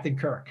not Captain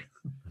Kirk.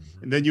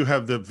 And then you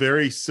have the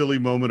very silly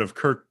moment of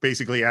Kirk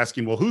basically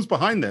asking, well, who's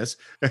behind this?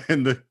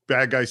 And the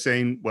bad guy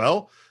saying,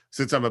 well,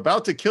 since I'm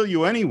about to kill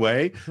you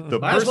anyway, the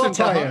person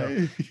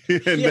behind...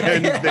 and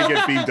then they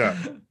get beamed up.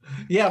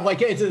 Yeah, like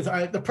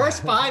the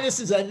person behind this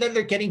is, and then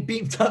they're getting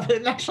beamed up.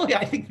 And actually,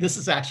 I think this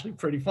is actually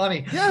pretty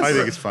funny. Yes, I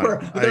think it's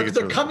funny.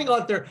 They're coming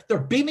on. They're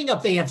beaming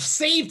up. They have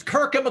saved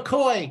Kirk and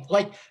McCoy,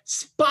 like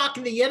Spock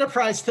and the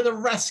Enterprise to the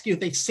rescue.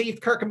 They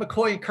saved Kirk and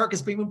McCoy, and Kirk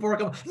is beaming forward.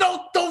 Going,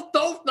 no.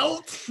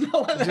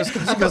 Just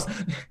because,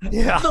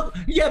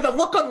 the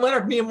look on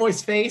Leonard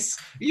Nimoy's face.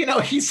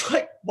 He's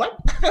like, what?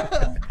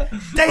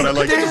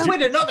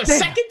 Wait another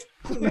second.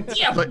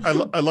 Yeah.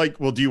 I like.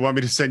 Well, do you want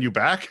me to send you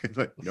back?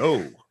 Like,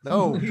 no.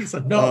 He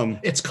said, no.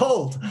 It's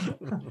cold.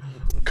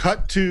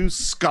 Cut to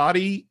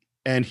Scotty,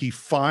 and he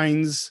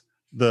finds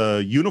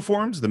the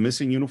uniforms, the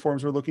missing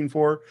uniforms we're looking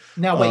for.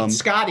 Now wait,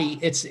 Scotty.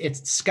 It's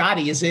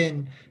Scotty is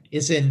in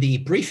the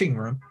briefing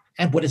room,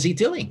 and what is he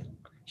doing?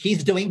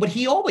 He's doing what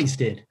he always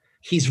did.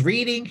 He's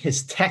reading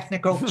his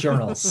technical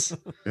journals.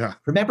 Yeah.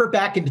 Remember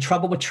back in The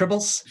Trouble with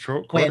Tribbles?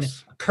 Sure, when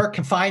Kirk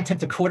confined him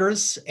to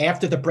quarters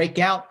after the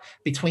breakout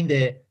between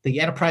the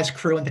Enterprise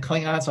crew and the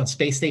Klingons on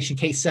Space Station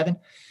K7?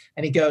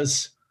 And he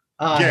goes,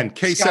 Again,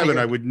 K7, Scotty,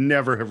 I would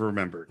never have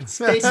remembered.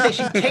 Space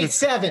Station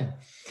K7.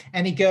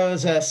 And he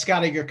goes,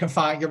 Scotty, you're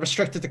confined. You're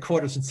restricted to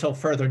quarters until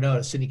further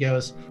notice. And he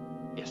goes,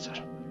 Yes, sir.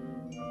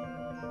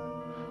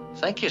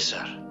 Thank you,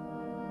 sir.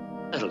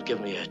 It'll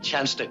give me a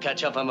chance to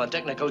catch up on my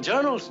technical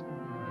journals.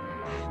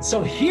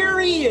 So here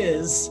he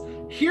is.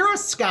 Here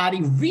is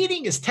Scotty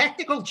reading his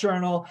technical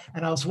journal.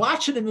 And I was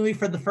watching the movie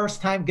for the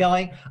first time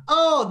going,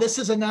 oh, this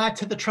is a nod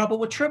to The Trouble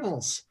with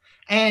Tribbles.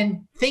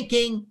 And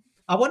thinking,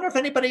 I wonder if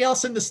anybody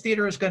else in this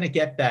theater is going to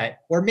get that.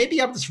 Or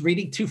maybe I'm just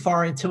reading too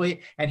far into it.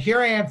 And here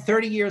I am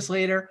 30 years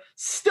later,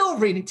 still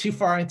reading too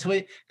far into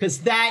it, because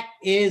that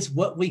is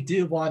what we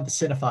do on the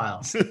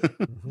Cine-Files.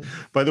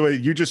 By the way,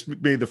 you just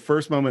made the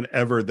first moment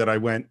ever that I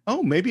went,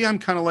 oh, maybe I'm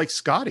kind of like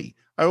Scotty.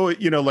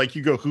 Like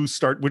you go,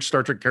 which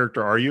Star Trek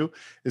character are you?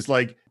 It's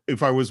like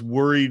if I was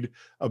worried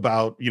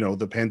about,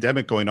 the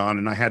pandemic going on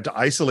and I had to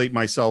isolate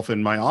myself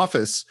in my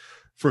office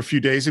for a few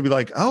days, it'd be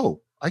like,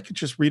 oh, I could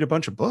just read a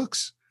bunch of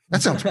books.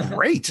 That sounds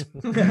great.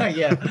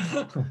 Yeah.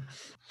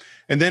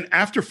 And then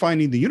after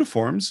finding the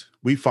uniforms,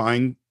 we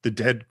find the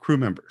dead crew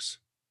members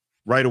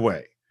right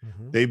away.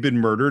 Mm-hmm. They've been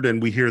murdered,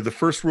 and we hear the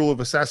first rule of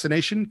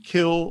assassination: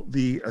 kill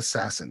the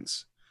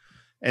assassins.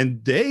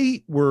 And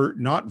they were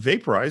not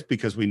vaporized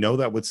because we know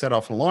that would set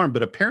off an alarm.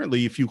 But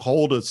apparently, if you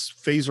hold a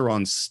phaser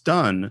on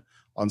stun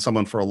on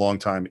someone for a long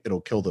time, it'll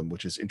kill them,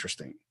 which is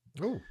interesting.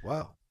 Oh,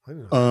 wow. I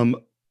didn't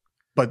know.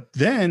 But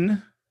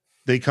then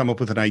they come up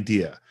with an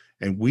idea.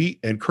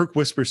 And Kirk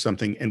whispers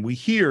something, and we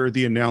hear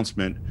the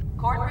announcement.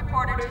 Court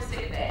reporter to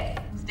sickbay.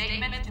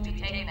 Statements to be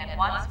taken at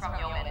once from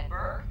Yeoman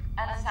Burke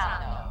and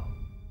Sando.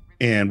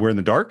 And we're in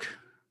the dark,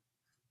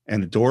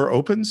 and the door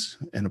opens,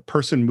 and a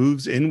person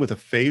moves in with a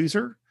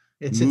phaser.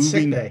 It's in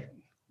sickbay.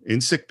 In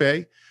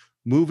sickbay,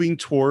 moving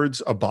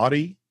towards a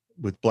body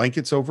with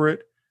blankets over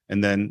it.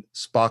 And then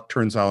Spock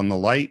turns on the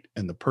light,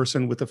 and the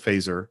person with the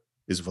phaser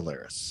is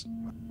Valeris.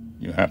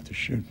 You have to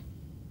shoot.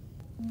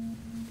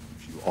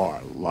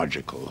 Are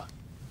logical.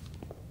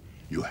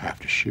 You have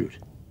to shoot.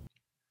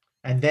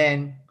 And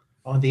then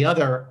on the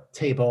other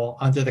table,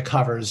 under the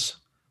covers,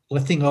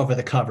 lifting over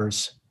the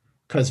covers,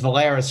 because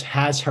Valeris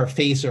has her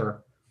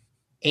phaser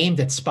aimed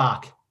at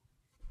Spock,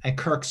 and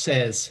Kirk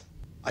says,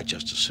 I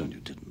just assumed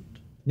you didn't.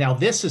 Now,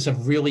 this is a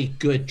really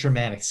good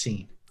dramatic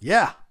scene.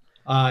 Yeah.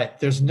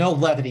 There's no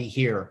levity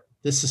here.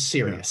 This is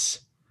serious.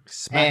 Yeah.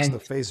 Smacks the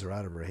phaser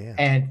out of her hand.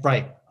 And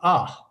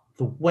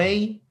the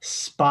way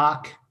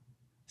Spock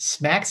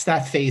smacks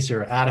that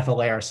phaser out of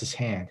Valeris's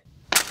hand.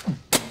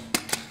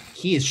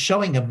 He is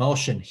showing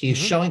emotion. He is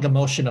showing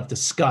emotion of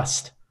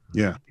disgust.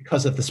 Yeah.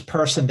 Because of this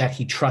person that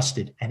he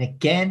trusted. And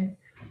again,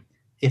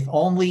 if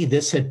only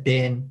this had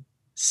been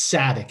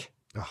Savick,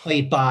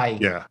 played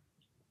by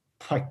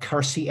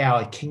Kirstie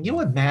Alley. Can you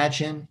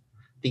imagine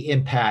the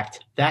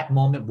impact that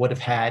moment would have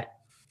had?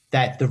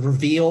 That the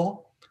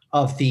reveal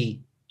of the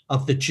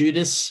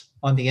Judas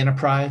on the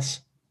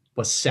Enterprise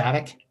was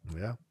Savick.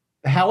 Yeah.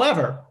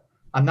 However,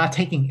 I'm not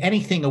taking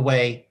anything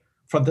away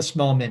from this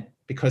moment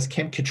because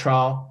Kim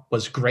Cattrall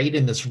was great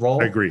in this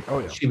role. I agree. Oh,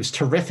 yeah. She was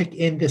terrific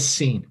in this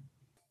scene.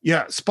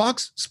 Yeah,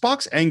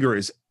 Spock's anger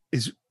is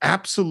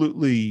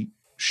absolutely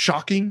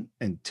shocking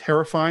and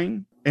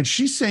terrifying. And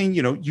she's saying,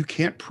 you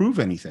can't prove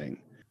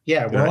anything.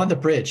 Yeah, we're on the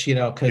bridge,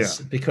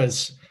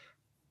 because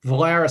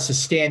Valeris is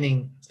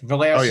standing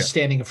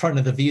in front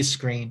of the view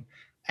screen,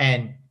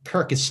 and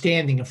Kirk is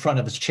standing in front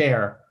of his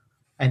chair,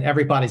 and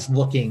everybody's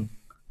looking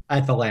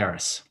at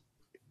Valeris.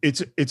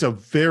 It's a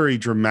very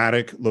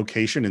dramatic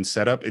location and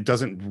setup. It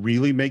doesn't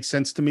really make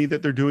sense to me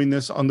that they're doing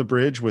this on the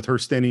bridge with her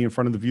standing in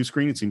front of the view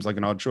screen. It seems like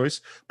an odd choice,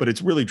 but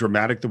it's really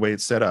dramatic the way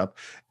it's set up.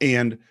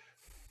 And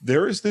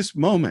there is this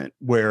moment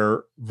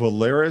where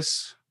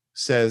Valeris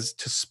says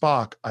to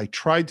Spock, I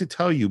tried to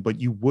tell you,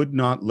 but you would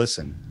not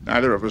listen.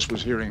 Neither of us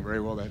was hearing very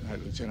well that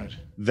night, Lieutenant.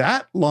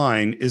 That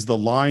line is the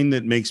line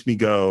that makes me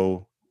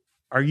go,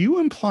 are you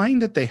implying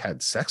that they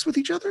had sex with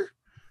each other?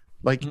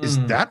 Like, is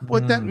that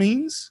what that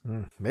means?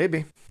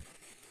 Maybe.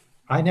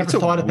 I never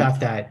thought about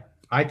that.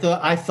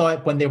 I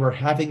thought when they were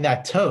having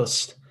that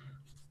toast,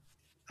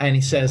 and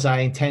he says, I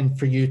intend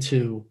for you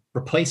to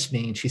replace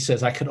me. And she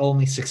says, I could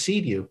only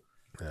succeed you.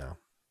 Yeah.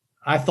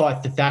 I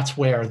thought that that's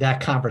where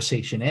that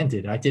conversation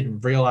ended. I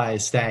didn't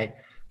realize that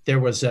there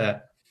was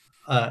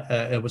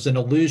it was an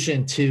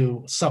allusion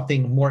to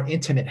something more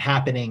intimate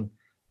happening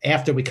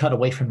after we cut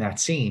away from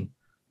that scene.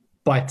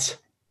 But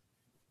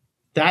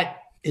that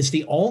is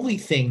the only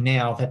thing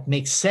now that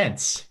makes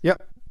sense.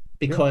 Yep.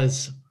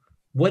 Because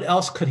what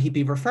else could he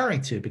be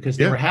referring to? Because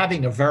they were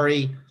having a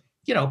very,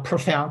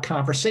 profound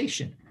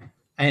conversation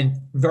and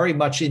very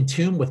much in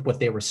tune with what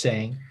they were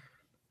saying.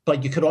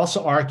 But you could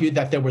also argue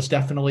that there was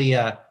definitely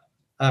an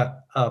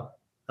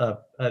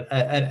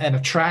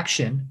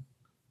attraction,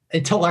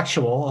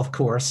 intellectual, of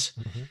course.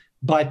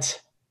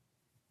 But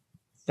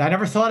I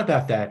never thought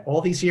about that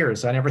all these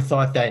years. I never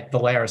thought that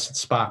Valeris and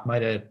Spock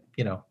might have,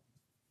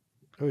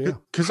 Oh yeah,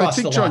 because I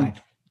think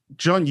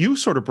John, you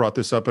sort of brought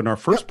this up in our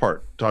first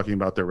part, talking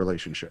about their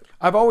relationship.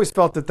 I've always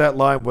felt that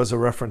line was a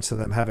reference to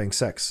them having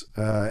sex,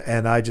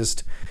 and I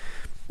just,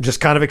 just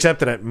kind of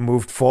accepted it and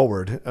moved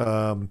forward.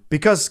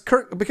 Because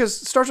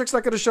Star Trek's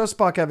not going to show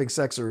Spock having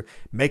sex or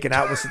making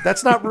out with.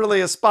 That's not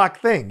really a Spock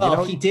thing.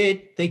 He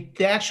did.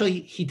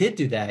 He did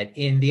do that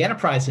in the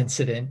Enterprise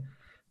incident.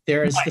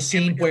 There's the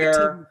scene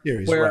where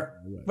you see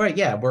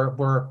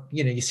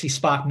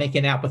Spock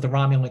making out with the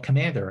Romulan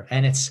commander,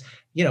 and it's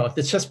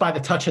just by the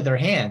touch of their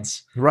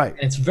hands, right?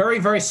 And it's very,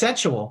 very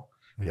sensual.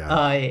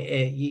 Yeah.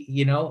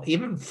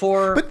 Even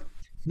for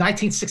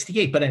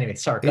 1968. But anyway,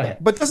 sorry. Go ahead.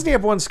 But doesn't he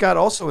have one, Scott,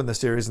 also in the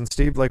series, and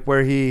Steve, like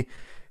where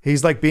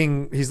he's like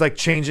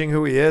changing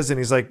who he is, and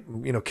he's like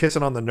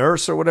kissing on the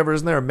nurse or whatever?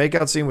 Isn't there a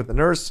makeout scene with the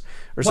nurse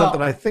or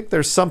something? I think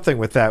there's something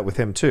with that with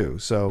him too.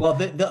 So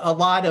a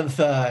lot of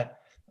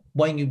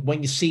when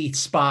you see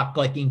Spock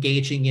like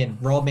engaging in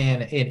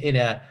romance in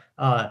an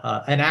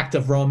act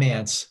of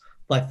romance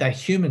like that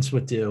humans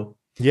would do.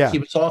 Yeah, he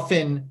was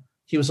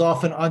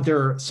often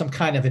under some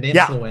kind of an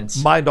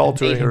influence, mind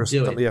altering or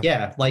something.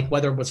 Yeah, like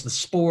whether it was the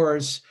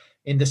spores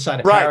in This Side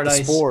of right, Paradise,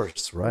 the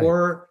spores, right,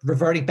 or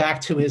reverting back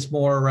to his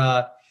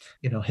more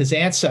his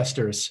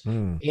ancestors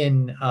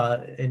in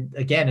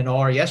All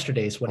Our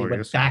Yesterdays when he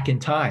went back in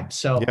time.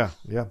 So yeah.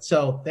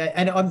 So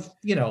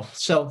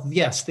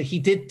yes, he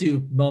did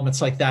do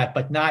moments like that,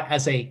 but not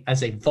as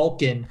a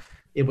Vulcan.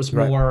 It was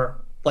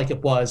more like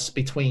it was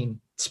between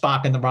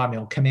Spock and the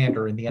Romulan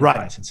commander in the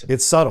Enterprise incident.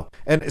 It's subtle,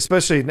 and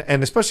especially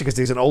because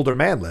he's an older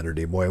man, Leonard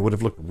Nimoy. It would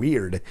have looked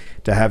weird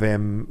to have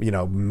him,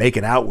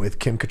 making out with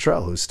Kim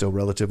Cattrall, who's still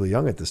relatively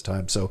young at this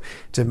time. So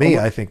to me,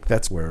 I think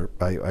that's where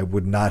I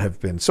would not have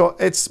been. So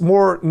it's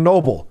more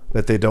noble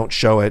that they don't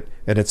show it,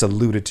 and it's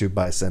alluded to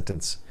by a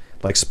sentence,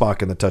 like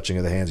Spock and the touching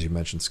of the hands you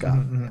mentioned, Scott.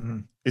 Mm-hmm.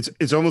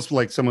 It's almost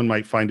like someone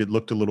might find it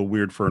looked a little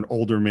weird for an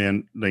older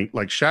man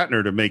like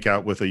Shatner to make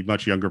out with a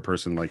much younger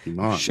person like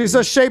Iman. She's a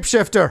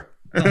shapeshifter.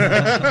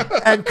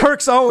 And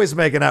Kirk's always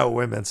making out with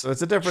women, so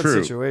it's a different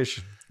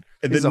situation.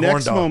 And the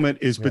next moment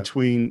is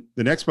between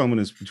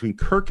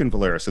Kirk and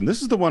Valeris, and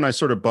this is the one I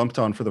sort of bumped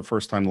on for the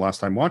first time the last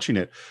time watching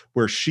it,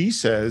 where she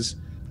says,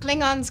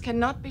 "Klingons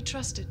cannot be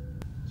trusted.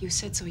 You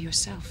said so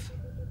yourself.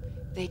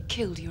 They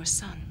killed your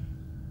son.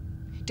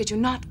 Did you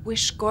not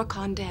wish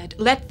Gorkon dead?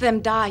 Let them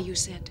die, you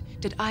said.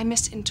 Did I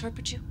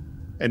misinterpret you?"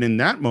 And in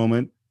that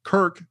moment,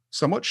 Kirk,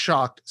 somewhat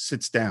shocked,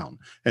 sits down.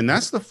 And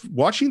that's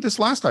watching this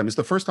last time is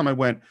the first time I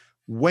went,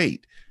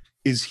 wait,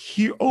 is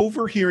he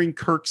overhearing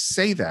Kirk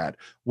say that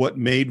what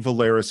made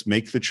Valeris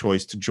make the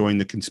choice to join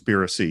the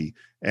conspiracy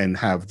and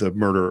have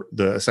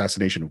the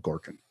assassination of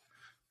Gorkon?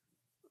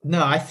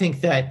 No, I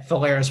think that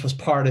Valeris was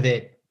part of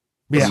it.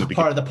 Yeah,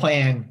 part of the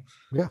plan.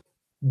 Yeah,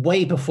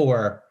 way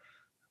before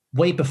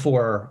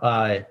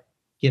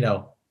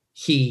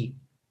he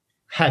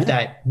had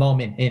that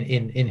moment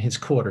in his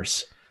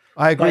quarters.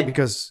 I agree,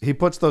 because she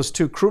puts those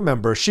two crew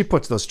members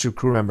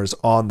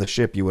on the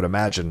ship, you would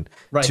imagine,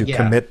 to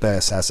commit the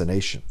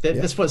assassination.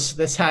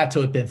 This had to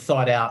have been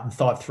thought out and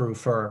thought through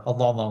for a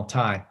long, long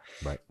time.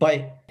 Right.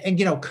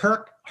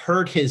 Kirk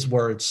heard his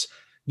words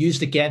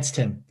used against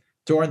him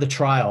during the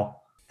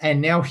trial.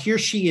 And now here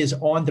she is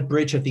on the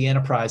bridge of the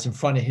Enterprise in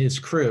front of his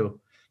crew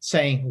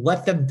saying,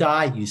 "Let them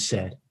die, you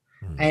said."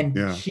 And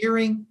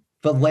hearing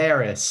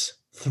Valeris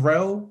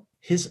throw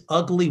his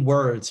ugly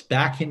words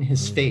back in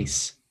his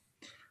face,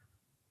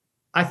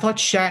 I thought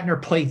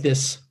Shatner played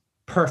this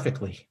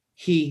perfectly.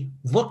 He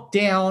looked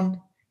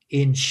down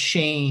in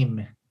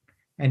shame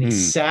and he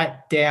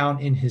sat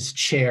down in his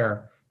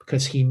chair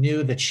because he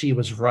knew that she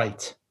was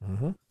right.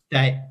 Mm-hmm.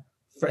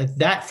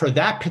 That for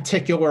that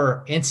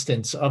particular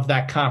instance of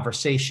that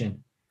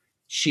conversation,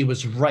 she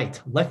was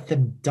right. Let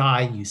them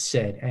die, you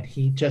said. And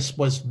he just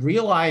was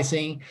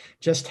realizing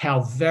just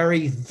how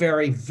very,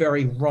 very,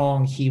 very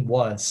wrong he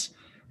was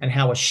and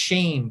how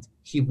ashamed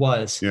he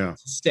was to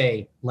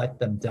say, "Let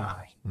them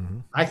die." Mm-hmm.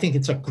 I think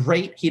it's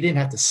he didn't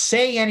have to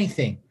say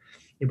anything.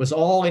 It was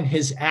all in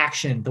his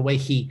action, the way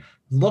he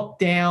looked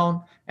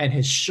down and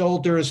his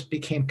shoulders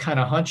became kind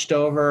of hunched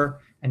over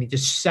and he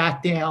just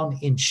sat down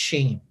in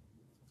shame.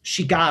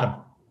 She got him.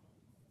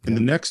 In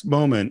the next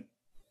moment,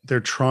 they're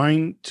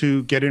trying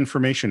to get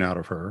information out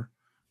of her.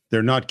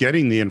 They're not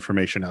getting the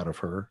information out of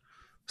her.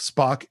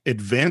 Spock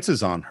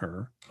advances on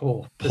her,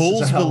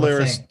 pulls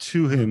Valeris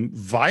to him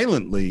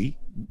violently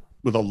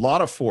with a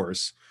lot of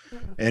force,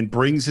 and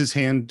brings his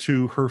hand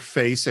to her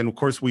face. And of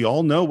course, we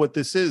all know what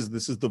this is.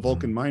 This is the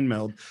Vulcan mind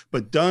meld,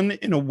 but done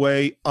in a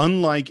way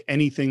unlike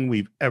anything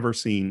we've ever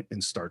seen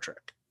in Star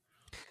Trek.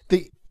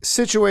 The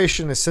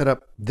situation is set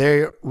up.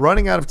 They're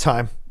running out of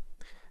time.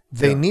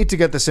 They need to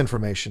get this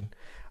information.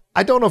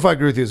 I don't know if I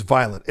agree with you. It's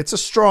violent. It's a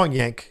strong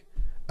yank.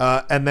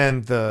 And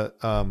then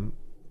the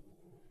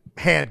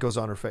hand goes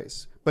on her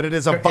face. But it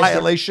is a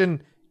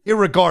violation,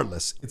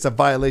 irregardless. It's a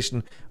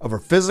violation of her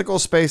physical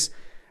space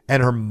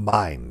and her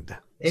mind.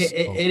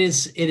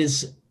 It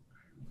is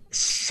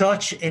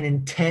such an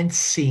intense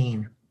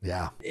scene.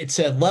 Yeah. It's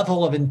a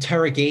level of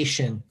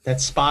interrogation that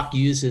Spock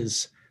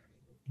uses,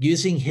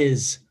 using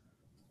his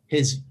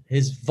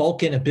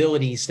Vulcan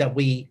abilities that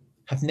we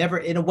have never,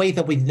 in a way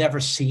that we've never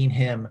seen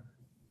him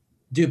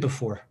do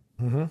before.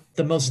 Mm-hmm.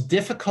 The most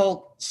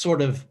difficult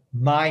sort of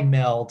mind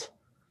meld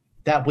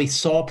that we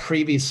saw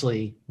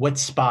previously with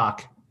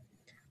Spock.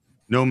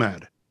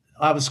 Nomad.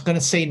 I was going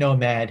to say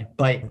Nomad,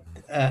 but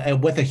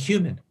with a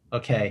human,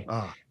 okay?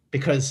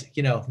 Because,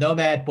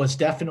 Nomad was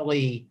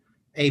definitely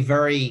a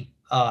very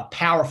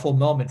powerful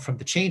moment from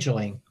the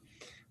Changeling.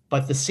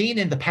 But the scene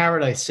in the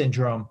Paradise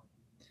Syndrome,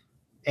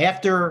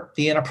 after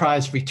the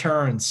Enterprise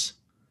returns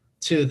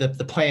to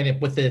the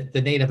planet with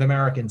the Native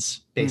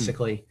Americans,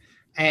 basically.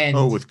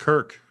 And with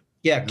Kirk.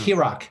 Yeah,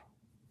 Kirok.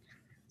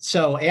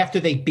 So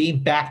after they beam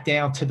back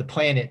down to the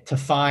planet to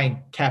find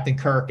Captain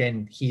Kirk,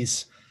 and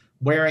he's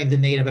wearing the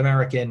Native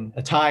American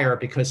attire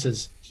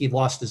because he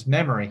lost his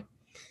memory,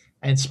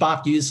 and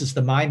Spock uses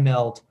the mind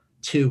meld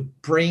to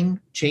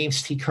bring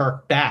James T.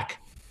 Kirk back.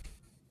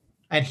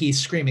 And he's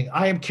screaming,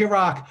 "I am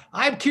Kirok!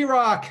 I'm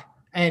Kirok!"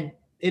 And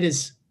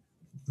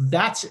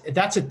that's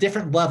a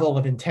different level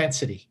of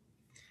intensity.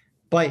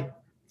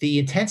 But the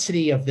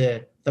intensity of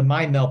the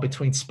mind meld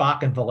between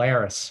Spock and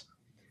Valeris,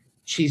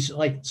 she's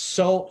like,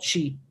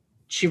 she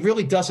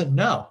really doesn't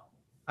know.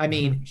 I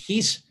mean,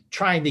 he's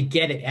trying to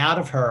get it out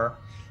of her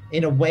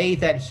in a way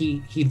that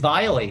he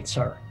violates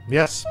her.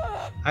 Yes.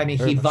 I mean,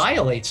 he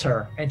violates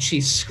her, and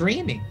she's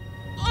screaming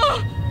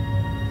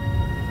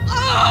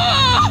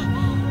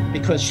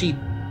because she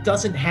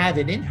doesn't have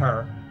it in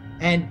her,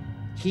 and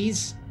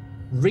he's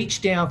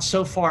reached down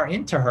so far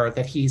into her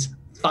that he's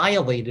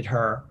violated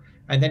her,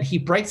 and then he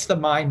breaks the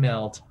mind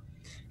meld,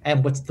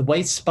 and with the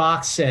way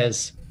Spock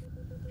says,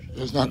 "She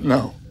does not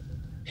know,"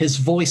 his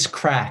voice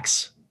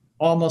cracks,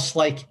 almost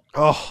like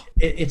like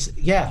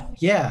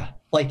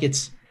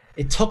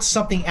it took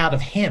something out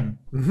of him,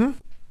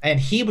 and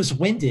he was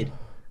winded,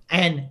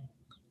 and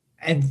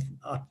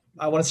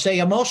I want to say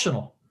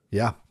emotional.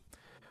 Yeah,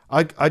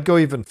 I'd go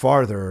even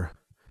farther.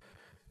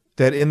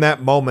 That in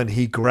that moment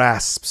he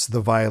grasps the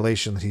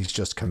violation that he's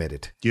just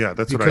committed. Yeah,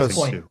 that's what I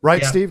think too.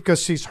 Right, Steve?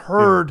 Because she's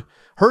heard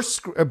her.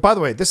 By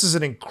the way, this is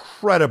an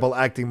incredible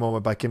acting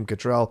moment by Kim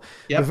Cattrall.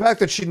 The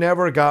fact that she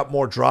never got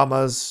more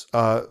dramas,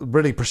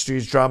 really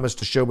prestige dramas,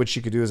 to show what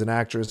she could do as an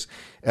actress,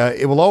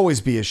 it will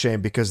always be a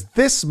shame, because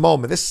this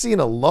moment, this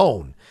scene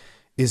alone,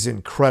 is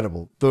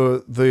incredible.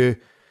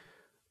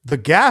 The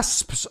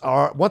gasps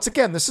are, once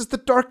again, this is the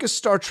darkest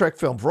Star Trek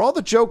film. For all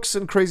the jokes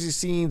and crazy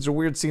scenes or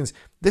weird scenes,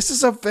 this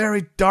is a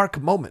very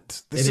dark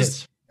moment. This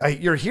is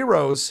your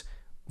heroes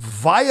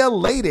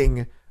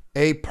violating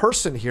a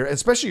person here,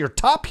 especially your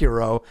top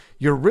hero,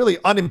 your really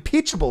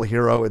unimpeachable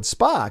hero in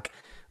Spock,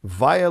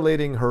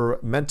 violating her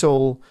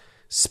mental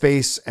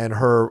space and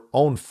her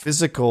own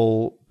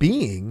physical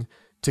being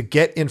to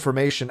get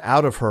information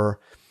out of her.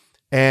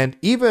 And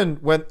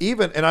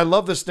and I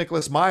love this,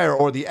 Nicholas Meyer,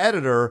 or the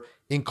editor,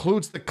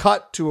 includes the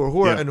cut to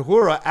Uhura, and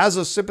Uhura, as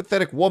a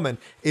sympathetic woman,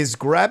 is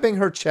grabbing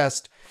her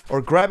chest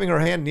or grabbing her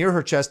hand near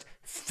her chest,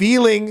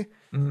 feeling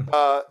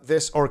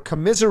this or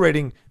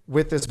commiserating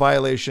with this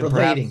violation.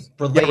 Relating.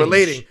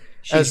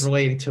 She's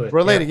relating to it.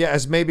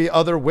 As maybe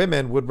other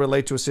women would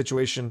relate to a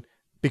situation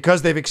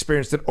because they've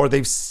experienced it, or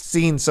they've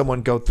seen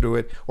someone go through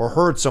it, or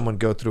heard someone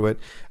go through it.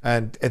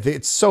 And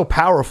it's so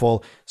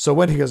powerful. So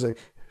when he goes,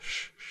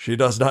 she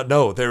does not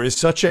know, there is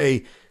such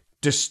a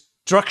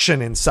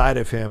destruction inside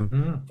of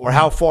him, or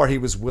how far he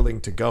was willing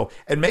to go.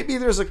 And maybe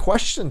there's a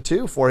question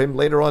too for him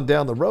later on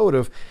down the road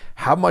of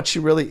how much he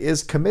really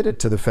is committed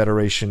to the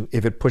Federation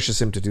if it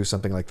pushes him to do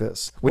something like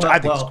this, which I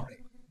think is great.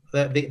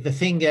 The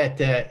thing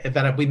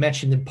that we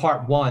mentioned in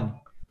part 1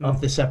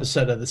 of this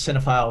episode of the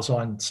Cine-Files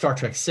on Star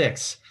Trek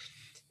 6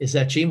 is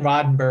that Gene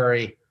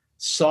Roddenberry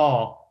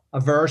saw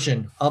a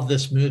version of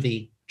this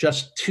movie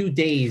just 2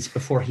 days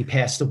before he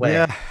passed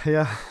away.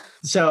 Yeah.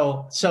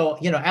 So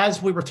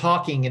as we were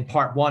talking in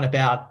part 1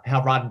 about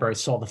how Roddenberry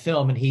saw the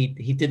film, and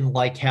he didn't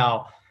like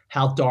how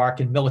dark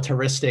and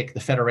militaristic the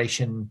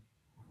Federation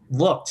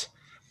looked,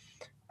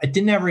 it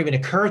didn't ever even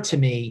occur to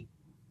me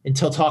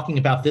until talking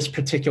about this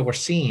particular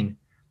scene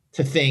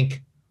to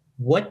think,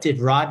 what did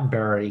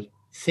Roddenberry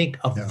think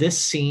of this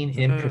scene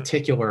in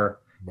particular?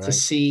 Right. To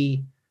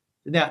see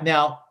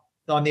now,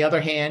 on the other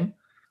hand,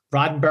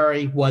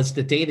 Roddenberry was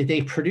the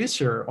day-to-day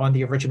producer on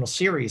the original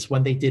series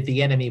when they did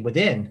The Enemy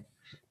Within,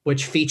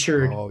 which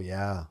featured one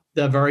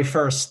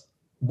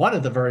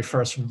of the very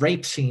first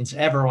rape scenes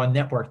ever on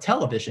network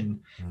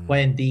television,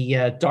 when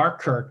the Dark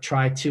Kirk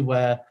tried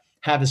to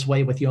have his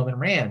way with Yeoman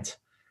Rand.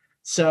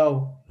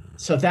 So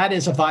that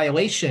is a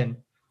violation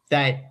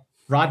that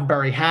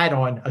Roddenberry had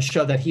on a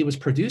show that he was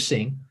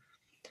producing,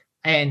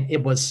 and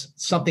it was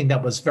something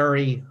that was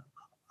very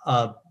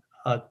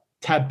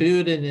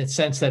tabooed in the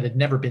sense that it had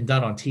never been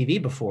done on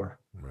TV before.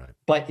 Right.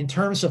 But in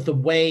terms of the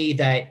way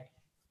that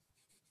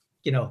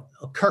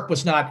Kirk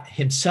was not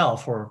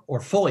himself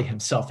or fully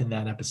himself in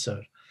that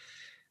episode.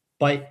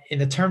 But in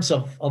the terms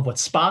of what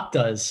Spock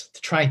does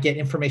to try and get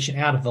information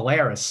out of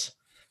Valeris,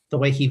 the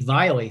way he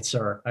violates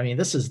her, I mean,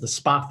 this is the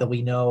Spock that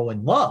we know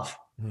and love.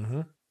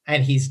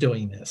 And he's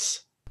doing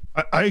this.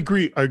 I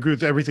agree. I agree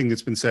with everything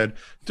that's been said.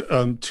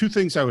 2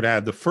 things I would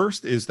add. The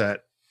first is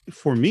that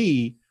for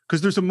me,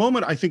 because there's a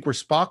moment, I think, where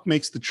Spock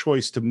makes the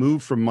choice to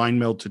move from mind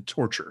meld to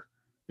torture.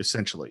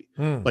 Essentially,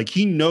 like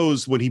he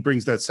knows when he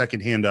brings that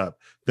second hand up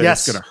that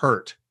it's going to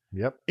hurt.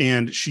 Yep.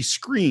 And she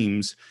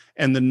screams,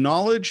 and the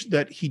knowledge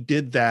that he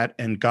did that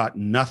and got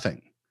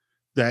nothing,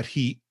 that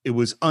it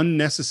was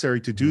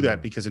unnecessary to do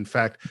that because in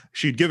fact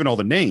she'd given all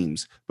the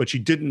names, but she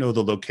didn't know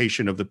the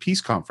location of the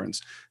peace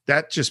conference.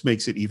 That just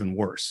makes it even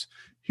worse.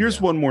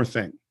 Here's one more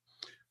thing.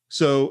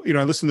 So,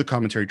 I listened to the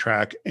commentary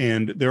track,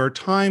 and there are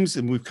times,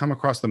 and we've come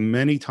across them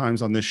many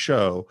times on this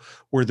show,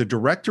 where the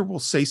director will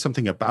say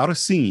something about a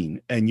scene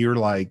and you're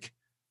like,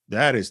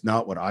 that is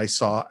not what I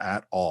saw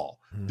at all.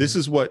 This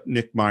is what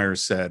Nick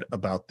Myers said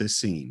about this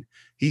scene.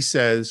 He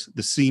says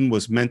the scene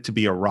was meant to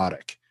be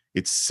erotic.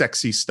 It's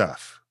sexy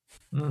stuff.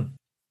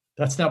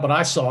 That's not what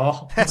I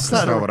saw. That's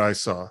not what I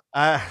saw.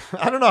 I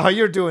don't know how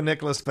you're doing,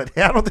 Nicholas, but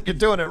I don't think you're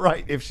doing it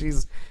right if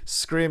she's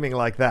screaming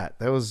like that.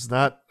 That was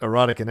not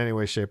erotic in any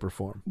way, shape, or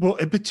form. Well,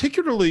 and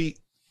particularly,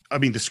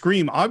 the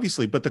scream,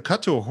 obviously, but the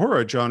cut to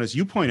Uhura, John, as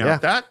you point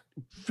out,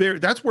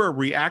 that's where a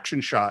reaction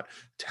shot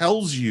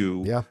tells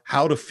you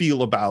how to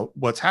feel about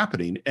what's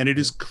happening. And it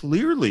is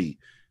clearly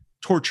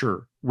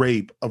torture,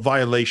 rape, a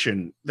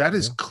violation. That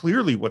is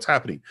clearly what's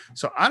happening.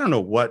 So I don't know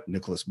what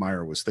Nicholas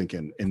Meyer was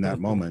thinking in that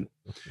moment.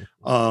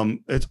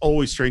 It's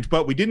always strange,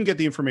 but we didn't get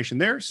the information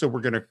there. So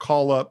we're going to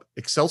call up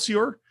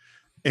Excelsior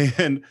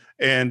and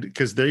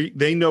because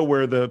they know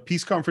where the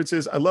peace conference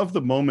is. I love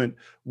the moment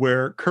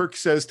where Kirk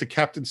says to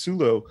Captain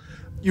Sulu,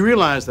 you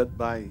realize that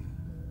by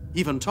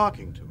even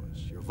talking to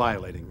us, you're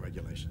violating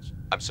regulations.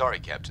 I'm sorry,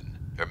 Captain.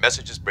 Your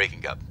message is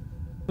breaking up.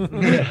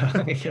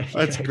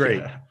 That's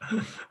great. Yeah.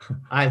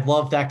 I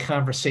love that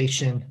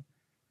conversation.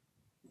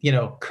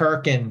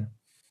 Kirk and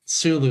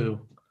Sulu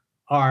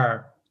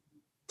are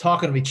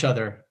talking to each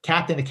other,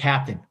 captain to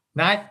captain,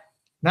 not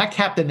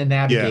captain to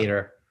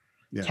navigator,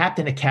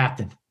 captain to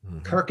captain.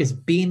 Kirk is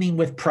beaming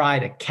with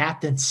pride at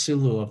Captain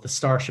Sulu of the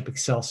Starship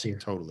Excelsior.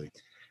 Totally.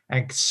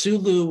 And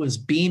Sulu is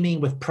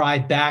beaming with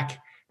pride back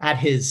at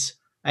his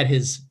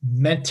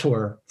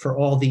mentor for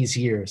all these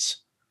years.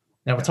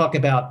 Now we're talking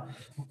about,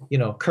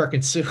 Kirk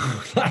and Sulu,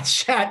 not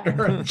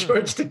Shatner and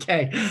George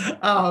Takei.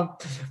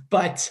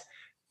 But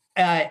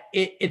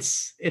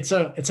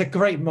it's a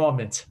great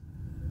moment.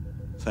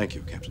 Thank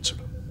you, Captain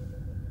Sulu.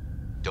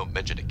 Don't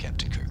mention it,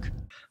 Captain Kirk.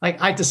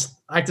 I just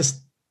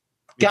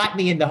got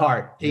me in the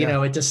heart.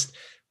 It just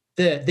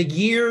the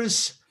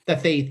years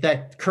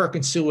that Kirk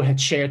and Sulu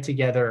had shared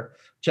together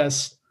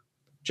just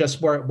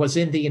was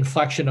in the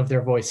inflection of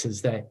their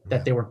voices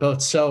that they were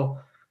both so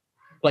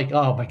like,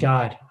 oh my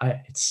God,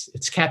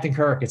 it's Captain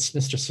Kirk, it's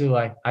Mr.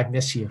 Sulu. I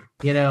miss you.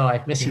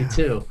 I miss you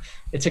too.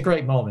 It's a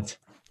great moment.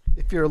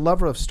 If you're a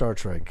lover of Star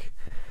Trek,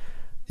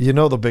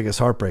 the biggest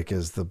heartbreak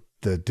is the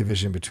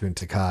division between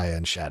Takei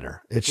and Shatner.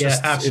 It's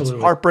just it's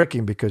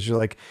heartbreaking because you're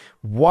like,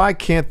 why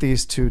can't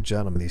these two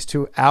gentlemen, these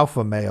two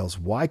alpha males,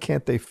 why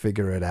can't they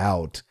figure it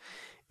out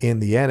in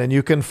the end? And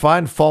you can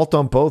find fault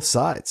on both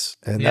sides.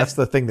 And that's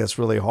the thing that's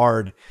really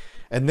hard.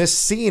 And this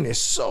scene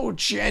is so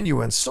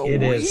genuine, so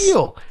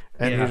real.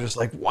 And you're just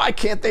like, why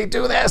can't they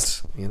do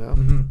this?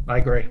 I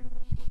agree.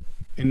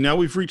 And now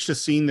we've reached a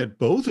scene that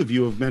both of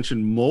you have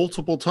mentioned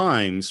multiple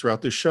times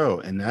throughout this show.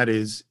 And that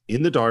is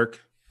in the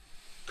dark,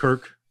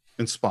 Kirk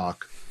and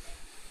Spock.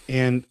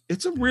 And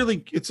it's a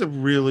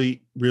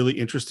really, really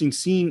interesting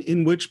scene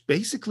in which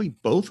basically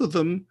both of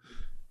them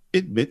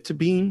admit to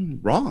being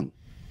wrong.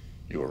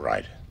 You were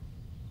right.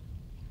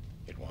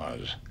 It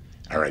was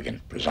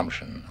arrogant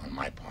presumption on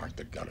my part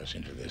that got us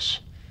into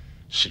this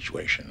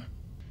situation.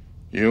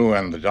 You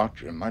and the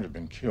doctor might have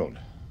been killed.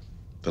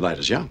 The night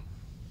is young.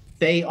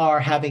 They are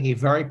having a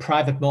very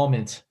private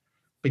moment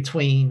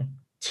between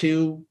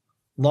two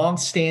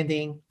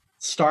long-standing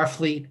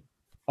Starfleet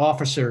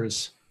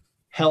officers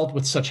held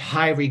with such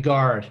high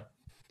regard.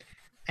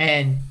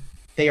 And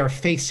they are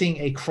facing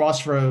a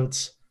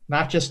crossroads,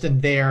 not just in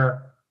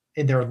their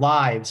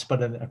lives,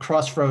 but a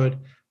crossroad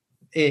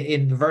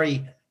in the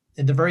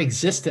very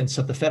existence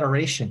of the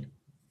Federation.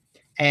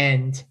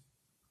 And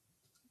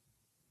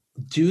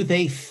do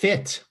they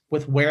fit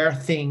with where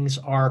things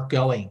are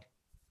going?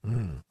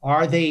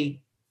 Are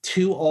they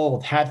too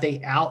old? Have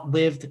they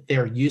outlived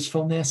their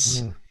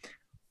usefulness?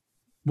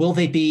 Will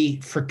they be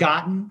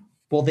forgotten?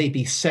 Will they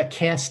be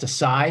cast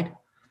aside?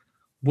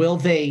 Will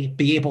they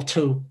be able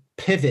to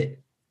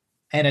pivot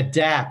and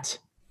adapt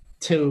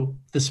to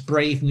this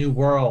brave new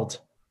world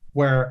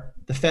where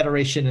the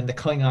Federation and the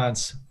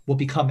Klingons will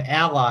become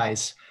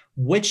allies,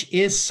 which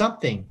is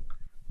something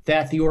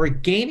that the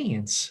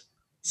Organians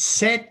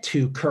said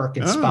to Kirk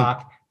and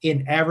Spock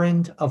in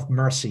Errand of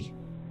Mercy.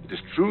 It is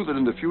true that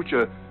in the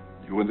future,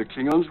 you and the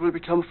Klingons will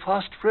become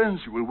fast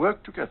friends. You will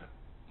work together.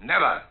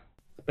 Never.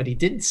 But he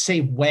didn't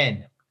say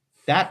when.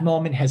 That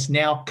moment has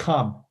now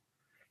come.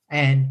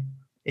 And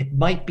it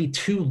might be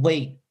too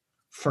late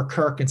for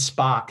Kirk and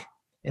Spock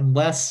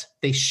unless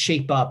they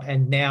shape up,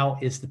 and now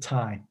is the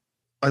time.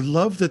 I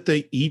love that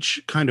they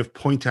each kind of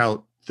point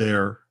out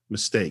their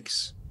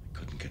mistakes. I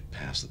couldn't get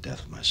past the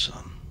death of my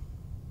son.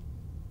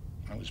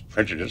 I was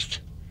prejudiced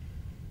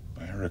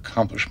by her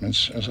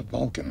accomplishments as a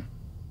Vulcan.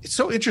 It's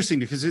so interesting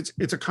because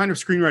it's a kind of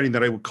screenwriting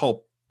that I would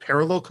call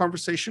parallel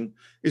conversation.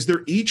 Is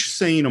they're each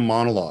saying a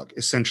monologue,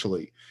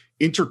 essentially,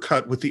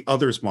 intercut with the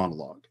other's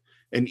monologue.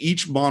 And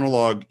each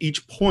monologue,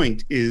 each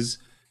point is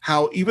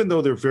how, even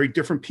though they're very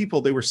different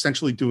people, they were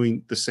essentially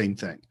doing the same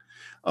thing.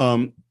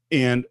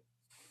 And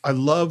I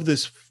love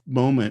this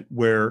moment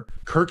where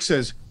Kirk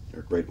says,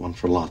 "You're a great one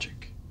for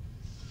logic.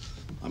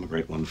 I'm a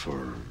great one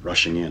for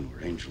rushing in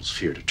where angels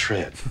fear to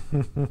tread."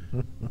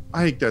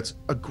 I think that's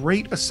a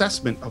great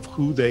assessment of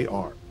who they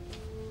are.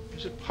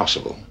 Is it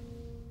possible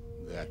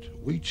that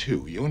we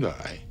two, you and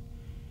I,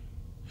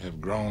 have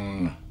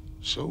grown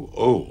so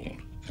old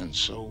and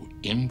so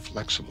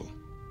inflexible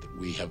that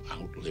we have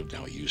outlived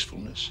our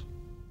usefulness?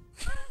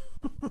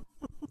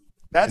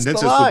 That's and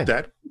the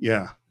line.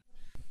 Yeah.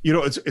 You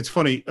know, it's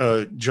funny.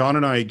 John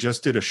and I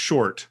just did a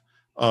short,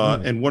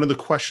 and one of the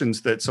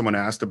questions that someone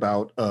asked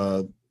about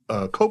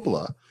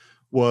Coppola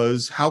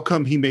was, how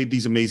come he made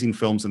these amazing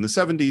films in the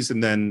 70s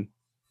and then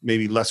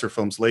maybe lesser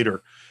films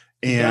later?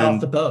 And he got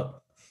off the boat.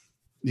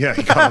 Yeah,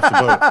 he got off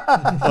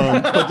the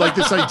boat. But like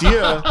this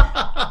idea,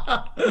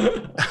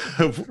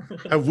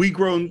 have we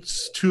grown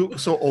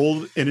so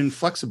old and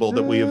inflexible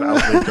that we have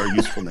outlived our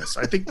usefulness?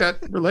 I think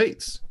that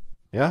relates.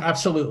 Yeah,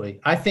 absolutely.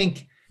 I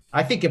think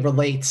it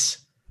relates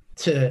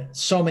to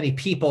so many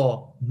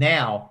people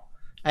now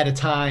at a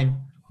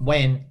time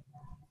when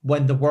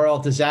the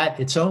world is at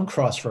its own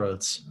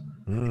crossroads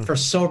for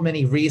so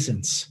many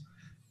reasons,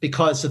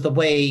 because of the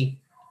way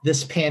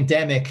this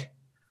pandemic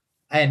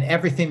and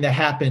everything that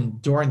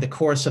happened during the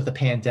course of the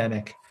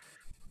pandemic,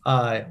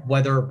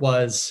 whether it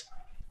was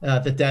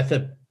the death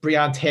of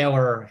Breonna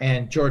Taylor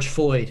and George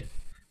Floyd,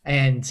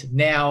 and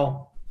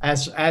now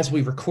as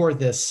we record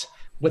this,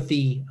 with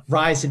the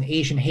rise in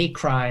Asian hate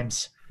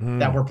crimes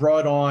that were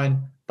brought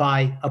on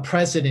by a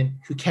president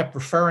who kept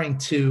referring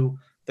to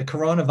the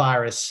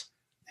coronavirus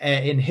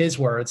in his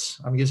words.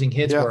 I'm using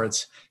his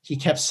words. He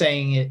kept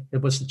saying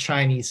it was the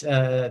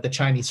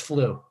Chinese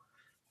flu,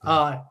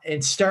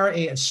 and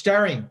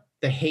stirring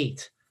the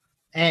hate.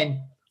 And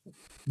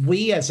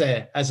we as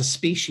a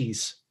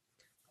species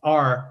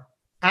are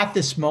at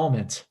this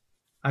moment.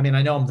 I mean,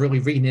 I know I'm really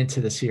reading into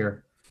this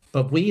here,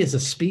 but we as a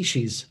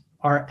species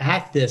are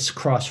at this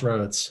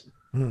crossroads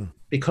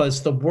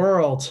because the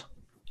world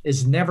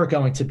is never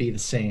going to be the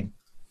same.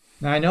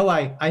 Now, I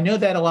know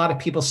that a lot of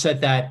people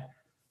said that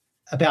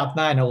about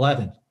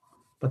 9/11,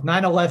 but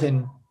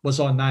 9/11 was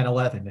on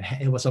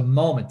 9/11. It was a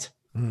moment.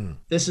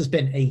 This has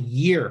been a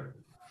year,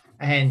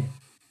 and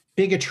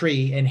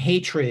bigotry and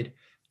hatred,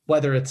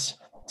 whether it's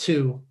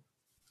to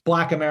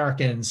Black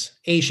Americans,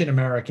 Asian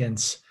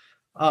Americans,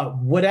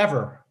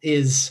 whatever,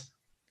 it's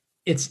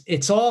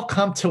all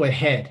come to a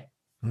head.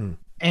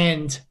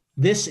 And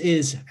this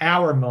is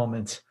our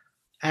moment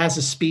as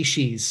a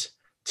species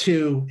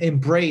to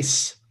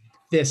embrace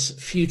this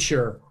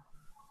future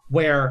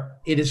where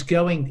it is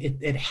going,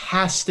 it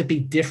has to be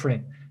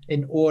different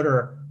in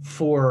order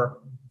for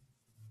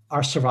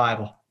our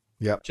survival.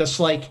 Yeah. Just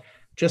like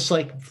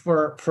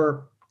for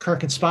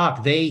Kirk and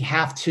Spock, they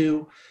have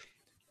to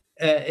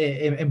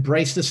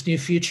embrace this new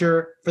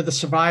future for the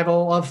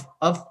survival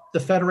of the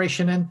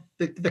Federation and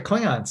the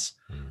Klingons.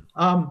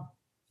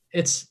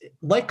 It's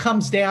life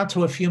comes down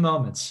to a few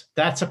moments.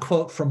 That's a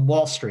quote from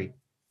Wall Street.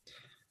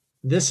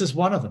 This is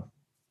one of them.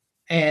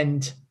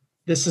 And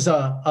this is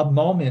a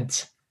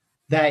moment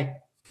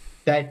that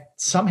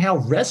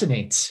somehow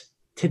resonates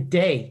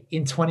today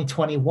in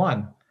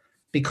 2021,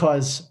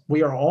 because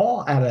we are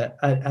all at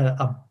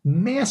a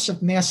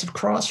massive, massive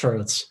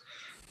crossroads,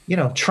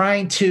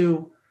 trying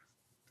to,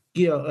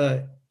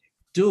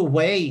 do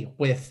away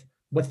with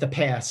the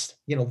past,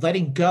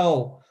 letting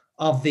go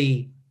of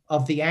the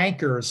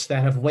anchors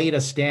that have weighed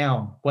us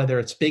down, whether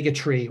it's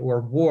bigotry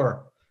or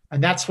war.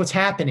 And that's what's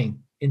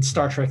happening in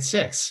Star Trek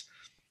VI,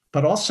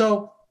 but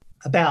also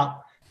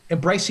about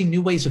embracing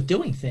new ways of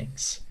doing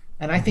things.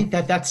 And I think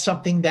that that's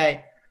something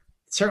that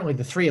certainly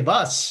the three of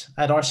us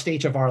at our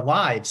stage of our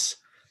lives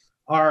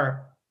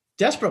are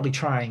desperately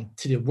trying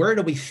to do. Where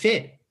do we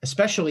fit,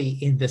 especially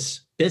in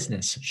this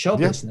business, show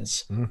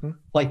business?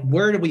 Like,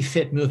 where do we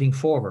fit moving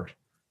forward?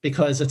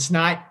 Because it's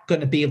not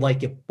going to be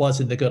like it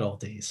was in the good old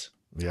days.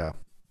 Yeah.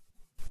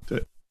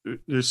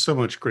 There's so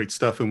much great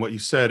stuff in what you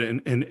said,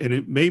 and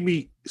it made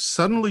me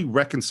suddenly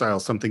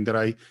reconcile something that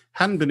I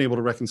hadn't been able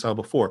to reconcile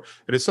before.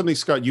 And it's something,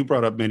 Scott, you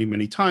brought up many,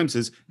 many times,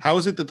 is how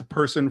is it that the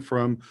person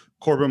from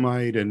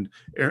Corbomite and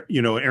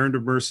Errand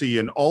of Mercy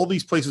and all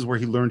these places where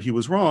he learned he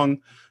was wrong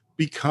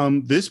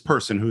become this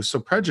person who's so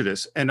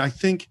prejudiced? And I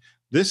think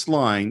this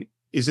line,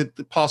 is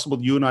it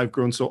possible you and I have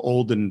grown so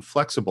old and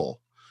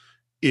inflexible,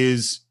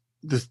 is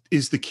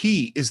the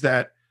key, is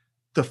that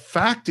the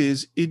fact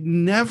is, it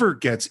never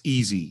gets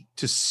easy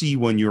to see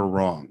when you're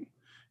wrong.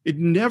 It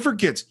never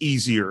gets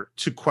easier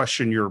to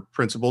question your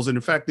principles. And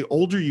in fact, the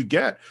older you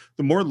get,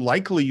 the more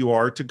likely you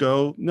are to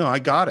go, no, I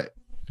got it.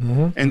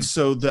 And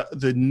so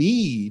the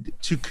need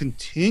to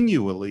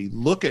continually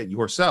look at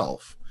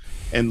yourself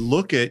and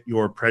look at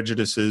your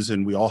prejudices,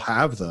 and we all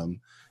have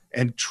them,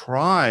 and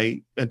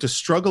try and to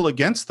struggle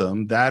against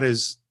them, that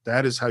is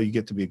how you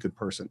get to be a good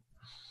person.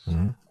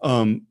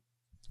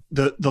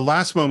 The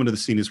last moment of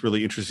the scene is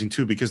really interesting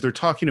too, because they're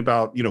talking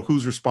about,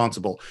 who's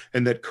responsible,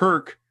 and that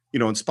Kirk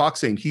and Spock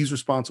saying he's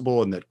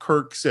responsible, and that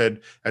Kirk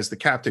said as the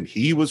captain,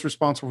 he was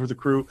responsible for the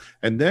crew.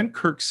 And then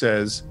Kirk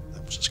says,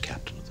 that was as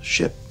captain of the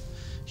ship.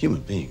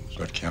 Human beings.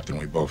 But, Captain,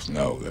 we both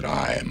know that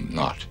I am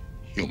not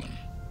human.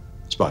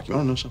 Spock, you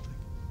want to know something?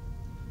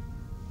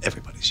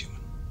 Everybody's human.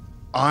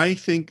 I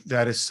think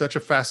that is such a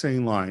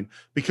fascinating line,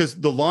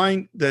 because the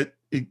line that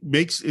it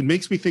makes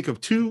me think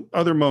of two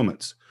other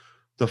moments.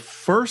 The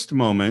first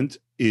moment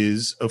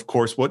is, of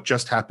course, what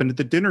just happened at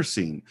the dinner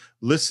scene.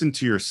 Listen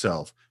to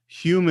yourself.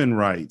 Human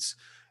rights,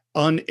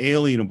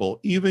 unalienable.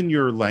 Even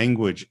your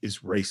language is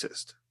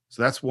racist.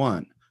 So that's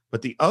one.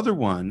 But the other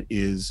one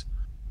is,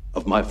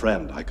 of my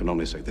friend, I can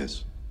only say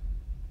this.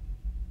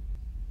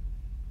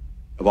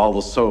 Of all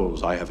the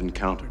souls I have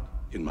encountered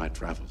in my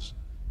travels,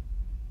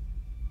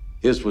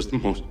 his was the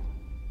most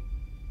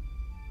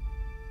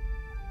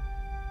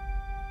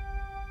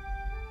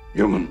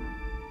human.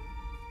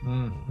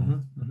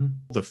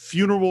 The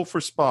funeral for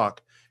Spock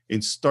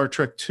in Star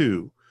Trek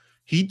II,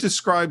 he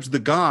describes the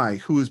guy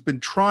who has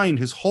been trying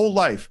his whole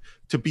life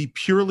to be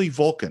purely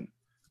Vulcan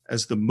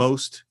as the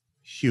most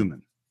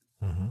human.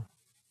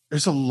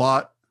 There's a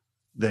lot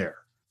there.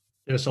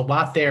 There's a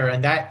lot there,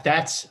 and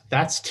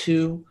that's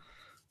two,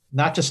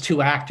 not just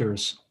two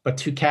actors, but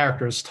two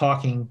characters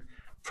talking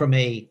from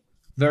a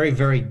very,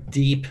 very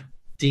deep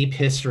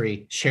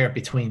history shared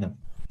between them.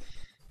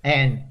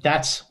 And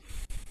that's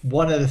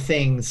one of the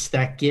things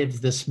that gives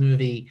this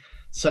movie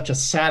such a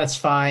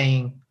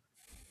satisfying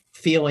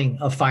feeling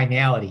of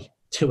finality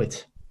to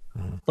it.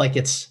 Like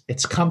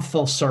it's come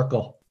full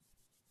circle.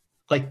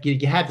 Like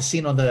you had the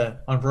scene on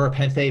Rura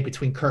Penthe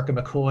between Kirk and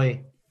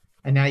McCoy,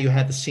 and now you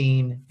had the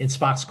scene in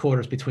Spock's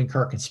quarters between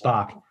Kirk and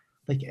Spock.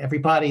 Like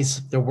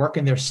they're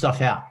working their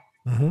stuff out.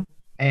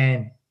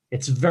 And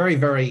it's very,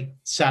 very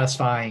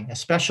satisfying,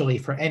 especially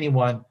for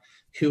anyone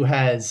who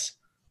has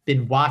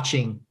been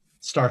watching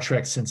Star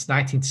Trek since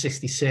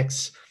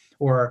 1966,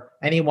 or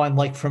anyone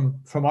like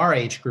from our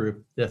age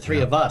group, the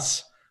three of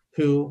us,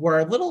 who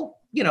were a little,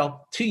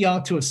 too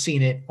young to have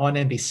seen it on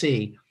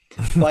NBC,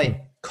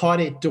 but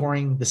caught it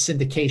during the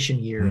syndication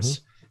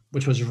years,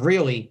 which was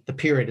really the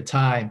period of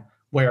time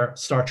where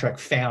Star Trek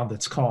found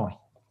its calling.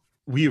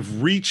 We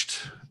have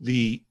reached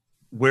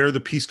where the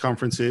peace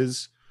conference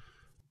is.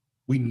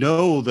 We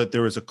know that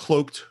there is a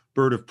cloaked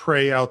bird of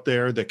prey out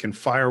there that can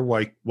fire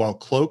while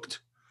cloaked.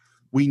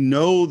 We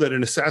know that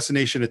an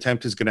assassination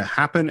attempt is going to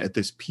happen at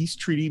this peace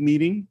treaty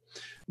meeting.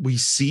 We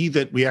see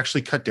that we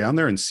actually cut down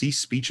there and see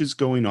speeches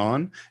going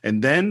on.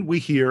 And then we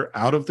hear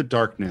out of the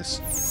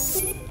darkness,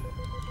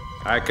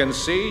 I can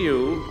see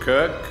you,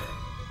 Kirk.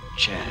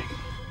 Chang.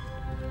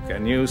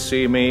 Can you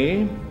see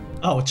me?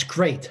 Oh, it's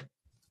great.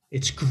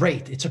 It's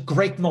great. It's a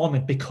great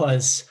moment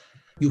because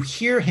you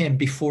hear him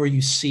before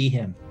you see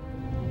him.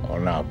 Oh,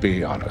 now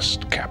be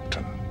honest,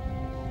 Captain.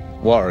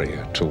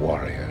 Warrior to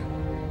warrior.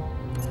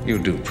 You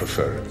do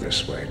prefer it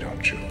this way,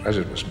 don't you? As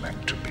it was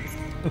meant to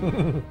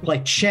be.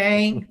 Like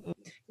Chang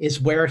is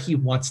where he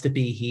wants to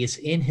be. He is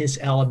in his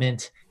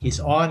element.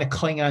 He's on a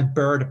Klingon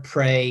bird of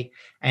prey,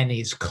 and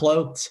he's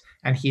cloaked,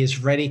 and he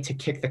is ready to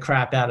kick the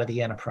crap out of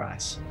the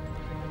Enterprise.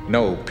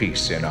 No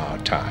peace in our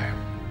time.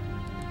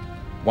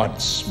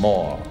 Once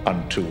more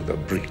unto the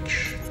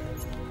breach,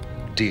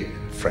 dear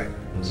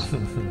friends.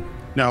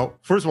 Now,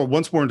 first of all,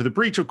 once more into the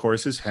breach, of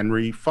course, is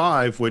Henry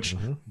V,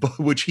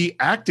 which he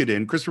acted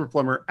in. Christopher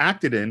Plummer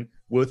acted in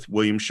with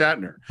William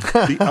Shatner.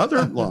 The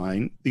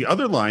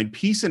other line,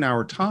 Peace in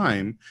Our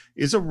Time,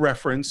 is a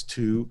reference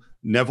to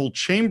Neville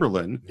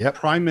Chamberlain,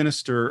 Prime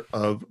Minister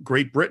of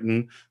Great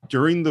Britain,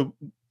 during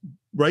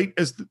right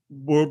as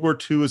World War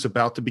II is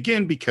about to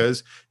begin,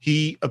 because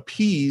he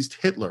appeased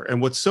Hitler.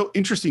 And what's so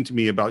interesting to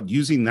me about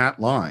using that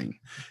line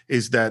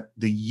is that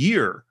the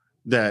year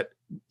that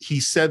he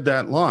said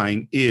that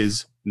line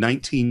is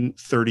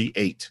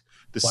 1938,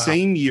 the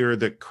same year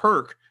that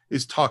Kirk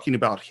is talking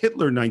about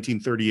Hitler,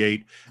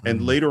 1938,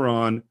 and later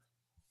on,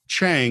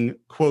 Chang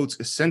quotes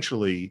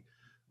essentially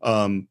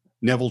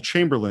Neville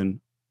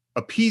Chamberlain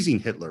appeasing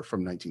Hitler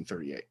from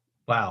 1938.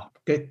 Wow,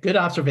 good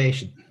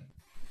observation.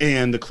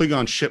 And the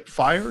Klingon ship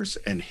fires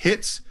and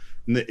hits.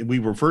 And we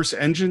reverse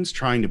engines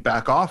trying to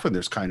back off, and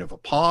there's kind of a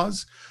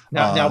pause.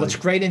 Now what's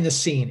great in this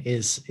scene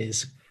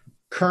is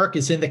Kirk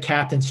is in the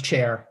captain's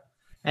chair,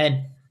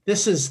 and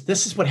this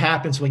is what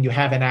happens when you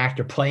have an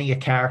actor playing a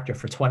character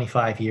for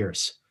 25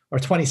 years or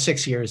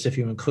 26 years if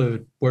you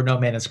include Where No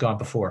Man Has Gone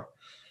Before.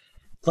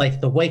 Like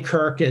the way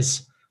Kirk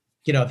is,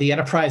 the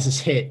Enterprise is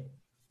hit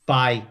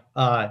by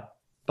a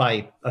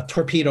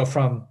torpedo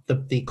from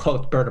the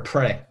cloaked bird of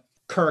prey.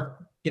 Kirk,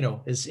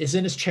 is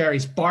in his chair.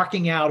 He's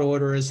barking out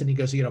orders, and he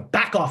goes,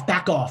 back off,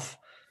 back off.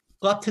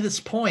 Up to this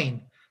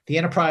point, the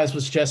Enterprise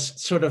was just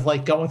sort of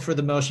like going through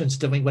the motions,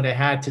 doing what it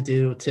had to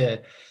do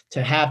to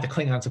have the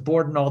Klingons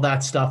aboard and all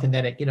that stuff. And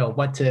then it,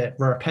 went to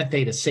Rura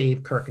Penthe to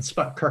save Kirk and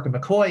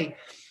McCoy.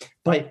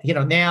 But,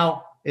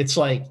 now it's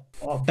like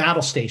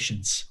battle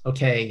stations.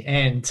 Okay.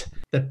 And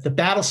the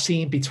battle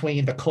scene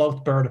between the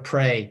cloaked bird of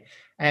prey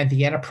and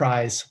the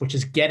Enterprise, which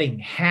is getting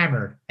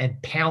hammered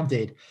and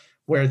pounded,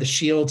 where the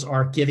shields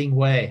are giving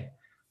way.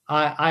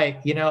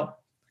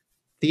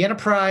 The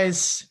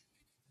Enterprise,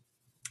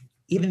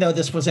 even though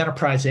this was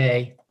Enterprise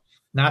A,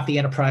 not the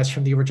Enterprise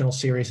from the original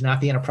series,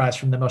 not the Enterprise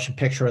from the motion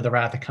picture or the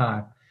Wrath of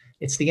Khan,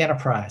 it's the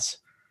Enterprise.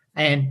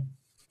 And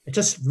it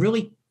just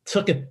really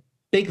took a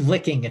big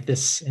licking in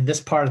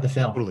this part of the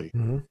film. Totally.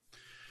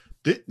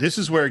 This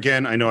is where,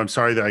 again, I know I'm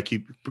sorry that I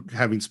keep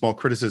having small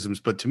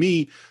criticisms, but to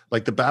me,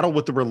 like the battle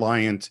with the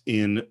Reliant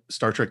in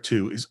Star Trek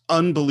II is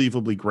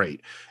unbelievably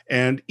great.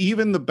 And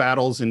even the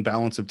battles in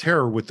Balance of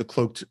Terror with the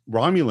cloaked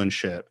Romulan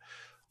ship,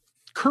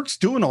 Kirk's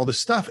doing all this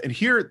stuff. And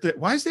here,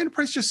 why is the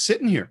Enterprise just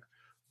sitting here?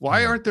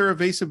 Why aren't there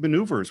evasive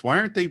maneuvers? Why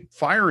aren't they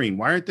firing?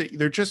 Why aren't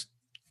they're just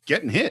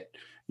getting hit?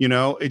 You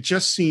know, it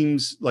just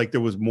seems like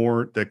there was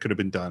more that could have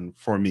been done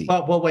for me.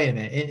 Well, wait a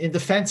minute. In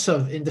defense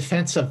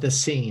of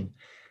this scene,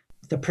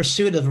 the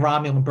pursuit of the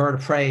Romulan bird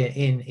of prey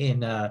in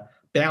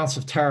Balance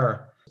of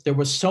Terror, there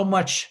was so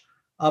much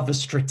of a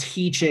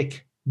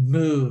strategic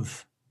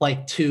move,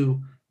 like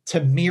to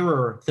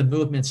mirror the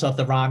movements of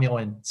the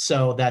Romulan,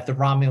 so that the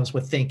Romulans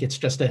would think it's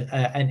just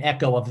an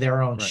echo of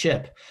their own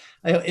ship.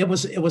 It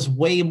was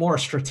way more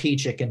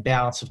strategic in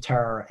Balance of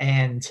Terror,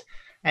 and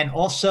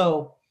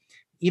also,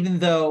 even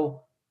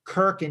though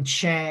Kirk and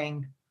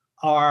Chang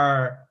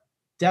are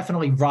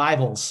definitely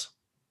rivals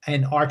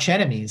and arch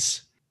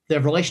enemies, the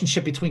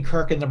relationship between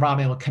Kirk and the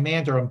Romulan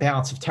commander in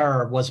Balance of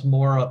Terror was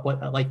more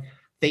like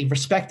they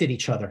respected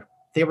each other.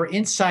 They were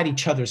inside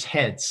each other's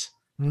heads.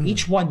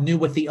 Each one knew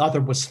what the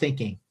other was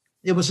thinking.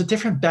 It was a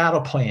different battle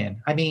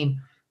plan. I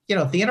mean, you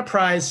know, the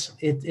Enterprise,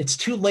 it's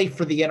too late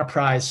for the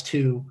Enterprise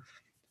to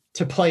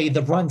play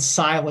the run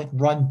silent,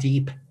 run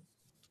deep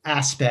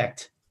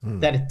aspect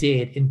that it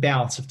did in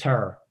Balance of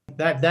Terror.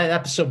 That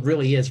episode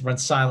really is run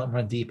silent,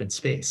 run deep in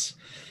space.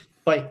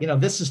 But, you know,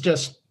 this is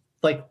just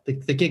like the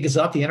gig is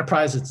up. The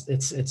Enterprise,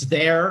 it's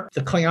there.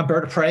 The Klingon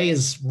bird of prey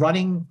is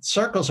running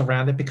circles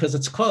around it because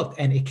it's cloaked,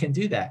 and it can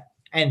do that.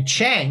 And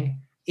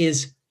Chang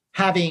is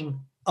having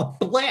a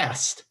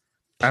blast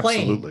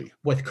playing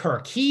with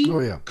Kirk. He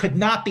could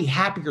not be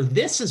happier.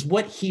 This is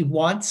what he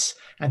wants,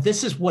 and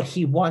this is what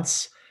he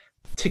wants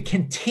to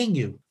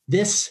continue,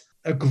 this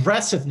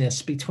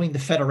aggressiveness between the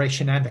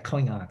Federation and the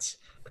Klingons,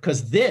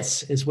 because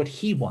this is what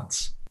he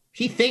wants.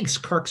 He thinks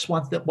Kirk's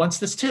wants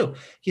this too.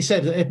 He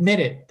said, admit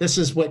it, this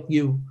is what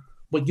you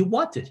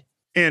wanted.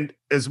 And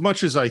as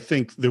much as I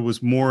think there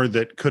was more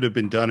that could have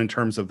been done in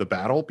terms of the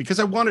battle,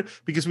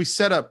 because we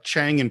set up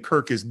Chang and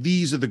Kirk as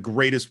these are the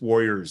greatest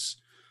warriors.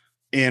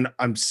 And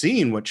I'm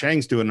seeing what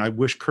Chang's doing, and I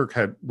wish Kirk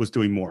was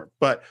doing more.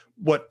 But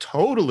what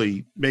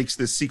totally makes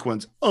this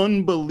sequence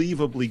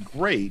unbelievably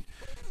great,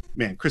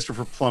 man,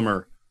 Christopher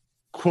Plummer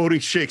quoting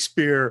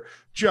Shakespeare,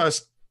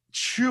 just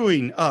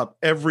chewing up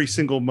every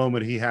single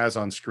moment he has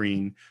on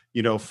screen,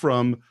 you know,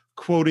 from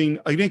quoting,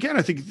 again,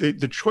 I think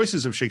the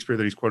choices of Shakespeare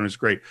that he's quoting is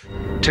great.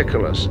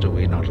 Tickle us, do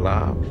we not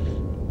laugh?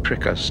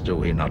 Prick us, do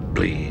we not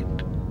bleed?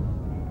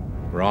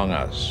 Wrong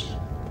us,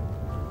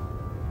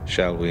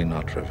 shall we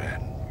not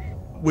revenge?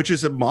 Which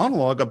is a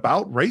monologue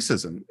about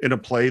racism in a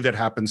play that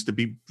happens to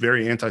be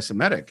very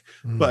anti-Semitic,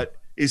 but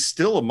is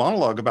still a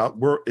monologue about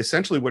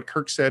essentially what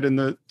Kirk said in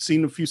the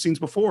scene, a few scenes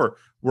before.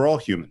 We're all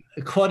human.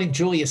 Quoting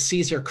Julius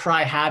Caesar,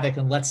 cry havoc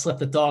and let slip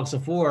the dogs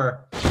of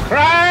war.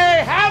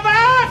 Cry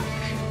havoc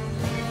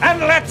and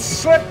let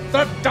slip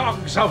the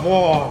dogs of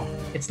war.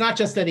 It's not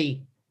just that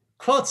he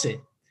quotes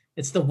it,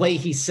 it's the way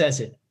he says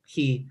it.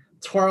 He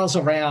twirls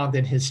around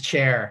in his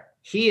chair.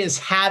 He is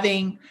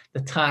having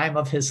the time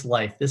of his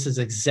life. This is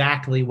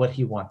exactly what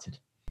he wanted.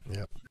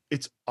 Yeah,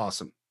 it's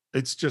awesome.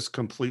 It's just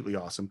completely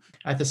awesome.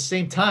 At the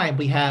same time,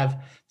 we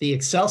have the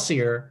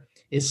Excelsior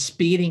is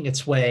speeding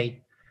its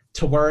way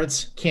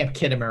towards Camp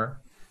Kittimer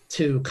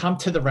to come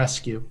to the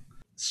rescue.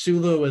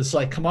 Sulu is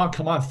like, come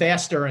on,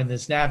 faster. And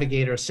this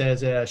navigator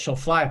says, she'll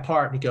fly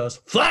apart. And he goes,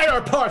 fly her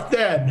apart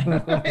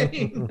then.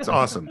 It's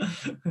awesome.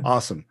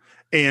 Awesome.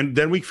 And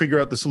then we figure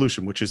out the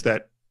solution, which is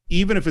that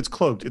even if it's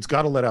cloaked, it's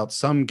got to let out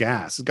some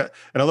gas. And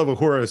I love what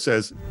Uhura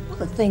says. Well,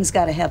 the thing's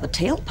got to have a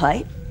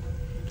tailpipe.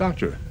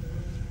 Doctor,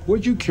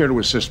 would you care to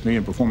assist me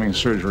in performing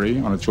surgery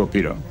on a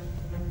torpedo?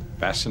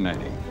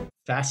 Fascinating.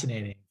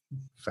 Fascinating.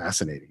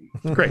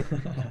 Great.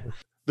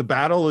 The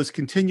battle is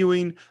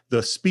continuing.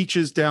 The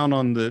speeches down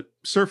on the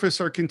surface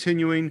are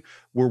continuing.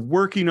 We're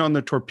working on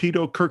the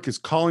torpedo. Kirk is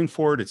calling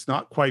for it. It's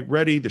not quite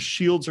ready. The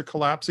shields are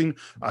collapsing.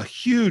 A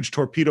huge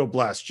torpedo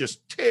blast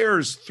just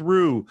tears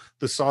through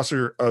the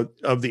saucer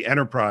of the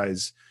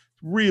Enterprise.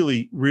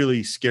 Really,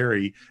 really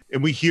scary.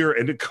 And we hear,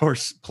 and of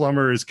course,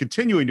 Plummer is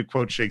continuing to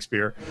quote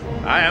Shakespeare.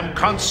 I am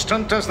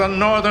constant as the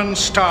northern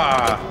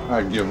star.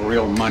 I'd give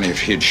real money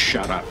if he'd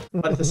shut up.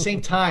 But at the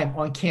same time,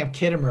 on Camp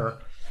Kittimer,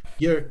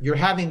 you're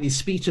having these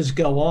speeches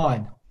go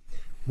on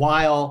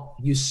while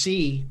you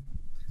see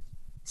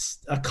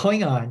a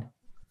Klingon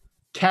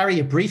carry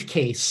a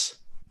briefcase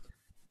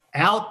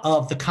out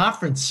of the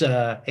conference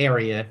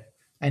area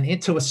and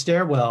into a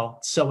stairwell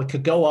so it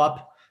could go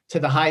up to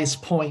the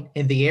highest point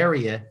in the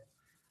area.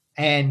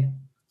 And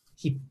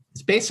he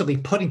is basically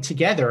putting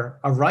together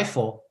a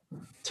rifle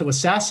to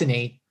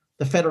assassinate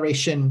the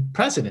Federation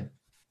president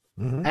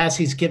as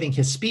he's giving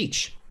his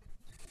speech.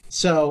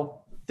 So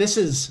this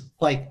is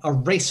like a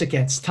race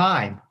against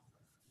time.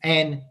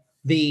 And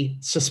the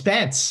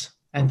suspense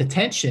and the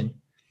tension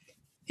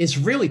is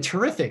really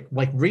terrific.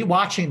 Like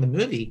rewatching the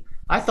movie,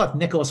 I thought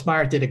Nicholas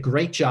Meyer did a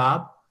great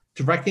job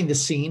directing the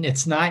scene.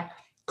 It's not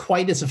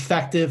quite as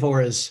effective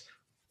or as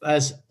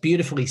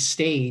beautifully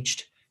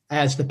staged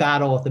as the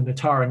Battle of the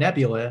Mutara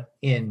Nebula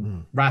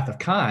in Wrath of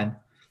Khan,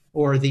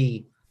 or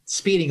the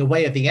speeding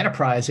away of the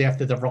Enterprise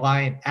after the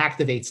Reliant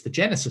activates the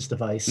Genesis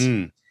device.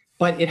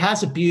 But it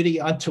has a beauty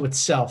unto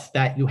itself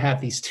that you have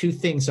these two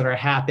things that are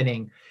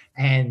happening,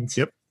 and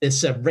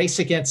this race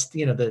against,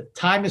 the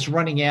time is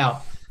running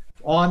out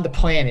on the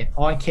planet,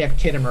 on Camp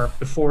Kittimer,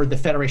 before the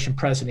Federation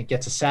president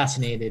gets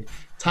assassinated.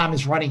 Time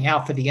is running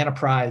out for the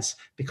Enterprise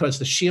because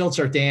the shields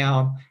are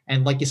down.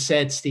 And like you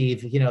said,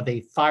 Steve, they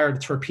fired a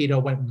torpedo,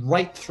 went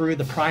right through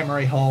the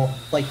primary hull,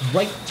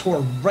 tore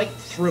right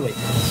through it.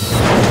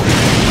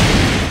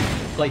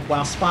 Like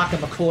while Spock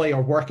and McCoy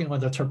are working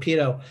on the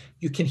torpedo,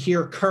 you can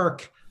hear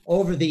Kirk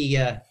over the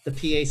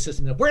PA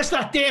system, "Where's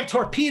that damn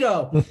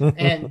torpedo?"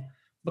 And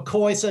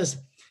McCoy says,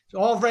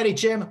 "All ready,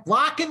 Jim.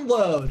 Lock and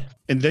load."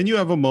 And then you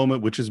have a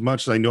moment, which, as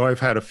much as I know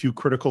I've had a few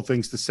critical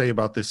things to say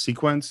about this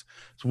sequence,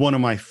 it's one of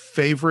my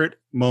favorite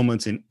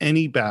moments in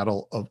any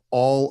battle of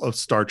all of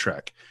Star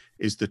Trek,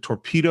 is the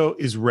torpedo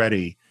is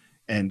ready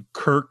and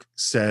Kirk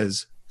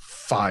says,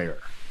 "Fire."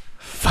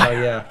 Fire.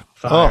 Oh, yeah.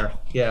 Fire.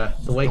 Yeah.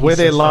 The way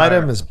they light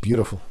him is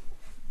beautiful.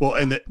 Well,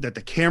 and that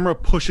the camera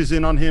pushes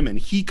in on him and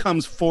he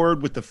comes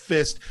forward with the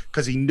fist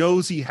because he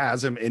knows he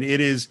has him. And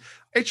it's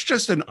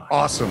just an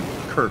awesome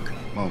Kirk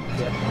moment.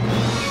 Yeah.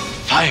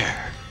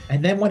 Fire.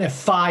 And then when it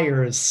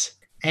fires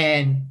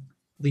and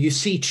you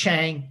see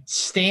Chang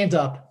stand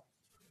up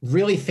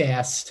really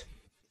fast,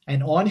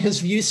 and on his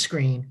view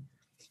screen,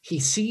 he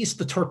sees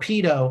the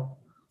torpedo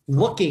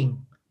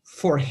looking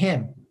for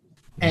him.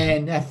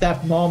 And at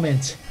that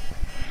moment,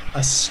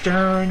 a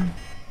stern,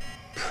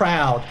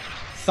 proud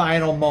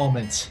final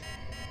moment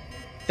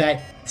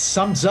that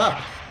sums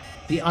up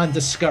the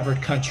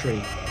undiscovered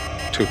country.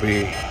 To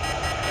be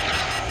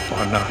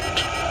or not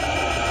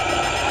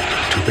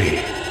to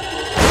be.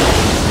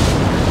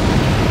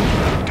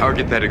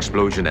 Target that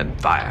explosion and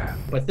fire.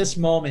 But this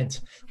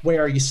moment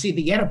where you see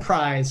the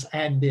Enterprise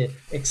and the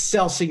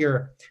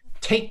Excelsior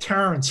take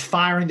turns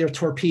firing their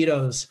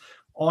torpedoes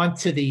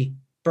onto the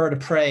bird of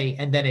prey,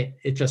 and then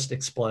it just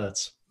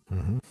explodes.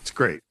 It's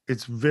great.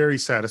 It's very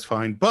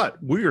satisfying, but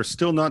we are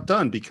still not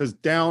done, because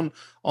down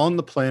on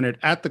the planet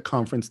at the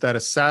conference, that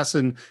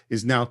assassin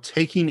is now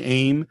taking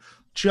aim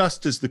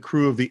just as the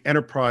crew of the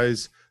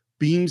Enterprise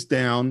beams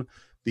down.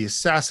 The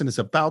assassin is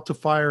about to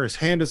fire. His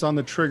hand is on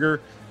the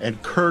trigger,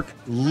 and Kirk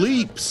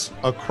leaps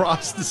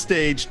across the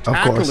stage,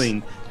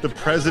 tackling the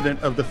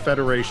president of the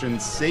Federation,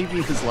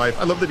 saving his life.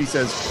 I love that he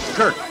says,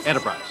 "Kirk,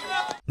 Enterprise."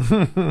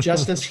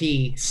 Just as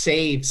he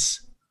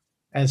saves,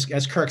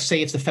 as Kirk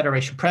saves the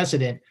Federation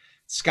president,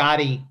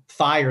 Scotty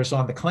fires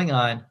on the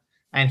Klingon,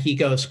 and he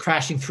goes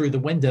crashing through the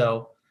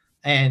window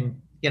and,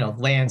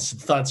 lands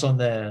thuds on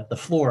the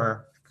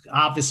floor,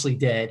 obviously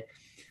dead.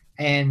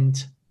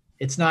 And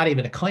it's not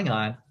even a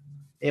Klingon.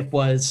 It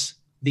was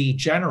the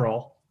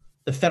general,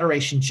 the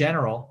Federation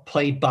general,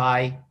 played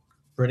by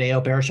Rene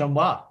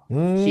Auberjonois.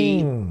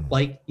 He,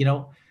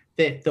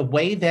 the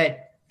way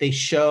that they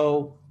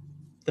show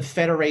the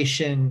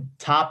Federation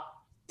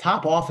top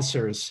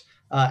officers,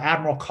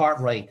 Admiral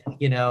Cartwright,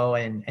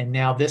 and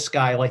now this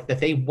guy, that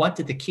they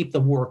wanted to keep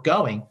the war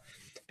going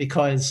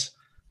because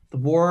the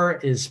war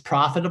is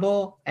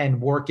profitable and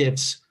war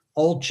gives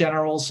old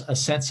generals a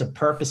sense of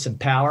purpose and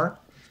power.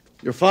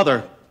 Your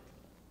father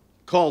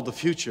called the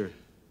future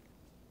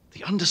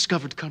the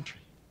undiscovered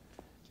country.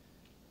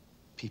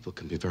 People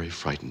can be very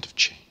frightened of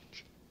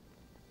change.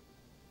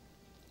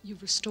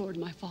 You've restored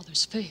my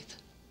father's faith.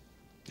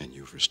 And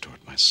you've restored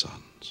my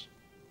son's.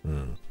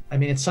 I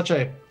mean, it's such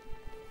a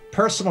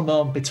personal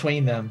moment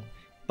between them,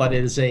 but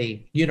it is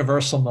a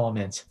universal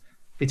moment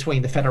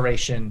between the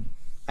Federation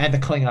and the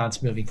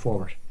Klingons moving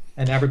forward.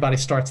 And everybody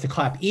starts to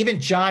clap. Even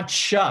John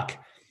Schuck's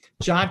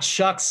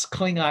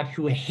Klingon,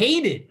 who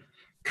hated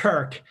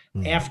Kirk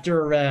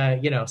after,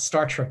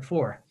 Star Trek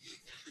 4.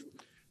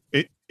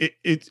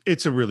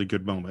 It's a really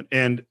good moment.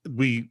 And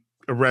we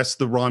arrest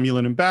the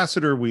Romulan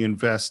ambassador. We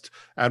invest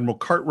Admiral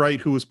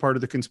Cartwright, who was part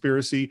of the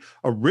conspiracy.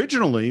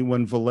 Originally,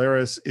 when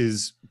Valeris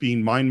is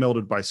being mind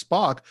melded by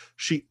Spock,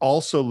 she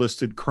also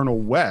listed Colonel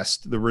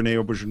West, the Rene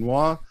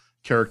Auberjonois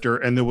character,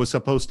 and there was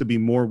supposed to be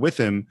more with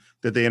him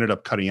that they ended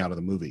up cutting out of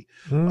the movie.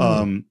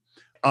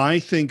 I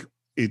think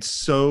it's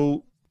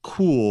so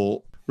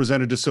cool,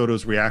 Rosetta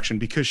DeSoto's reaction,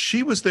 because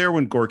she was there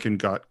when Gorkin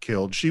got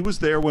killed. She was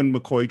there when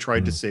McCoy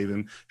tried to save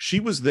him. She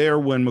was there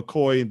when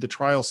McCoy, the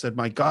trial, said,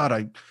 "My God,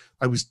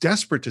 I was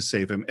desperate to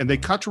save him." And they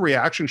cut to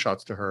reaction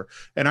shots to her.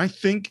 And I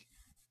think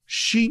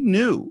she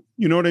knew,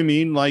 you know what I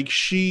mean? Like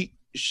she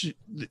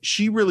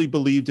really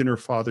believed in her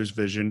father's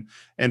vision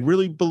and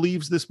really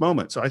believes this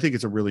moment. So I think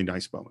it's a really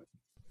nice moment.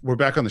 We're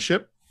back on the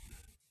ship.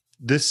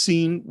 This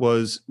scene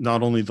was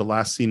not only the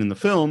last scene in the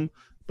film,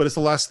 but it's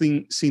the last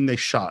scene they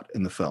shot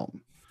in the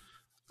film.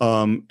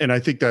 And I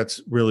think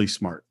that's really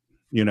smart.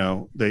 You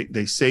know,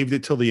 they saved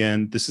it till the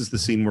end. This is the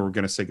scene where we're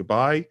going to say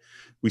goodbye.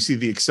 We see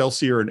the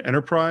Excelsior and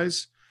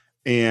Enterprise,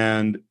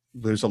 and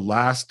there's a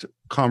last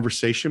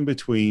conversation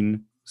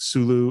between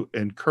Sulu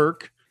and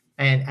Kirk.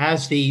 And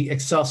as the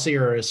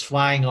Excelsior is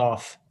flying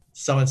off,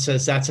 someone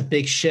says, "That's a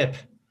big ship."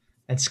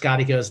 And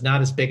Scotty goes,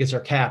 "Not as big as our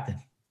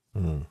captain."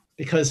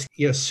 Because,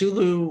 you know,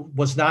 Sulu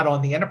was not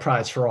on the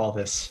Enterprise for all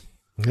this.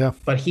 Yeah.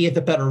 But he had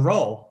the better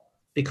role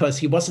because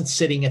he wasn't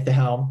sitting at the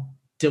helm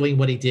doing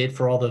what he did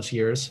for all those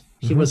years.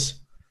 He was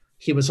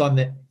in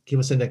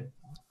the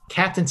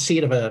captain's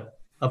seat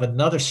of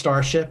another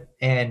starship,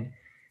 and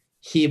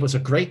he was a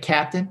great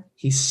captain.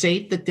 He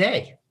saved the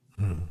day.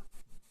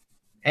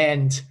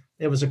 And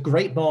it was a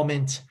great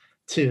moment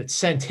to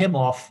send him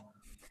off.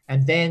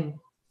 And then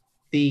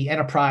the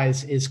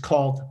Enterprise is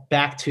called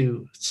back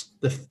to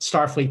the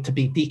Starfleet to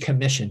be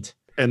decommissioned.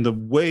 And the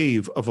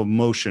wave of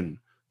emotion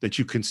that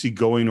you can see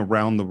going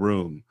around the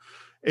room.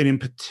 And in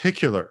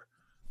particular,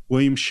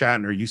 William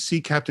Shatner, you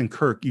see Captain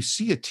Kirk, you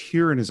see a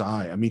tear in his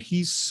eye. I mean,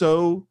 this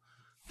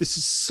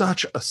is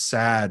such a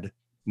sad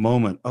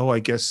moment. Oh, I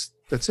guess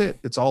that's it.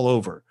 It's all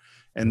over.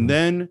 And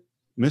then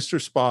Mr.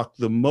 Spock,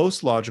 the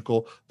most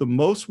logical, the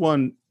most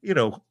one, you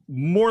know,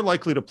 more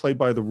likely to play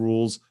by the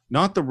rules,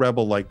 not the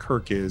rebel like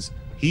Kirk is.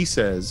 He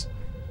says,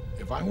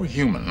 "If I were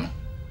human,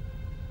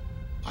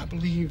 I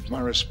believe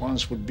my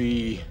response would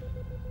be,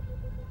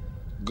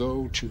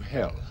 go to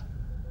hell.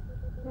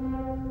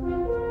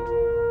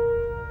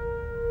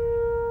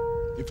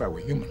 If I were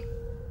human."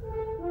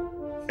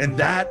 And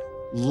that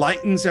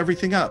lightens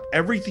everything up.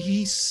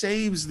 He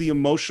saves the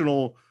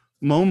emotional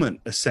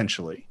moment,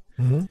 essentially.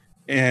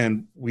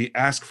 And we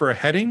ask for a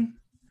heading.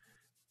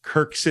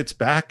 Kirk sits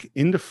back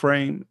into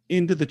frame,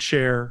 into the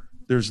chair.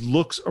 There's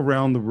looks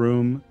around the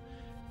room.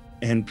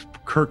 And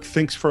Kirk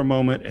thinks for a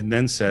moment and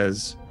then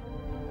says,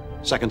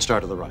 "Second star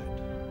to the right.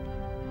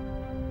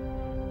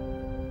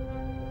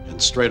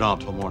 And straight on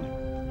till morning."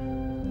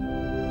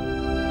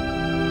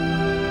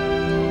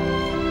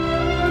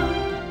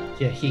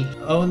 Yeah, he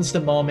owns the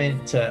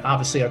moment.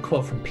 Obviously, a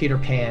quote from Peter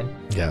Pan.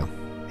 Yeah.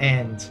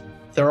 And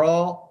they're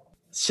all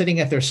sitting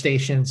at their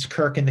stations,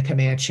 Kirk in the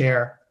command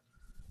chair,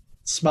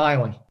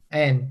 smiling.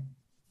 And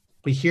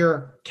we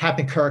hear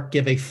Captain Kirk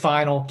give a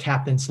final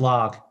captain's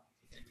log,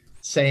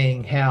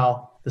 saying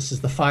how this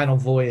is the final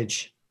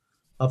voyage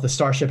of the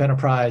Starship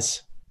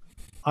Enterprise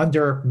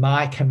under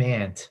my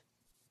command.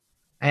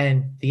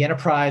 And the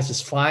Enterprise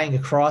is flying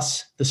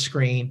across the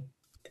screen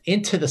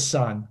into the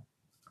sun,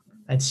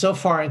 and so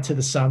far into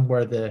the sun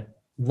where the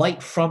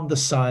light from the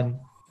sun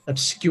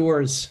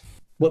obscures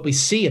what we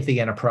see of the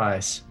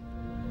Enterprise.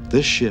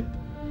 This ship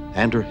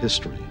and her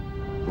history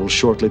will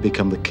shortly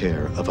become the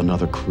care of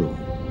another crew.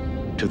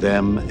 To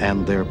them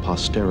and their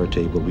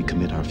posterity will we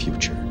commit our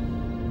future.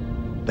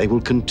 They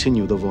will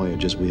continue the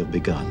voyages we have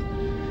begun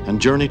and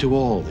journey to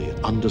all the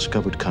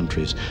undiscovered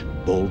countries,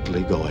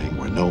 boldly going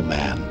where no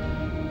man,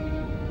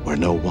 where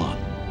no one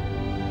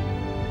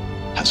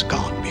has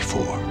gone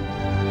before.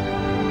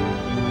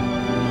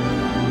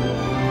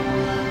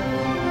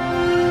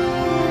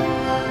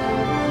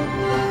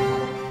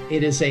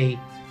 It is a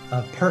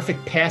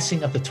perfect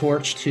passing of the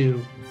torch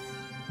to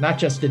not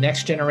just the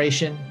next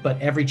generation, but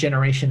every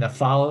generation that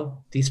followed.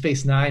 Deep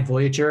Space Nine,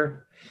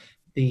 Voyager,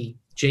 the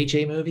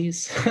JJ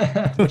movies,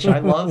 which I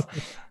love.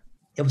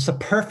 It was a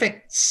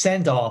perfect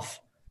send-off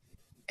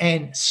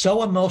and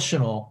so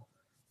emotional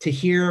to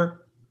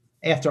hear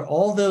after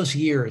all those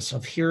years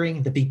of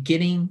hearing the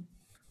beginning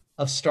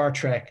of Star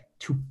Trek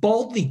to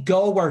boldly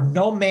go where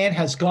no man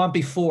has gone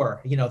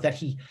before. You know,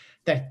 that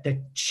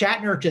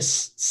Shatner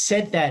just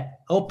said that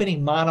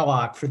opening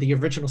monologue for the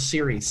original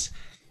series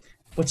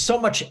with so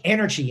much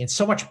energy and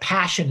so much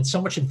passion and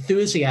so much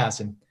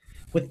enthusiasm,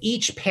 with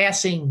each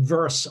passing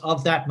verse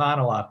of that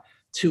monologue,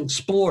 to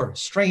explore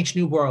strange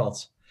new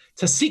worlds,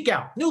 to seek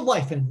out new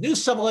life and new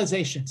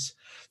civilizations,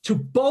 to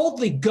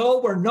boldly go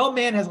where no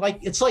man has,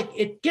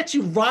 it gets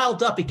you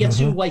riled up. It gets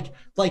you like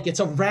it's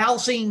a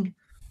rousing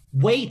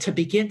way to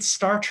begin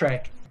Star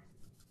Trek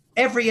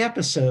every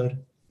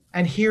episode.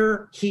 And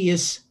here he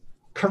is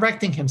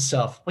correcting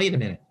himself. Wait a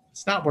minute.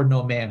 It's not where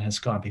no man has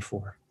gone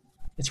before.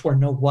 It's where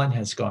no one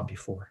has gone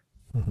before.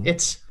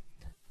 It's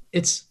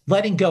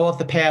letting go of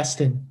the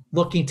past and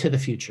looking to the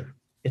future.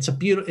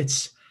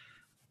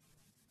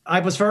 I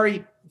was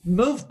very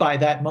moved by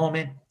that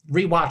moment,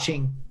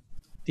 rewatching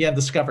The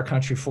Undiscovered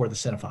Country for the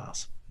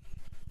Cine-Files.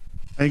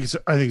 I think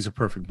it's a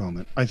perfect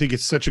moment. I think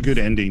it's such a good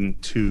ending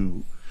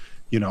to,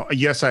 you know,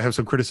 yes, I have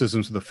some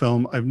criticisms of the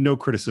film. I have no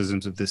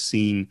criticisms of this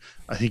scene.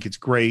 I think it's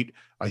great.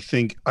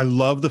 I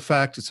love the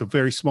fact it's a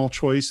very small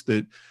choice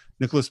that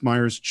Nicholas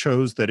Myers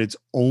chose, that it's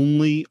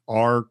only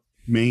our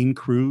main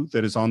crew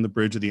that is on the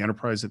bridge of the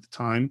Enterprise at the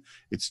time.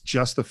 It's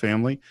just the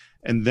family.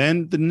 And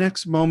then the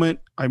next moment,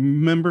 I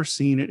remember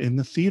seeing it in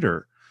the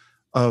theater,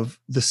 of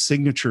the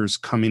signatures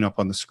coming up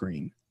on the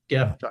screen.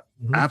 Yeah.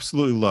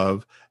 Absolutely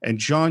love. And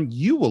John,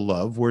 you will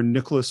love where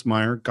Nicholas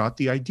Meyer got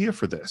the idea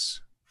for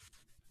this.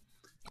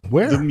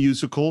 Where? The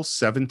musical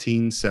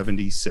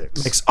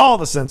 1776. Makes all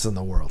the sense in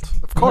the world.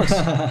 Of course.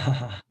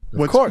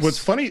 What's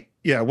funny?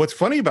 Yeah, what's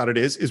funny about it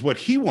is what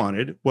he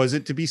wanted was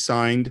it to be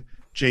signed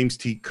James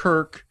T.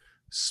 Kirk,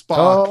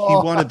 Spock. He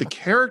wanted the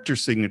character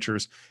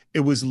signatures.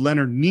 It was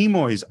Leonard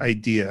Nimoy's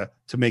idea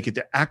to make it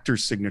the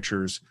actors'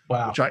 signatures,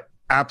 which I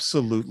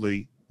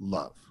absolutely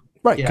love.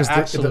 Right, because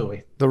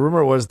the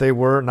rumor was they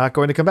were not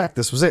going to come back.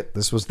 This was it.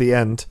 This was the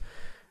end.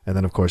 And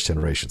then, of course,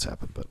 Generations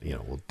happened. But,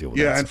 we'll deal with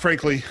that. Yeah, and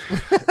frankly,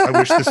 I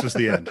wish this was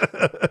the end.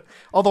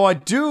 Although I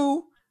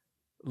do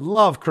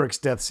love Kirk's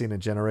death scene in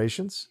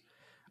Generations.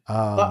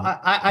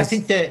 I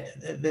think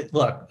that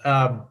look,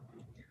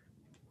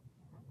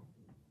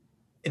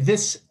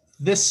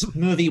 this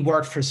movie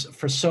worked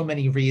for so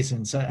many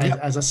reasons.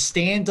 As a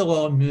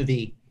standalone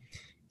movie,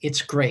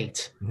 it's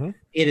great. Mm-hmm.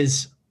 It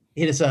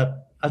is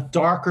a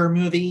darker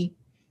movie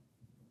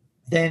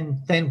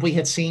than we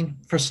had seen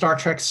for Star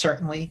Trek,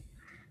 certainly.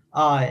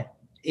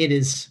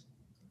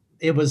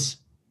 It was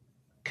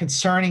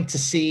concerning to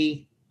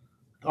see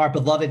our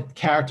beloved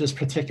characters,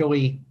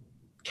 particularly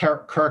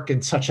Kirk,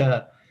 in such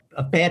a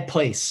bad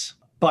place.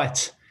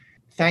 But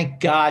thank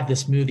God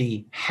this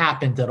movie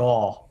happened at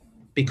all,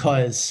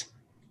 because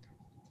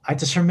I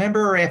just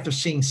remember after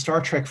seeing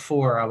Star Trek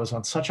 4, I was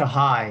on such a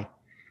high.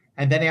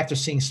 And then after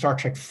seeing Star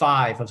Trek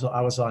 5,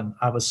 I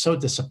was so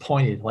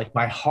disappointed. Like,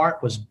 my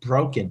heart was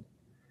broken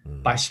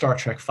by Star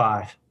Trek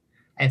 5.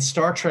 And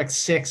Star Trek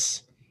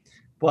 6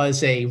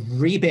 was a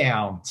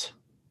rebound.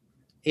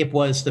 It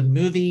was the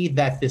movie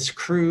that this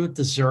crew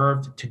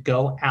deserved to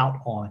go out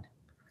on.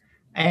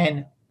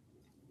 And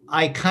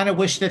I kind of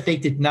wish that they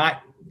did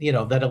not,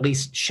 that at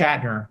least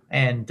Shatner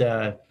and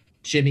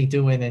Jimmy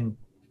Doohan and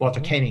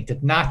Walter Koenig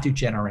did not do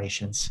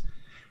Generations.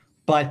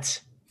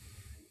 But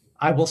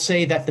I will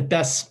say that the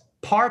best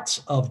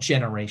parts of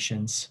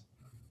Generations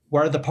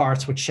were the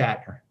parts with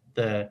Shatner.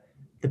 The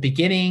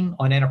beginning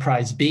on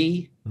Enterprise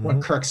B,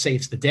 when Kirk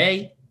saves the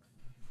day.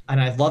 And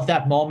I love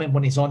that moment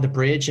when he's on the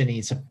bridge and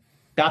he's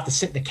about to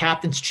sit in the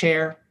captain's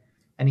chair,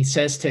 and he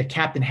says to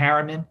Captain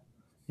Harriman,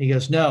 he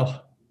goes, "No,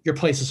 your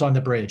place is on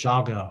the bridge.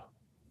 I'll go."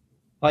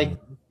 Like,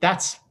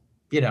 that's,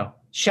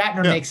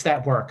 Shatner makes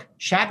that work.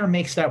 Shatner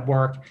makes that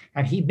work,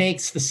 and he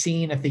makes the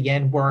scene at the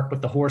end work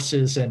with the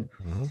horses. And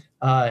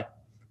I'm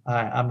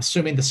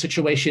assuming the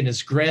situation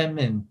is grim,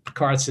 and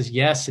Picard says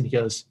yes, and he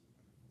goes,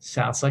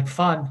 "Sounds like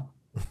fun."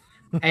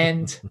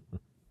 And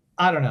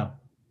I don't know.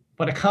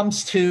 When it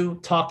comes to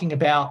talking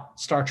about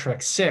Star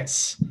Trek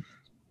 6,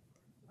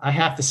 I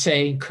have to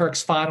say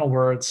Kirk's final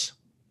words,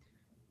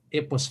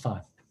 "It was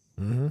fun."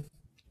 Mm-hmm.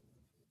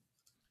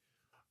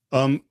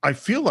 I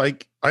feel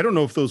like, I don't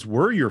know if those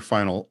were your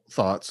final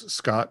thoughts,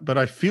 Scott, but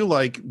I feel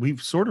like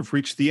we've sort of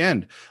reached the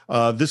end.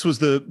 This was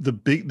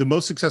the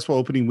most successful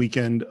opening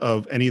weekend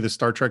of any of the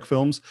Star Trek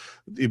films.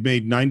 It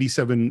made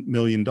 $97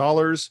 million.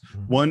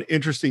 One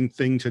interesting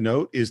thing to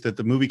note is that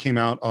the movie came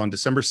out on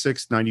December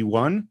 6th,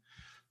 91.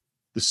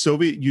 The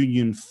Soviet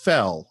Union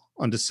fell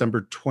on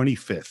December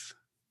 25th,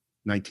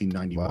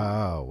 1991.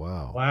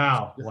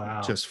 Wow.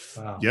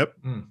 Yep.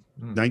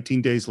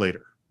 19 days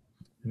later.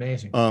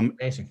 Amazing.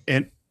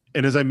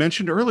 And as I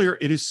mentioned earlier,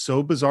 it is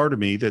so bizarre to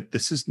me that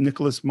this is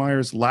Nicholas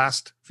Meyer's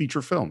last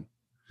feature film.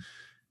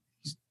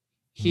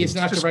 He has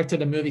not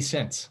directed a movie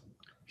since.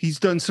 He's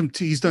done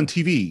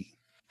TV,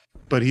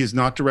 but he has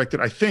not directed.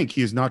 I think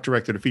he has not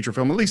directed a feature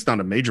film, at least not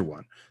a major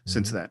one,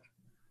 since then.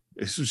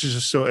 It's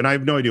just so, and I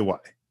have no idea why.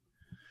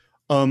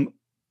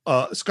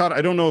 Scott,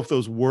 I don't know if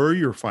those were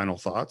your final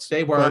thoughts.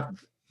 They were.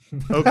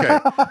 Okay.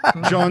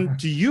 John,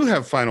 do you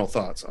have final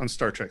thoughts on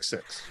Star Trek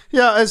 6?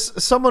 Yeah, as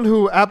someone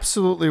who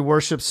absolutely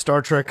worships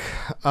Star Trek,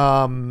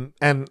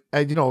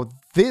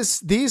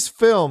 these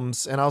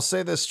films, and I'll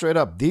say this straight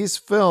up, these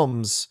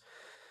films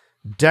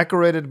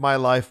decorated my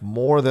life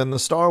more than the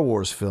Star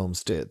Wars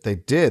films did. They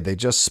did. They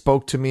just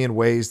spoke to me in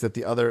ways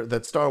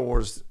that Star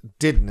Wars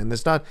didn't. And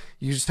it's not,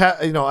 you just have,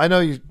 I know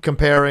you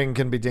comparing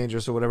can be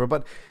dangerous or whatever,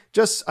 but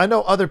just, I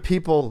know other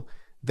people,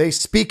 they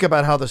speak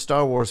about how the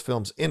Star Wars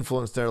films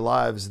influenced their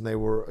lives, and they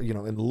were,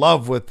 in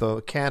love with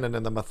the canon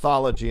and the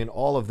mythology and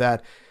all of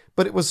that.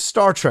 But it was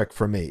Star Trek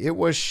for me. It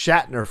was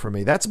Shatner for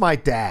me. That's my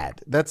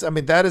dad.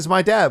 That is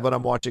my dad when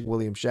I'm watching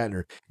William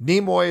Shatner.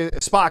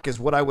 Spock is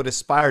what I would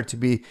aspire to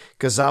be,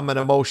 because I'm an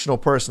emotional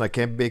person. I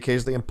can be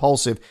occasionally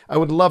impulsive. I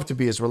would love to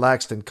be as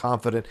relaxed and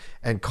confident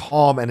and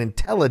calm and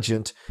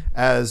intelligent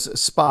as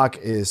Spock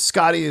is.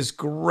 Scotty is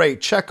great.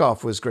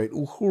 Chekhov was great.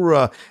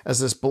 Uhura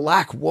as this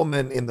black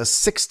woman in the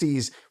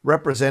 60s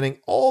representing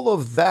all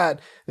of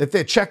that.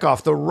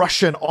 Chekhov, the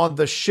Russian on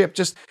the ship,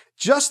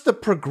 just the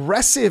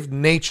progressive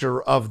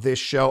nature of this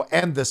show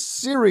and the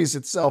series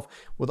itself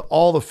with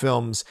all the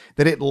films,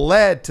 that it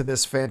led to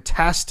this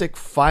fantastic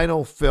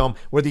final film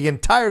where the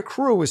entire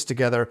crew is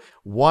together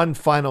one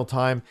final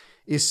time,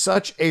 is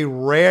such a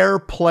rare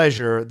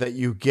pleasure that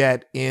you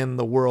get in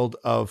the world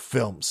of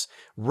films.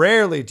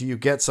 Rarely do you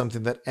get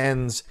something that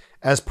ends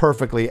as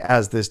perfectly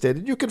as this did.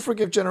 And you can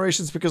forgive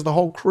Generations because the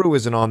whole crew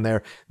isn't on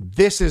there.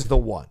 This is the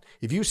one.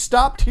 If you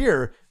stopped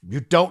here, you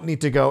don't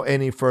need to go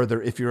any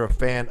further if you're a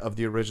fan of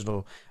the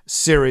original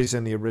series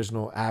and the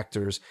original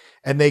actors,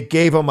 and they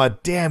gave them a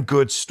damn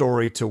good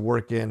story to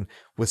work in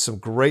with some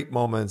great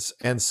moments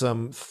and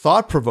some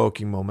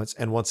thought-provoking moments,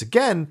 and once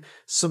again,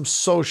 some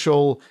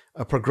social,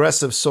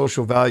 progressive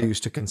social values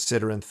to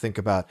consider and think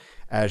about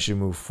as you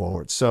move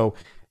forward. So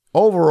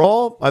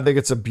overall, I think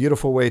it's a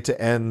beautiful way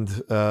to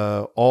end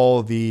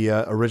all the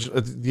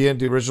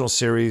original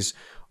series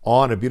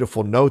on a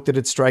beautiful note that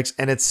it strikes,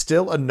 and it's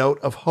still a note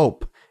of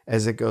hope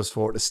as it goes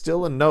forward. It's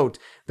still a note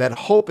that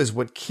hope is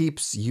what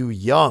keeps you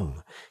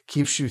young,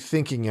 keeps you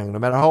thinking young. No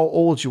matter how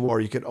old you are,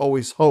 you can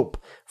always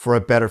hope for a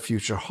better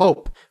future,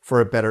 hope for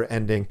a better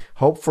ending,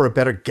 hope for a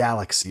better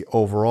galaxy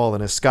overall.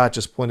 And as Scott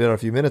just pointed out a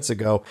few minutes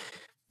ago,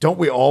 don't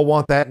we all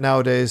want that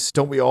nowadays?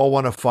 Don't we all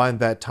want to find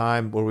that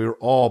time where we're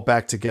all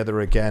back together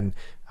again,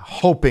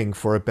 hoping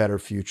for a better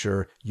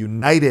future,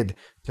 united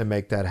to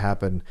make that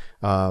happen,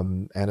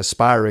 and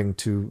aspiring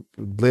to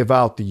live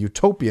out the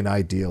utopian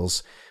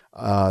ideals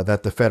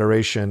that the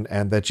Federation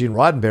and that Gene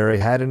Roddenberry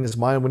had in his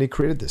mind when he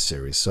created this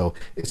series. So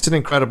it's an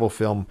incredible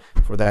film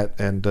for that,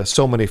 and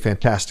so many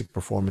fantastic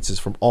performances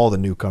from all the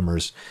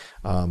newcomers.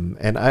 And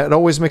it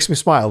always makes me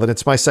smile, and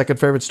it's my second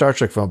favorite Star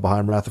Trek film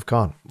behind Wrath of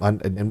Khan,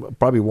 and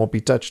probably won't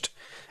be touched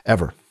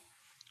ever.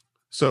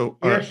 So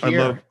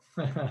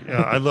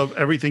I love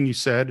everything you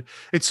said.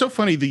 It's so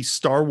funny, the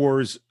Star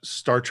Wars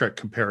Star Trek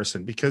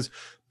comparison, because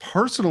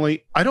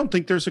personally, I don't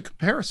think there's a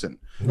comparison.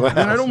 Well,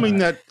 and I don't mean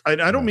that. I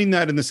don't mean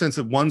that in the sense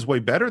that one's way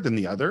better than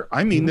the other.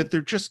 I mean that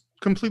they're just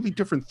completely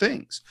different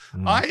things.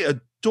 I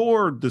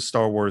adored the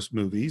Star Wars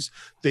movies.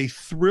 They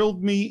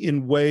thrilled me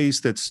in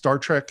ways that Star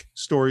Trek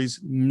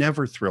stories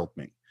never thrilled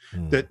me.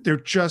 That they're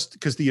just,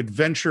 because the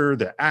adventure,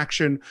 the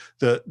action,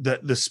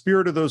 the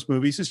spirit of those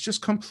movies is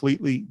just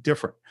completely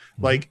different.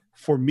 Like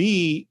for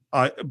me,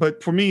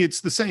 but for me,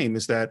 it's the same,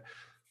 is that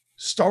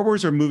Star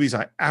Wars are movies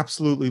I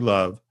absolutely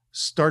love.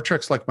 Star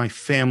Trek's like my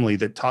family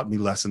that taught me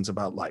lessons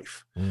about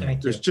life.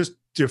 There's just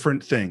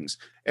different things.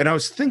 And I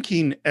was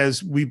thinking,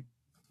 as we've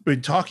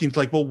been talking,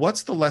 like, well,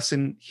 what's the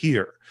lesson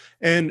here?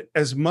 And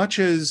as much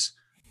as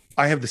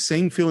I have the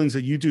same feelings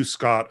that you do,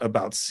 Scott,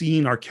 about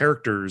seeing our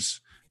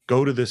characters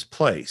go to this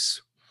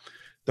place,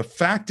 the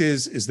fact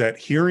is that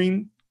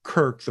hearing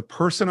Kirk, the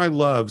person I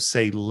love,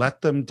 say, let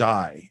them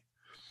die,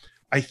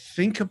 I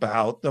think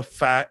about the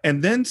fact,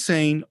 and then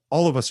saying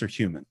all of us are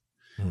human,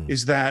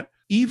 is that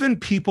even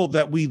people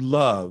that we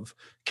love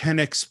can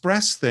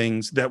express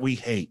things that we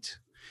hate.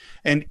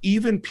 And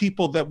even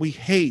people that we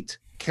hate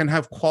can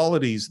have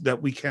qualities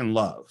that we can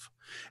love.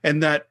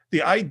 And that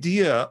the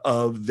idea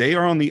of they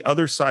are on the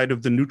other side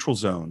of the neutral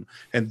zone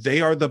and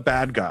they are the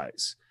bad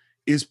guys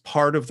is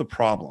part of the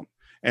problem.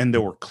 And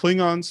there were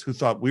Klingons who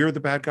thought we were the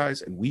bad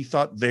guys, and we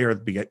thought they are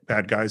the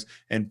bad guys.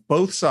 And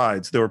both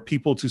sides, there were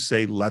people to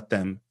say, let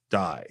them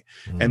die.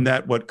 And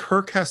that what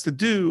Kirk has to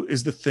do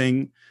is the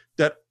thing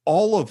that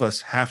all of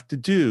us have to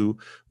do,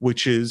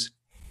 which is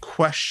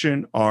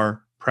question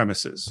our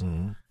premises.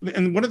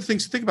 And one of the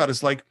things to think about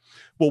is like,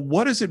 well,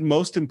 what is it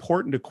most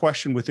important to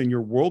question within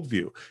your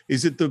worldview?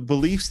 Is it the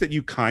beliefs that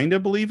you kind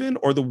of believe in,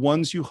 or the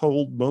ones you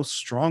hold most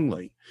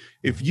strongly?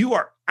 If you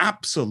are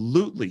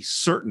absolutely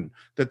certain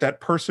that that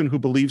person who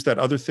believes that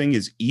other thing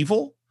is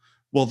evil,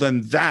 well,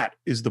 then that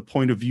is the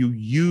point of view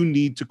you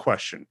need to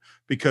question.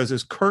 Because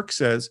as Kirk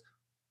says,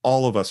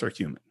 all of us are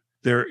human.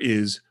 There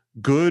is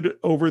good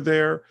over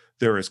there.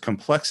 There is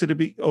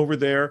complexity over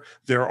there.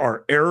 There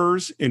are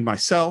errors in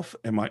myself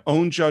and my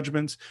own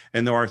judgments.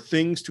 And there are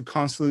things to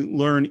constantly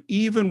learn,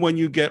 even when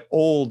you get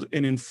old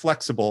and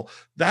inflexible.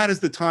 That is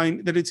the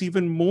time that it's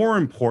even more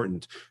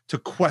important to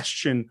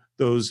question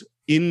those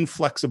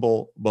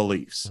inflexible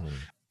beliefs.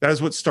 That is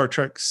what Star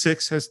Trek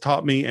 6 has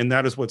taught me. And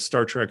that is what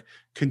Star Trek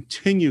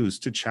continues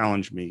to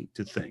challenge me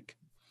to think.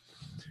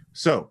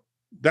 So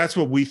that's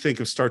what we think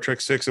of Star Trek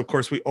 6. Of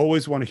course, we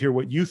always want to hear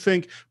what you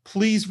think.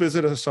 Please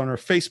visit us on our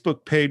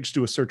Facebook page.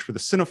 Do a search for the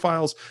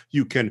Cine-Files.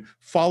 You can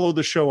follow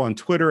the show on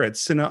Twitter at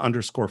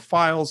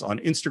Cine_Files, on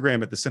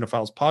Instagram at the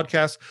Cine-Files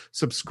Podcast.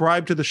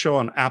 Subscribe to the show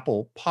on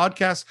Apple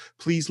Podcasts.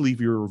 Please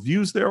leave your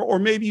reviews there. Or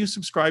maybe you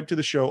subscribe to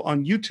the show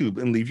on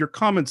YouTube and leave your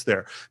comments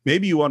there.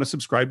 Maybe you want to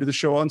subscribe to the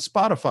show on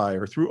Spotify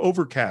or through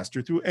Overcast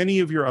or through any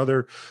of your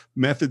other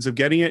methods of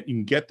getting it. You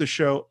can get the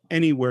show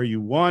anywhere you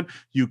want.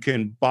 You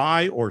can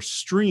buy or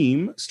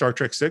stream Star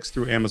Trek 6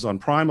 through Amazon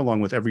Prime,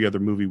 along with every other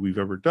movie we've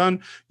ever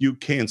done. You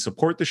can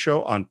support the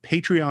show on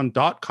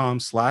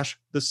patreon.com/the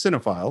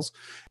Cine-Files.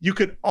 You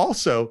could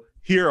also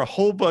hear a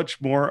whole bunch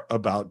more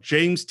about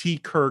James T.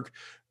 Kirk,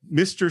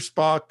 Mr.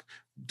 Spock,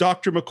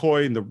 Dr.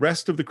 McCoy, and the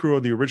rest of the crew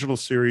of the original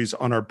series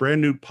on our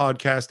brand new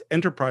podcast,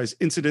 Enterprise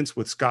Incidents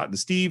with Scott and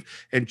Steve.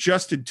 And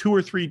just in 2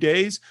 or 3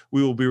 days,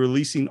 we will be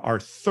releasing our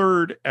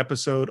 3rd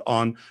episode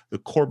on the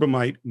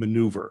Corbomite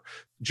maneuver.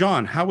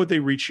 John, how would they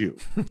reach you?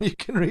 You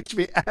can reach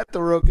me at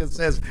The Roca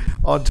Says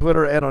on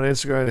Twitter and on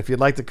Instagram. And if you'd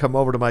like to come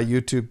over to my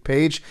YouTube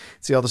page,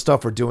 see all the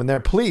stuff we're doing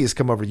there, please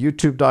come over to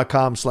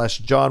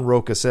youtube.com/John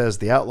Roca Says,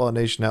 the Outlaw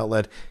Nation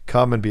outlet.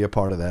 Come and be a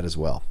part of that as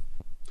well.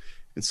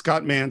 And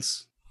Scott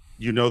Mantz,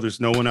 you know there's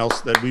no one else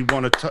that we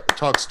want to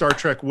talk Star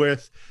Trek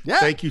with. Yeah.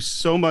 Thank you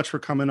so much for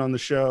coming on the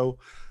show.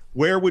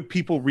 where would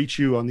people reach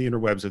you on the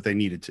interwebs if they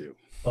needed to?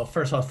 Well,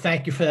 first of all,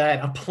 thank you for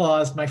that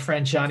applause, my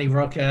friend Johnny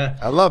Roca.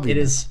 I love you. It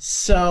is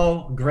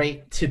so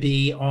great to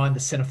be on the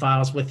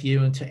Cine-Files with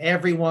you. And to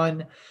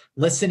everyone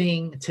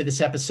listening to this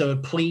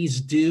episode,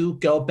 please do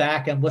go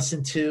back and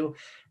listen to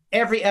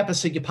every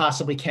episode you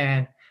possibly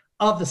can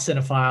of the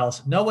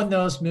Cine-Files. No one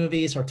knows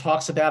movies or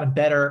talks about them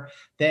better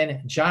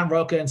than John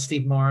Roca and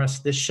Steve Morris.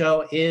 This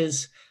show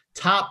is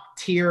top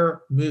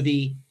tier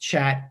movie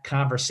chat,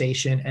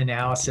 conversation,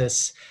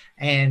 analysis.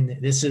 And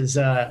this is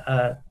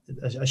a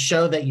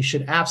show that you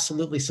should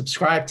absolutely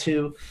subscribe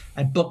to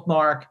and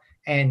bookmark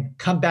and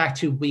come back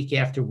to week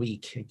after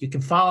week. You can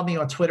follow me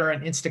on Twitter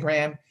and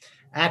Instagram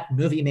at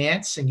Movie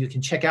Mantz, and you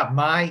can check out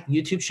my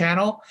YouTube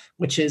channel,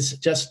 which is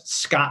just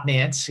Scott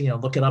Mantz.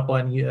 Look it up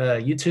on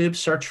YouTube,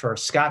 search for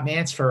Scott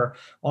Mantz for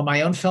all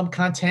my own film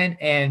content.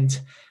 And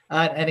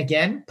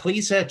again,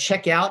 please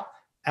check out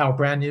our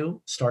brand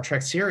new Star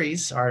Trek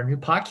series, our new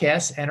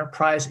podcast,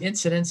 Enterprise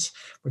Incidents.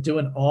 We're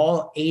doing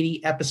all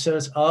 80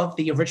 episodes of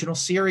the original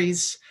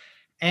series,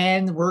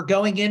 and we're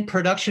going in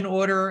production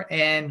order,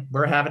 and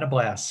we're having a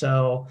blast.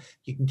 So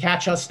you can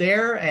catch us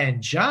there,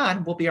 and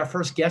John will be our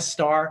first guest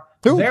star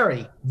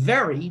very,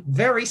 very,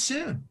 very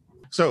soon.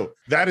 So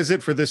that is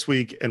it for this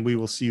week, and we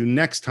will see you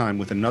next time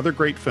with another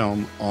great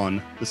film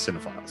on the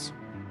Cine-Files.